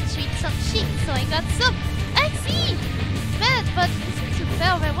me want to eat some sheep, so I got some. I see! Man, but listen to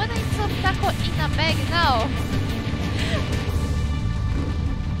Bell, I wanna eat some taco in a bag now.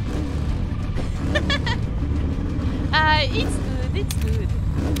 It's good, it's good.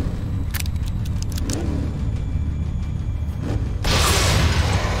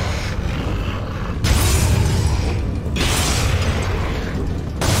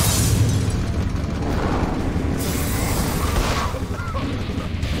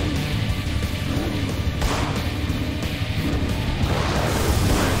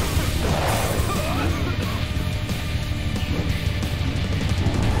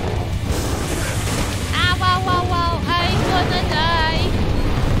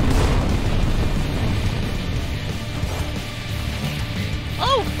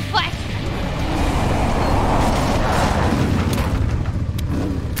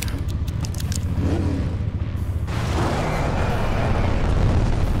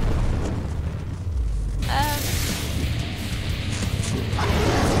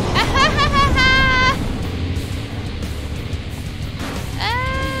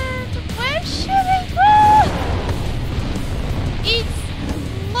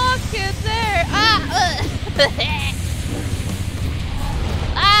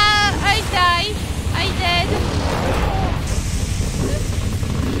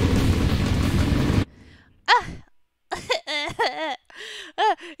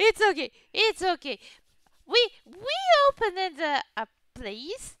 It's okay. We opened a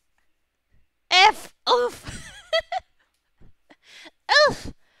place. Oof.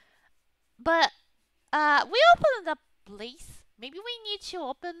 Oof. But we opened a place. Maybe we need to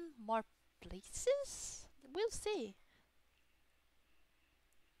open more places. We'll see.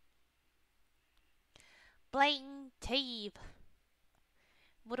 Blank tape.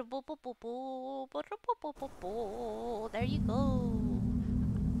 There you go.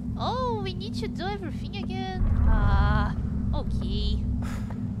 Oh, we need to do everything again? Okay.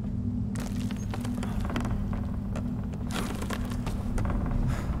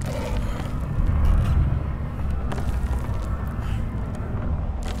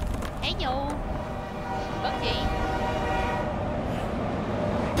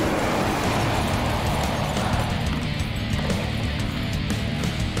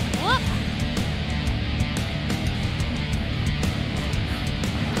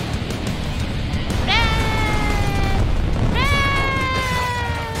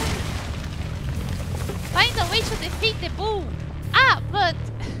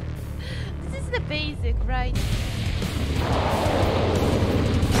 the basic, right?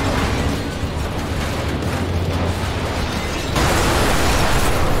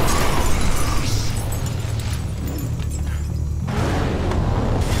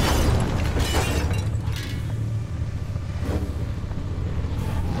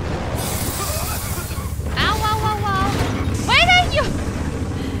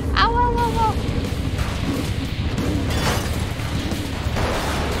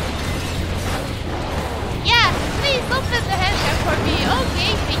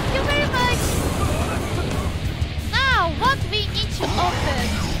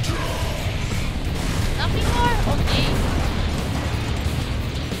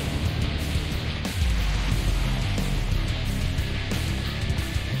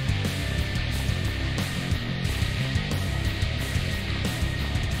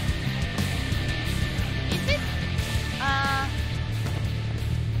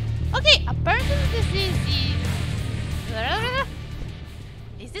 Okay, apparently this is...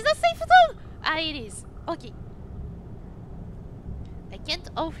 Is this a safe zone? Ah, it is. Okay. I can't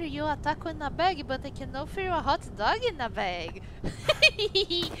offer you a taco in a bag, but I can offer you a hot dog in a bag.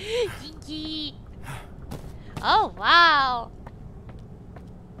 Kinky. Oh, wow.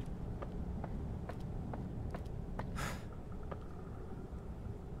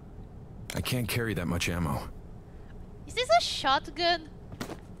 I can't carry that much ammo. Is this a shotgun?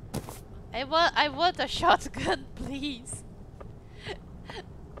 I want a shotgun, please.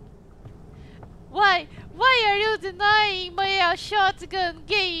 Why are you denying my shotgun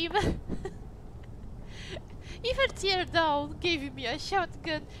game? Even Teardown gave me a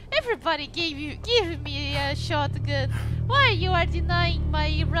shotgun. Everybody give me a shotgun. Why you are denying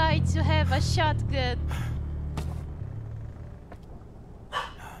my right to have a shotgun?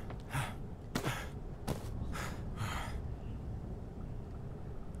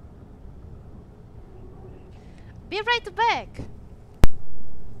 Be right back.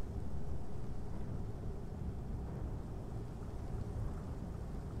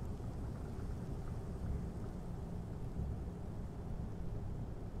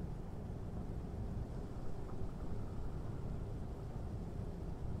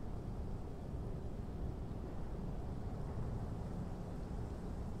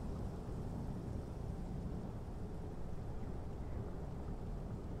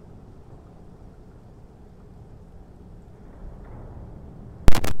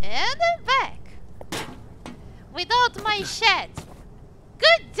 And I'm back! Without my shed!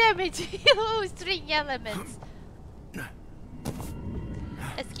 Good damage, you string elements!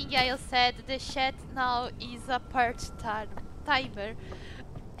 As King Isle said, the shed now is a part-timer.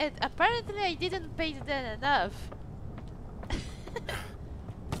 And apparently I didn't pay them enough.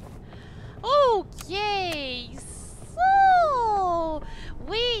 Okay, so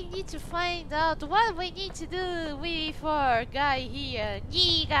we need to find out what we need to do with our guy here,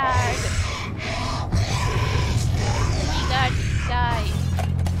 Nigard. Nigard guy.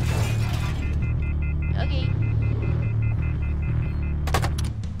 Okay.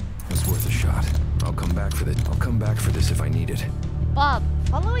 It's worth a shot. I'll come back for this. I'll come back for this if I need it. Bob,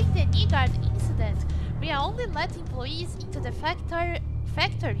 following the Nigard incident, we are only letting employees into the factory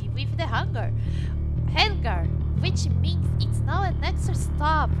with the hangar, which means it's now an extra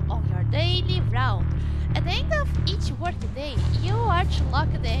stop on your daily round. At the end of each workday, you are to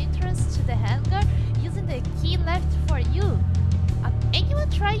lock the entrance to the hangar using the key left for you. Anyone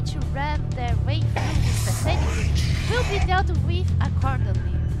trying to ram their way through this facility will be dealt with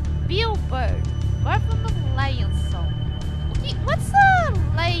accordingly. Bill Bird, Government Lionson. Okay, what's a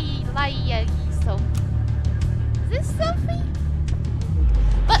Lionson? Is this something?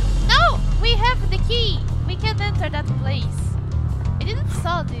 But no! We have the key! We can enter that place. I didn't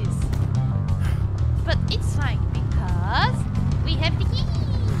saw this. But it's fine because we have the key.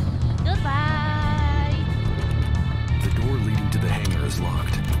 Goodbye. The door leading to the hangar is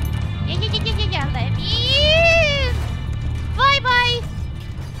locked. Yeah, let me in! Bye-bye!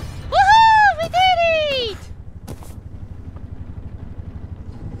 Woohoo! We did it!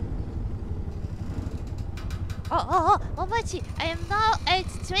 Oh, Momochi, I am now at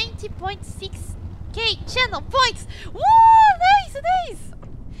 20.6k channel points! Woo! Nice!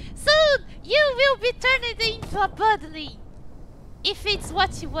 Soon, you will be turned into a buddy! If it's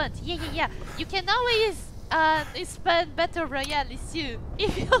what you want. Yeah. You can always spend Battle Royale soon,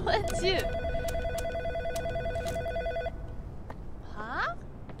 if you want to. Huh?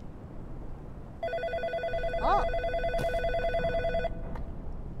 Oh.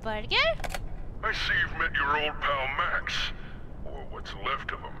 Burger? I see you've met your old pal Max, or what's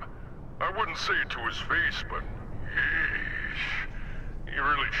left of him. I wouldn't say it to his face, but yeesh. He You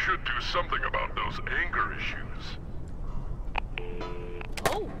really should do something about those anger issues.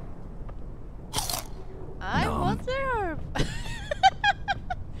 Oh. I wonder.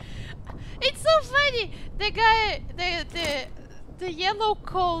 It's so funny. The guy, the yellow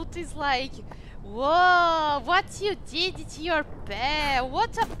coat is like, whoa, what you did to your pet?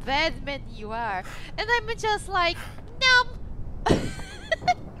 What a bad man you are. And I'm just like, no.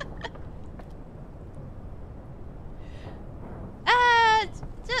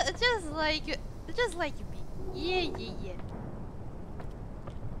 just like me. Yeah.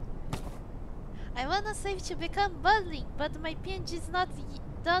 I wanna save to become budding, but my PNG is not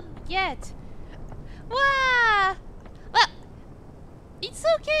done yet. Wow! Well, it's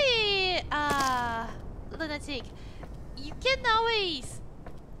okay, Lunatic. You can always...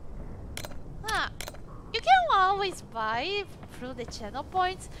 you can always buy through the channel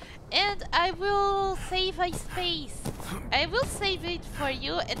points, and I will save a space. I will save it for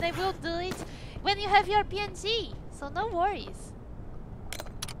you, and I will do it when you have your PNG, so no worries.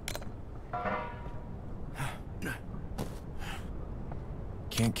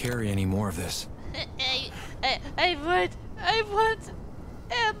 Can't carry any more of this. I want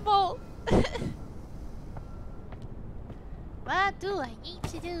ammo. What do I need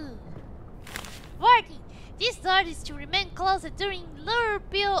to do? Warning! This door is to remain closed during lure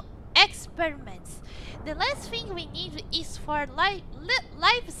bill experiments. The last thing we need is for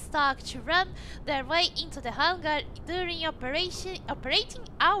livestock to run their way into the hangar during operating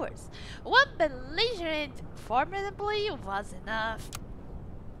hours. One belligerent former employee was enough.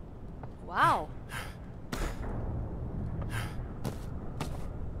 Wow.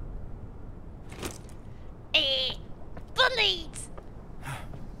 Bullets!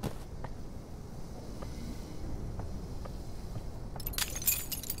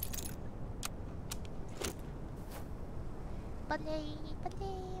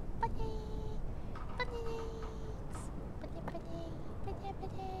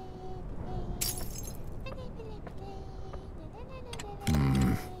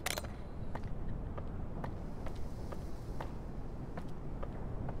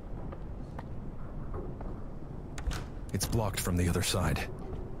 It's blocked from the other side.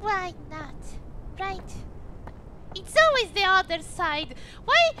 Why not? Right? It's always the other side.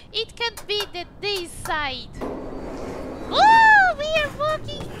 Why it can't be this side? Oh, we are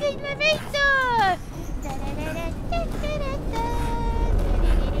walking the elevator!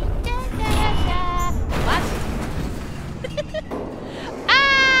 What?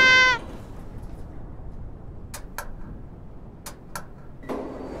 Ah!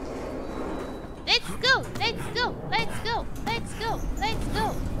 Let's go! Let's go! Let's go! Let's go! Let's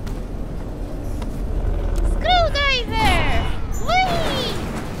go! Screwdriver! Whee!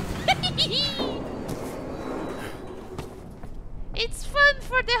 It's fun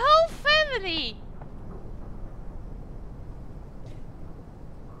for the whole family!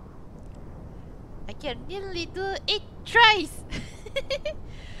 I can nearly do it twice!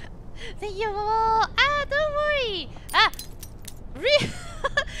 Thank you all! Don't worry!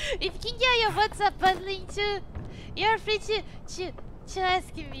 If Kingaya wants a bundling too, you're free to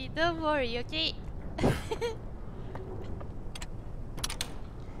ask me, don't worry, okay?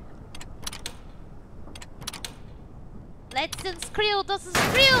 Let's unscrew those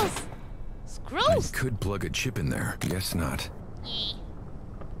screws! Screws? I could plug a chip in there. Guess not. Yeah.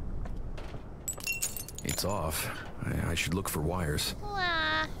 It's off. I should look for wires.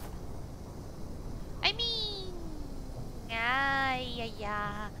 I mean...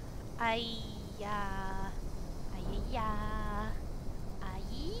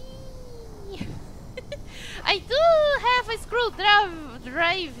 I do have a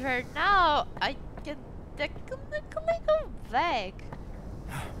screwdriver now. I can technically go back.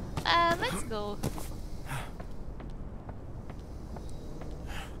 Let's go.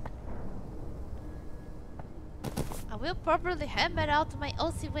 I will probably hammer out my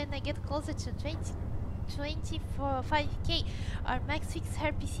OC when I get closer to 25k or max fix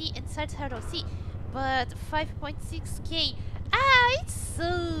her PC and start her OC, but 5.6k. It's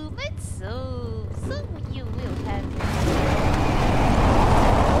soon. Let's soon you will have it.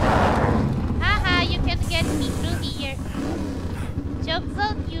 Haha, you can get me through here. Job's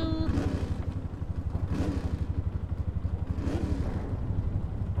on you.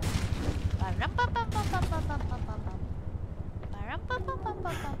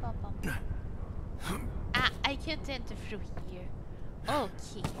 I can't enter through here.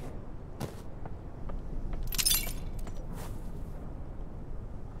 Okay.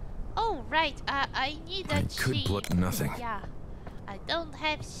 Oh, right. I need a could ship. put nothing. Yeah. I don't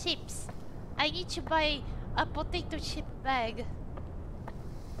have ships. I need to buy a potato chip bag.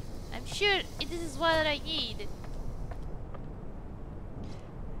 sure this is what I need.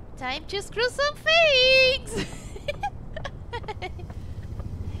 Time to screw some things!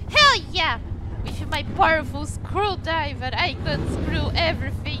 Hell yeah! With my powerful screwdriver, I can screw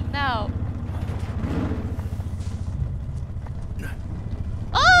everything now.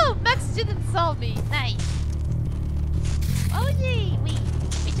 Oh! Max didn't solve me. Nice. Oh yay, wait.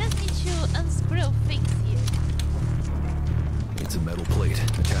 We just need to unscrew things here. It's a metal plate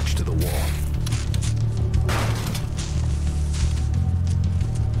attached to the wall.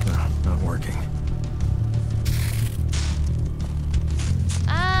 Not working.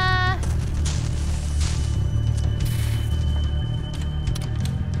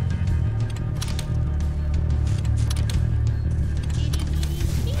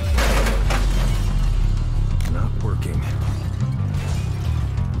 Not working.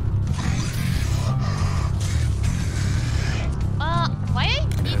 Why I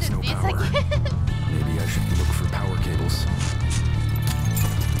needed no this power. again? Maybe I should look for power cables.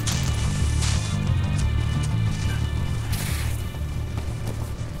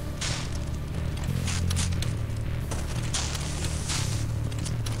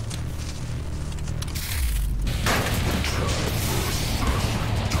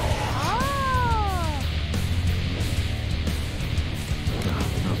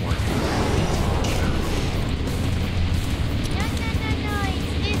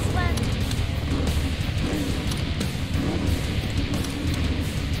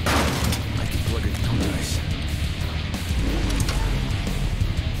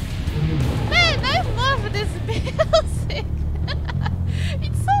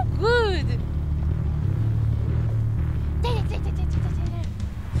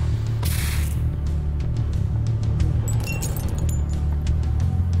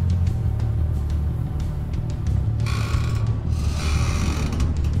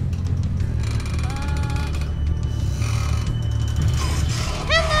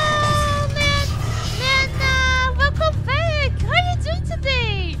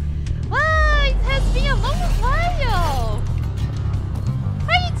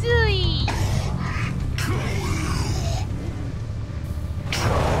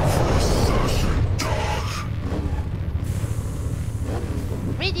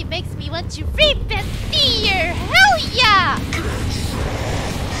 To rip and tear! Hell yeah!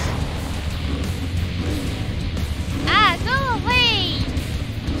 Ah, go away!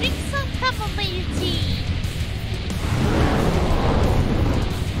 Drink some chamomile tea.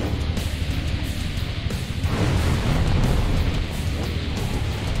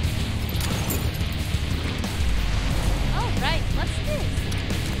 Alright, what's this?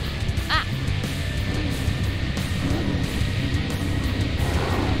 Ah!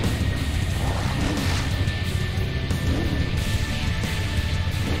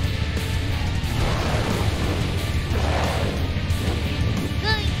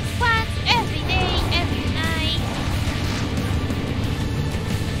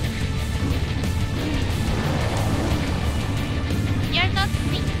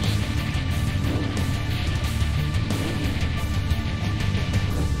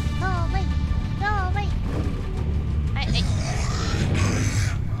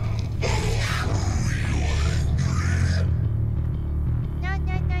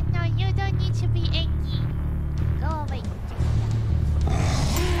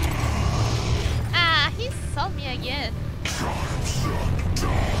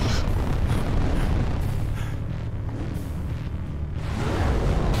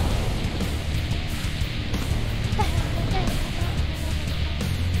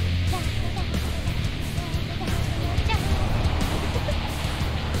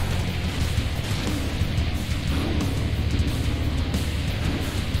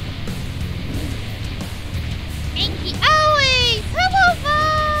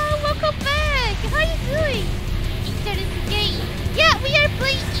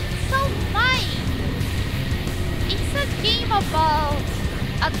 About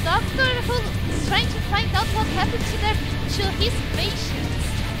a doctor who's trying to find out what happened to his patients.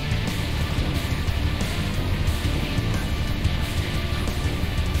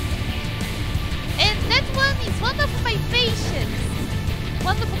 And that one is one of my patients.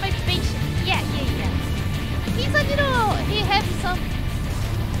 One of my patients. Yeah. He's a little. He has some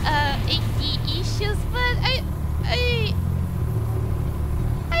AD issues, but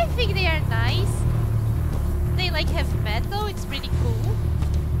I think they are nice. They like heavy metal, it's pretty cool.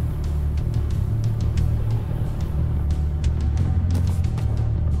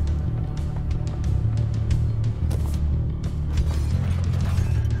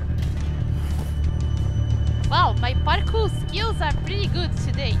 Wow, my parkour skills are pretty good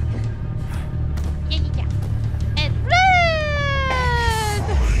today.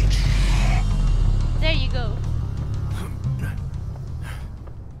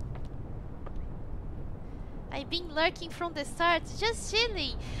 from the start, just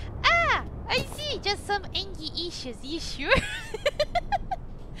chilling. Ah, I see, just some angry issues. You sure?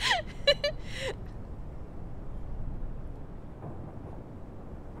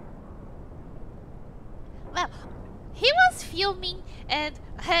 Well, he was filming and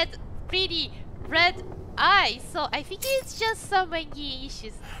had pretty red eyes, so I think it's just some angry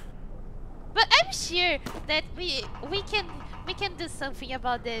issues. But I'm sure that we can do something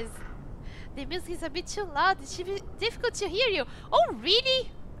about this. The music is a bit too loud. It should be difficult to hear you. Oh, really?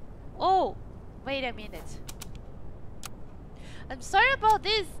 Oh, wait a minute. I'm sorry about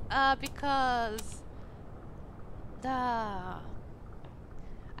this, because I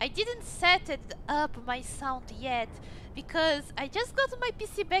didn't set it up my sound yet, because I just got my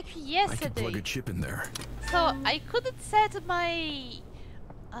PC back yesterday. I can plug a chip in there. So I couldn't set my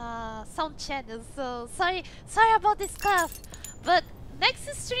sound channel. So sorry about this stuff. But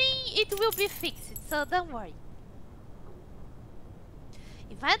next stream it will be fixed. So don't worry.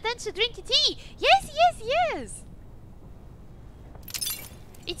 Invite them to drink tea. Yes.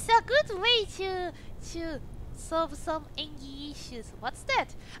 It's a good way to solve some angry issues. What's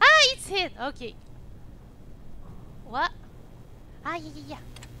that? Ah, it's him. Okay. What? Ah, yeah.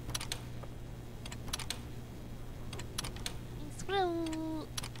 Screw.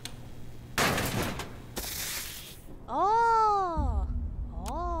 Oh.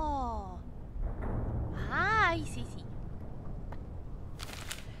 Ah, I see.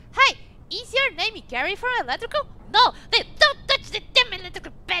 Hey, is your name Gary from Electrical? No, they don't touch the damn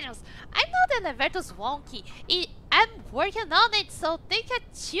electrical panels. I know the elevator's wonky. I'm working on it, so take a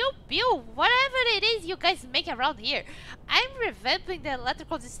chill pill, whatever it is you guys make around here. I'm revamping the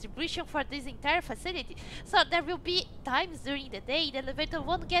electrical distribution for this entire facility, so there will be times during the day the elevator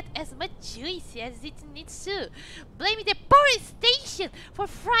won't get as much juice as it needs to. Blame the power station for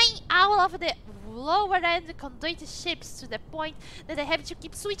frying all of the lower end conduit ships to the point that I have to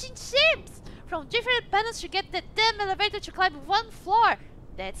keep switching ships from different panels to get the damn elevator to climb one floor.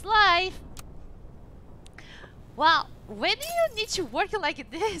 That's life. Wow, when you need to work like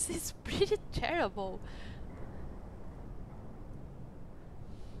this, it's pretty terrible.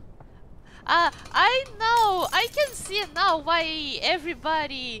 I know, I can see now why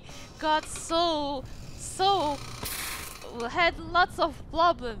everybody got had lots of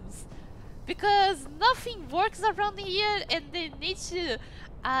problems. Because nothing works around here and they need to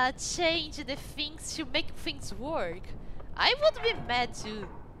change the things to make things work. I would be mad too.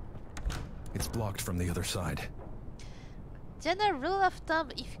 It's blocked from the other side. General rule of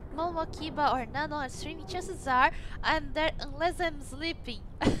thumb, if Momochi or Nano are streaming, chances are I'm there unless I'm sleeping.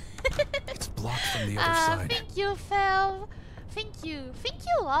 It's blocked from the other side. Thank you, Fel. Thank you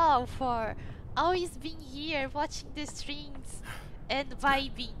all for always being here, watching the streams and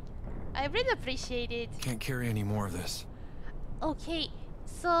vibing. I really appreciate it. Can't carry any more of this. Okay,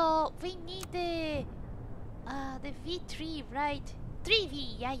 so we need the V3, right?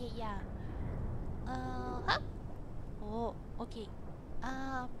 3V, yeah. Huh? Oh, okay.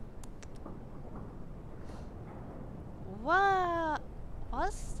 What?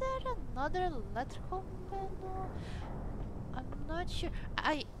 Was there another electrical panel? I'm not sure.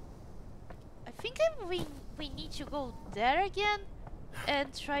 I think we need to go there again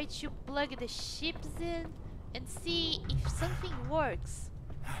and try to plug the ships in and see if something works.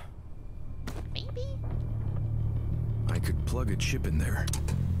 Maybe? I could plug a chip in there.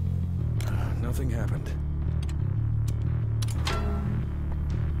 Nothing happened.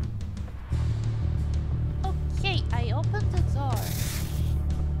 Okay, I opened the door.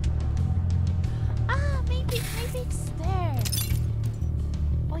 Ah, maybe it's there.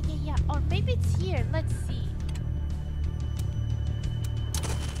 Oh yeah, or maybe it's here. Let's see.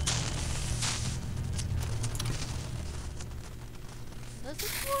 Does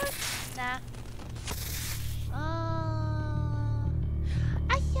it work? Nah.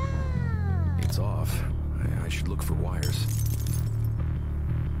 Yeah. It's off. I should look for wires.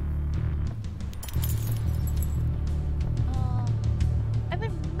 I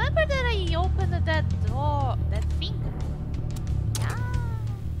remember that I opened that door, that thing. Yeah.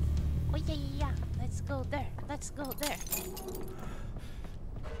 Oh yeah. Let's go there.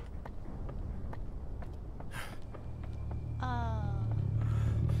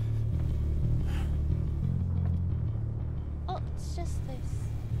 Oh, it's just this.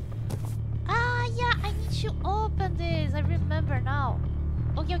 Ah, yeah, I need to open this. I remember now.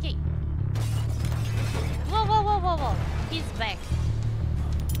 Okay. Whoa. He's back.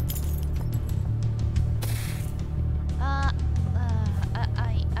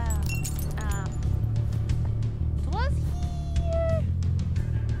 It was here.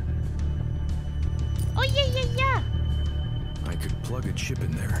 Oh yeah.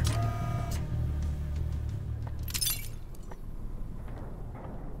 there.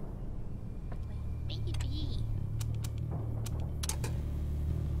 Maybe.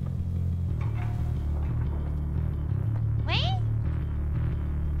 Wait.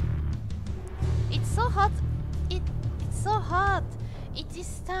 It's so hot. It's so hot. It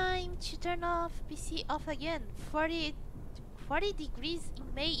is time to turn off PC off again. 40 degrees in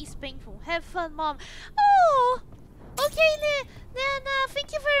May is painful. Have fun, Mom. Oh, okay, Nana.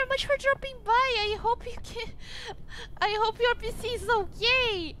 Thank you very much for dropping by. I hope you can. I hope your PC is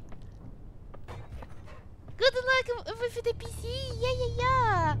okay. Good luck with the PC.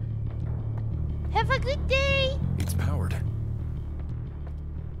 Yeah. Have a good day. It's powered.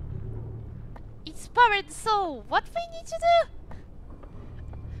 It's powered. So what we need to do?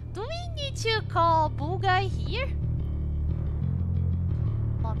 Do we need to call Bull Guy here?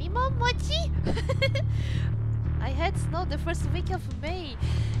 Mommy Momochi? I had snow the first week of May.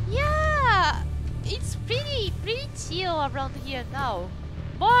 Yeah, it's pretty chill around here now.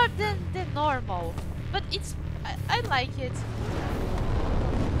 More than normal. But it's I like it.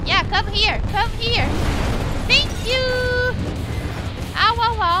 Yeah, come here. Thank you.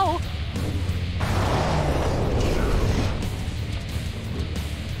 Ow.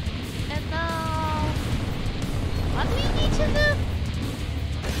 And now, what do we need to do?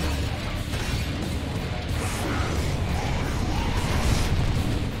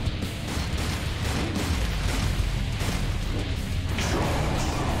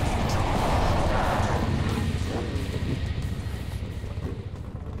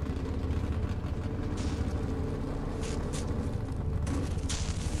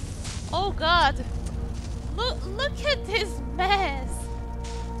 Oh God! Look at this mess!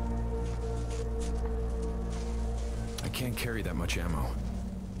 I can't carry that much ammo.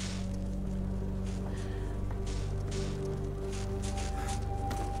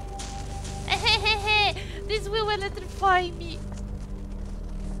 This will electrify me.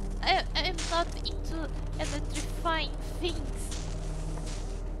 I'm not into electrifying things.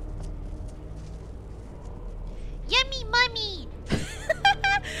 Yummy Mummy!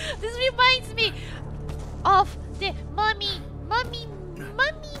 This reminds me of the Mummy.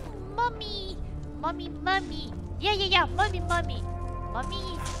 Yeah, Mummy.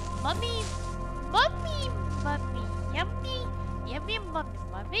 Yummy,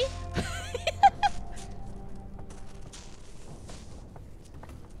 Mummy.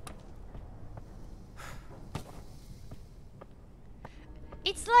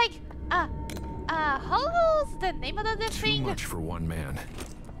 It's like, how's the name of the thing? Too much for one man.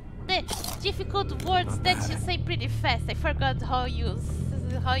 The difficult words that you say pretty fast. I forgot how you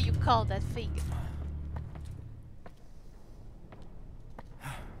call that thing.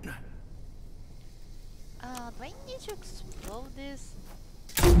 Do I need to explode this?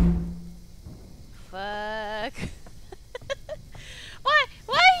 Fuck.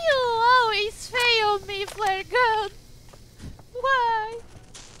 Why you always fail me, flare gun? Why?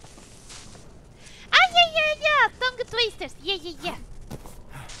 Yeah. Tongue twisters. Yeah.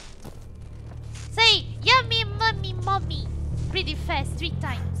 Say, yummy, mommy. Pretty fast, 3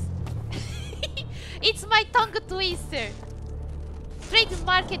 times. It's my tongue twister.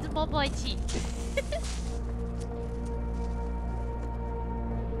 Trademarked Momochi.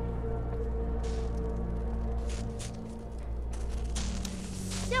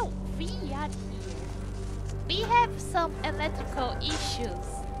 So, we are here. We have some electrical issues.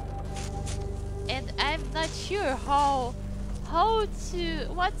 And I'm not sure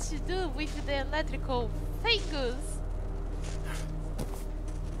what to do with the electrical fingers.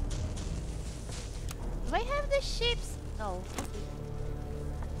 Do I have the ships? No.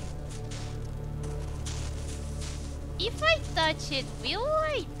 If I touch it, will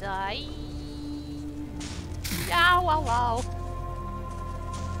I die? Ow.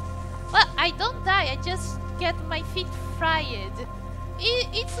 Well, I don't die, I just get my feet fried.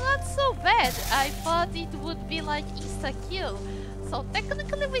 It's not so bad. I thought it would be like insta-kill. So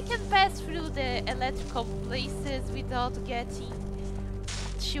technically we can pass through the electrical places without getting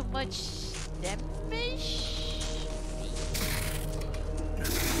too much damage.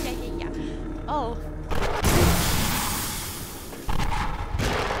 Yeah. Oh.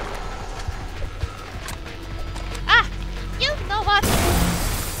 You know what?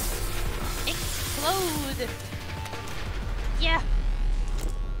 Explode. Yeah.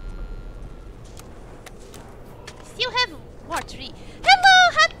 Still have more tree. Hello,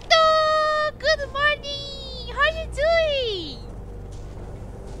 Hatto! Good morning! How you doing?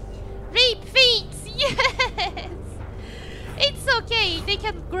 Rape things! Yes! It's okay, they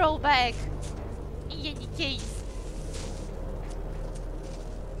can grow back.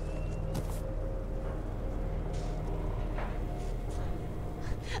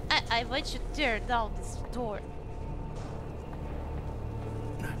 I want to tear down this door.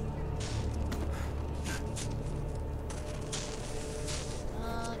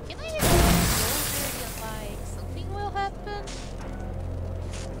 Can I just go there and like something will happen?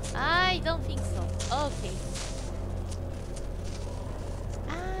 I don't think so. Okay.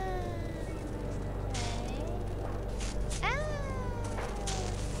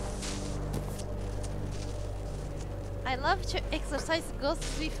 I love to exercise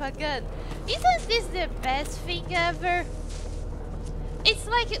ghosts with a gun. Isn't this the best thing ever? It's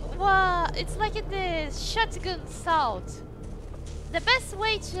like the shotgun assault. The best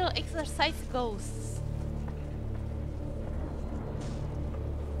way to exercise ghosts.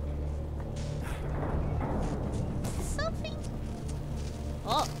 Something.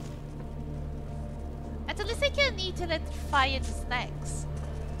 Oh. At least I can eat electrified snacks.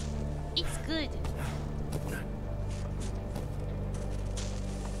 It's good.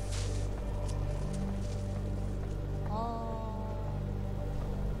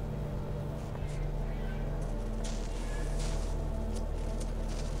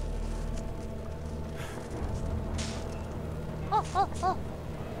 Oh.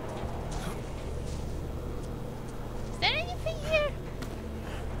 Is there anything here?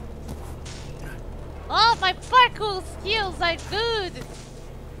 Oh, my parkour skills are good.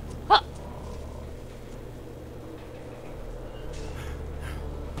 Huh.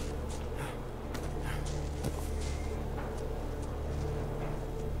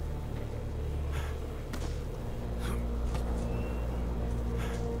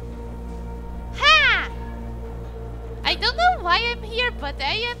 I don't know why I'm here, but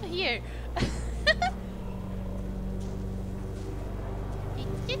I am here.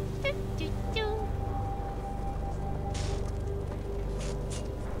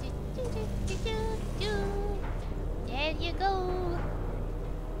 There you go.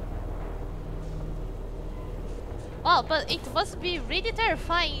 Wow, but it must be really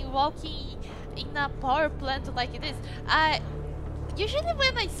terrifying walking in a power plant like this. Usually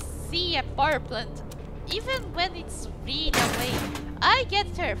when I see a power plant, even when it's really away, I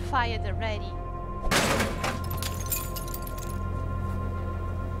get terrified already.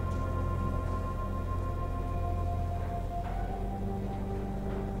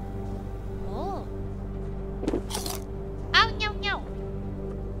 Oh. Ow, meow, meow.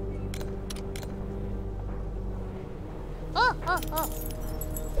 Oh.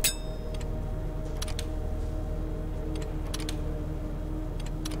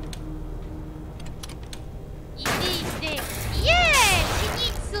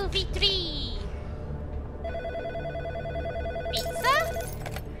 V3. Pizza?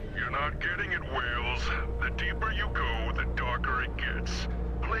 You're not getting it, Wales. The deeper you go, the darker it gets.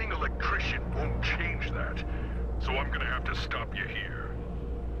 Playing electrician won't change that. So I'm gonna have to stop you here.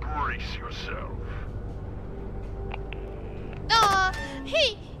 Brace yourself. Aw,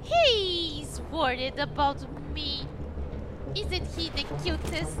 he's worried about me. Isn't he the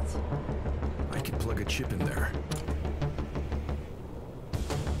cutest? I could plug a chip in there.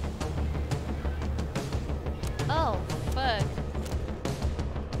 Oh, fuck.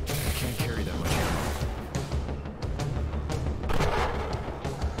 I can't carry that much ammo.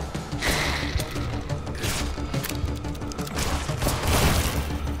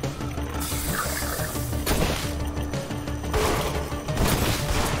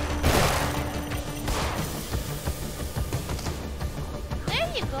 There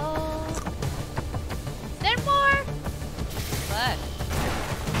you go. Is there more? Fuck.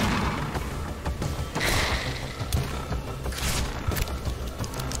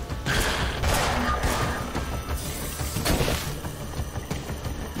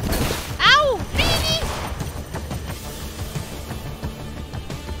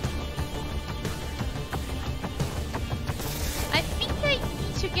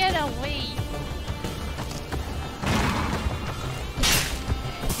 Get away.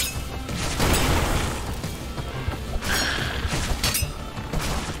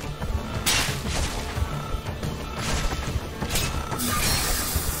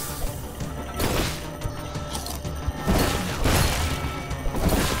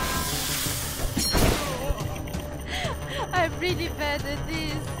 I'm really bad at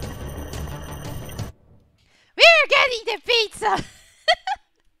this. We're getting the pizza!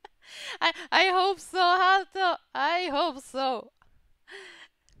 I hope so, Hato. I hope so.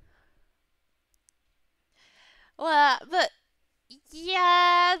 Well, but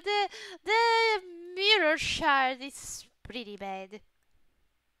yeah, the mirror shard is pretty bad.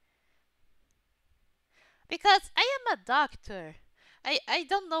 Because I am a doctor. I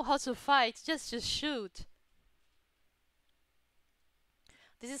don't know how to fight, just to shoot.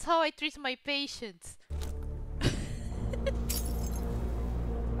 This is how I treat my patients.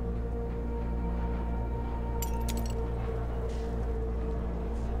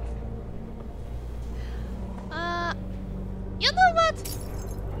 You know what?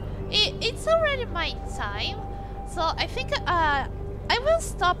 It's already my time, so I think I will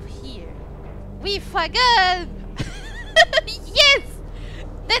stop here. With a gun! Yes!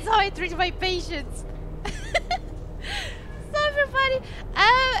 That's how I treat my patients. So everybody,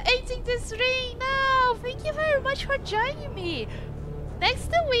 I'm ending this ring now. Thank you very much for joining me.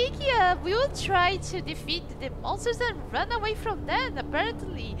 Next week, we will try to defeat the monsters and run away from them.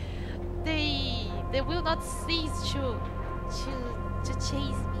 Apparently, they will not cease to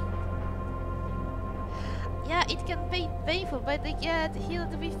chase me. Yeah, it can be painful, but they get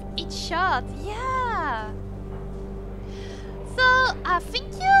healed with each shot. Yeah. So,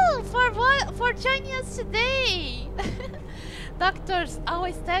 thank you for joining us today. Doctors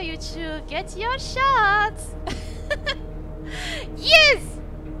always tell you to get your shots. Yes.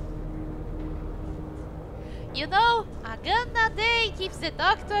 You know, a gun a day keeps the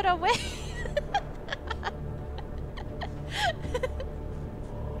doctor away.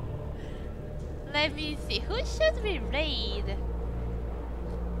 Let me see, who should we raid?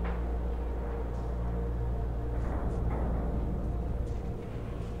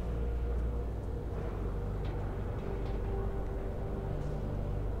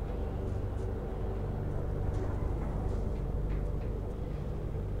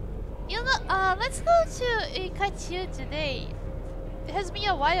 You know, let's go to Ikachu today. It has been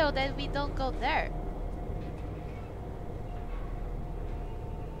a while that we don't go there.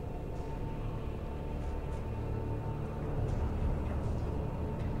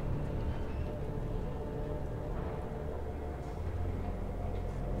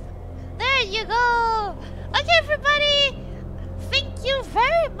 There you go! Okay, everybody! Thank you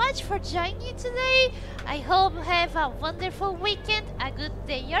very much for joining today. I hope you have a wonderful weekend, a good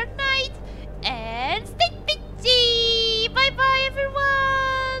day or night, and stay pitchy! Bye bye,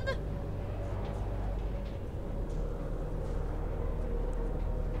 everyone!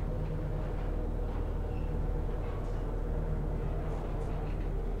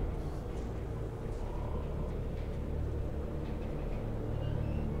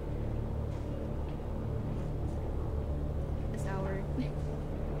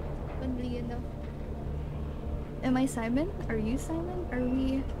 Am I Simon? Are you Simon? Are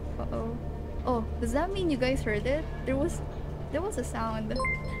we? Uh-oh. Oh, does that mean you guys heard it? There was a sound.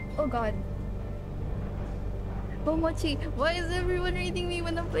 Oh god. Momochi, why is everyone rating me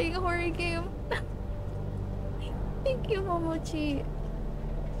when I'm playing a horror game? Thank you, Momochi.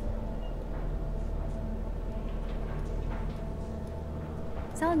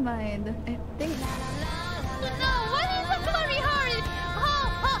 Sound mind. I think. No, what is a glory hole? Oh,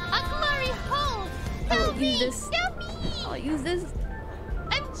 a glory hole! Tell me! Use this. Tell me! I'll use this.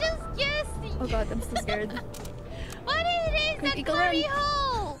 I'm just guessing! Oh god, I'm so scared. What is a glory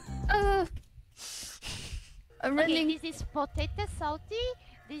hole? I'm running. Okay, this is potato salty,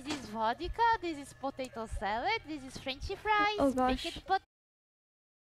 this is vodka, this is potato salad, this is French fries, Oh gosh. baked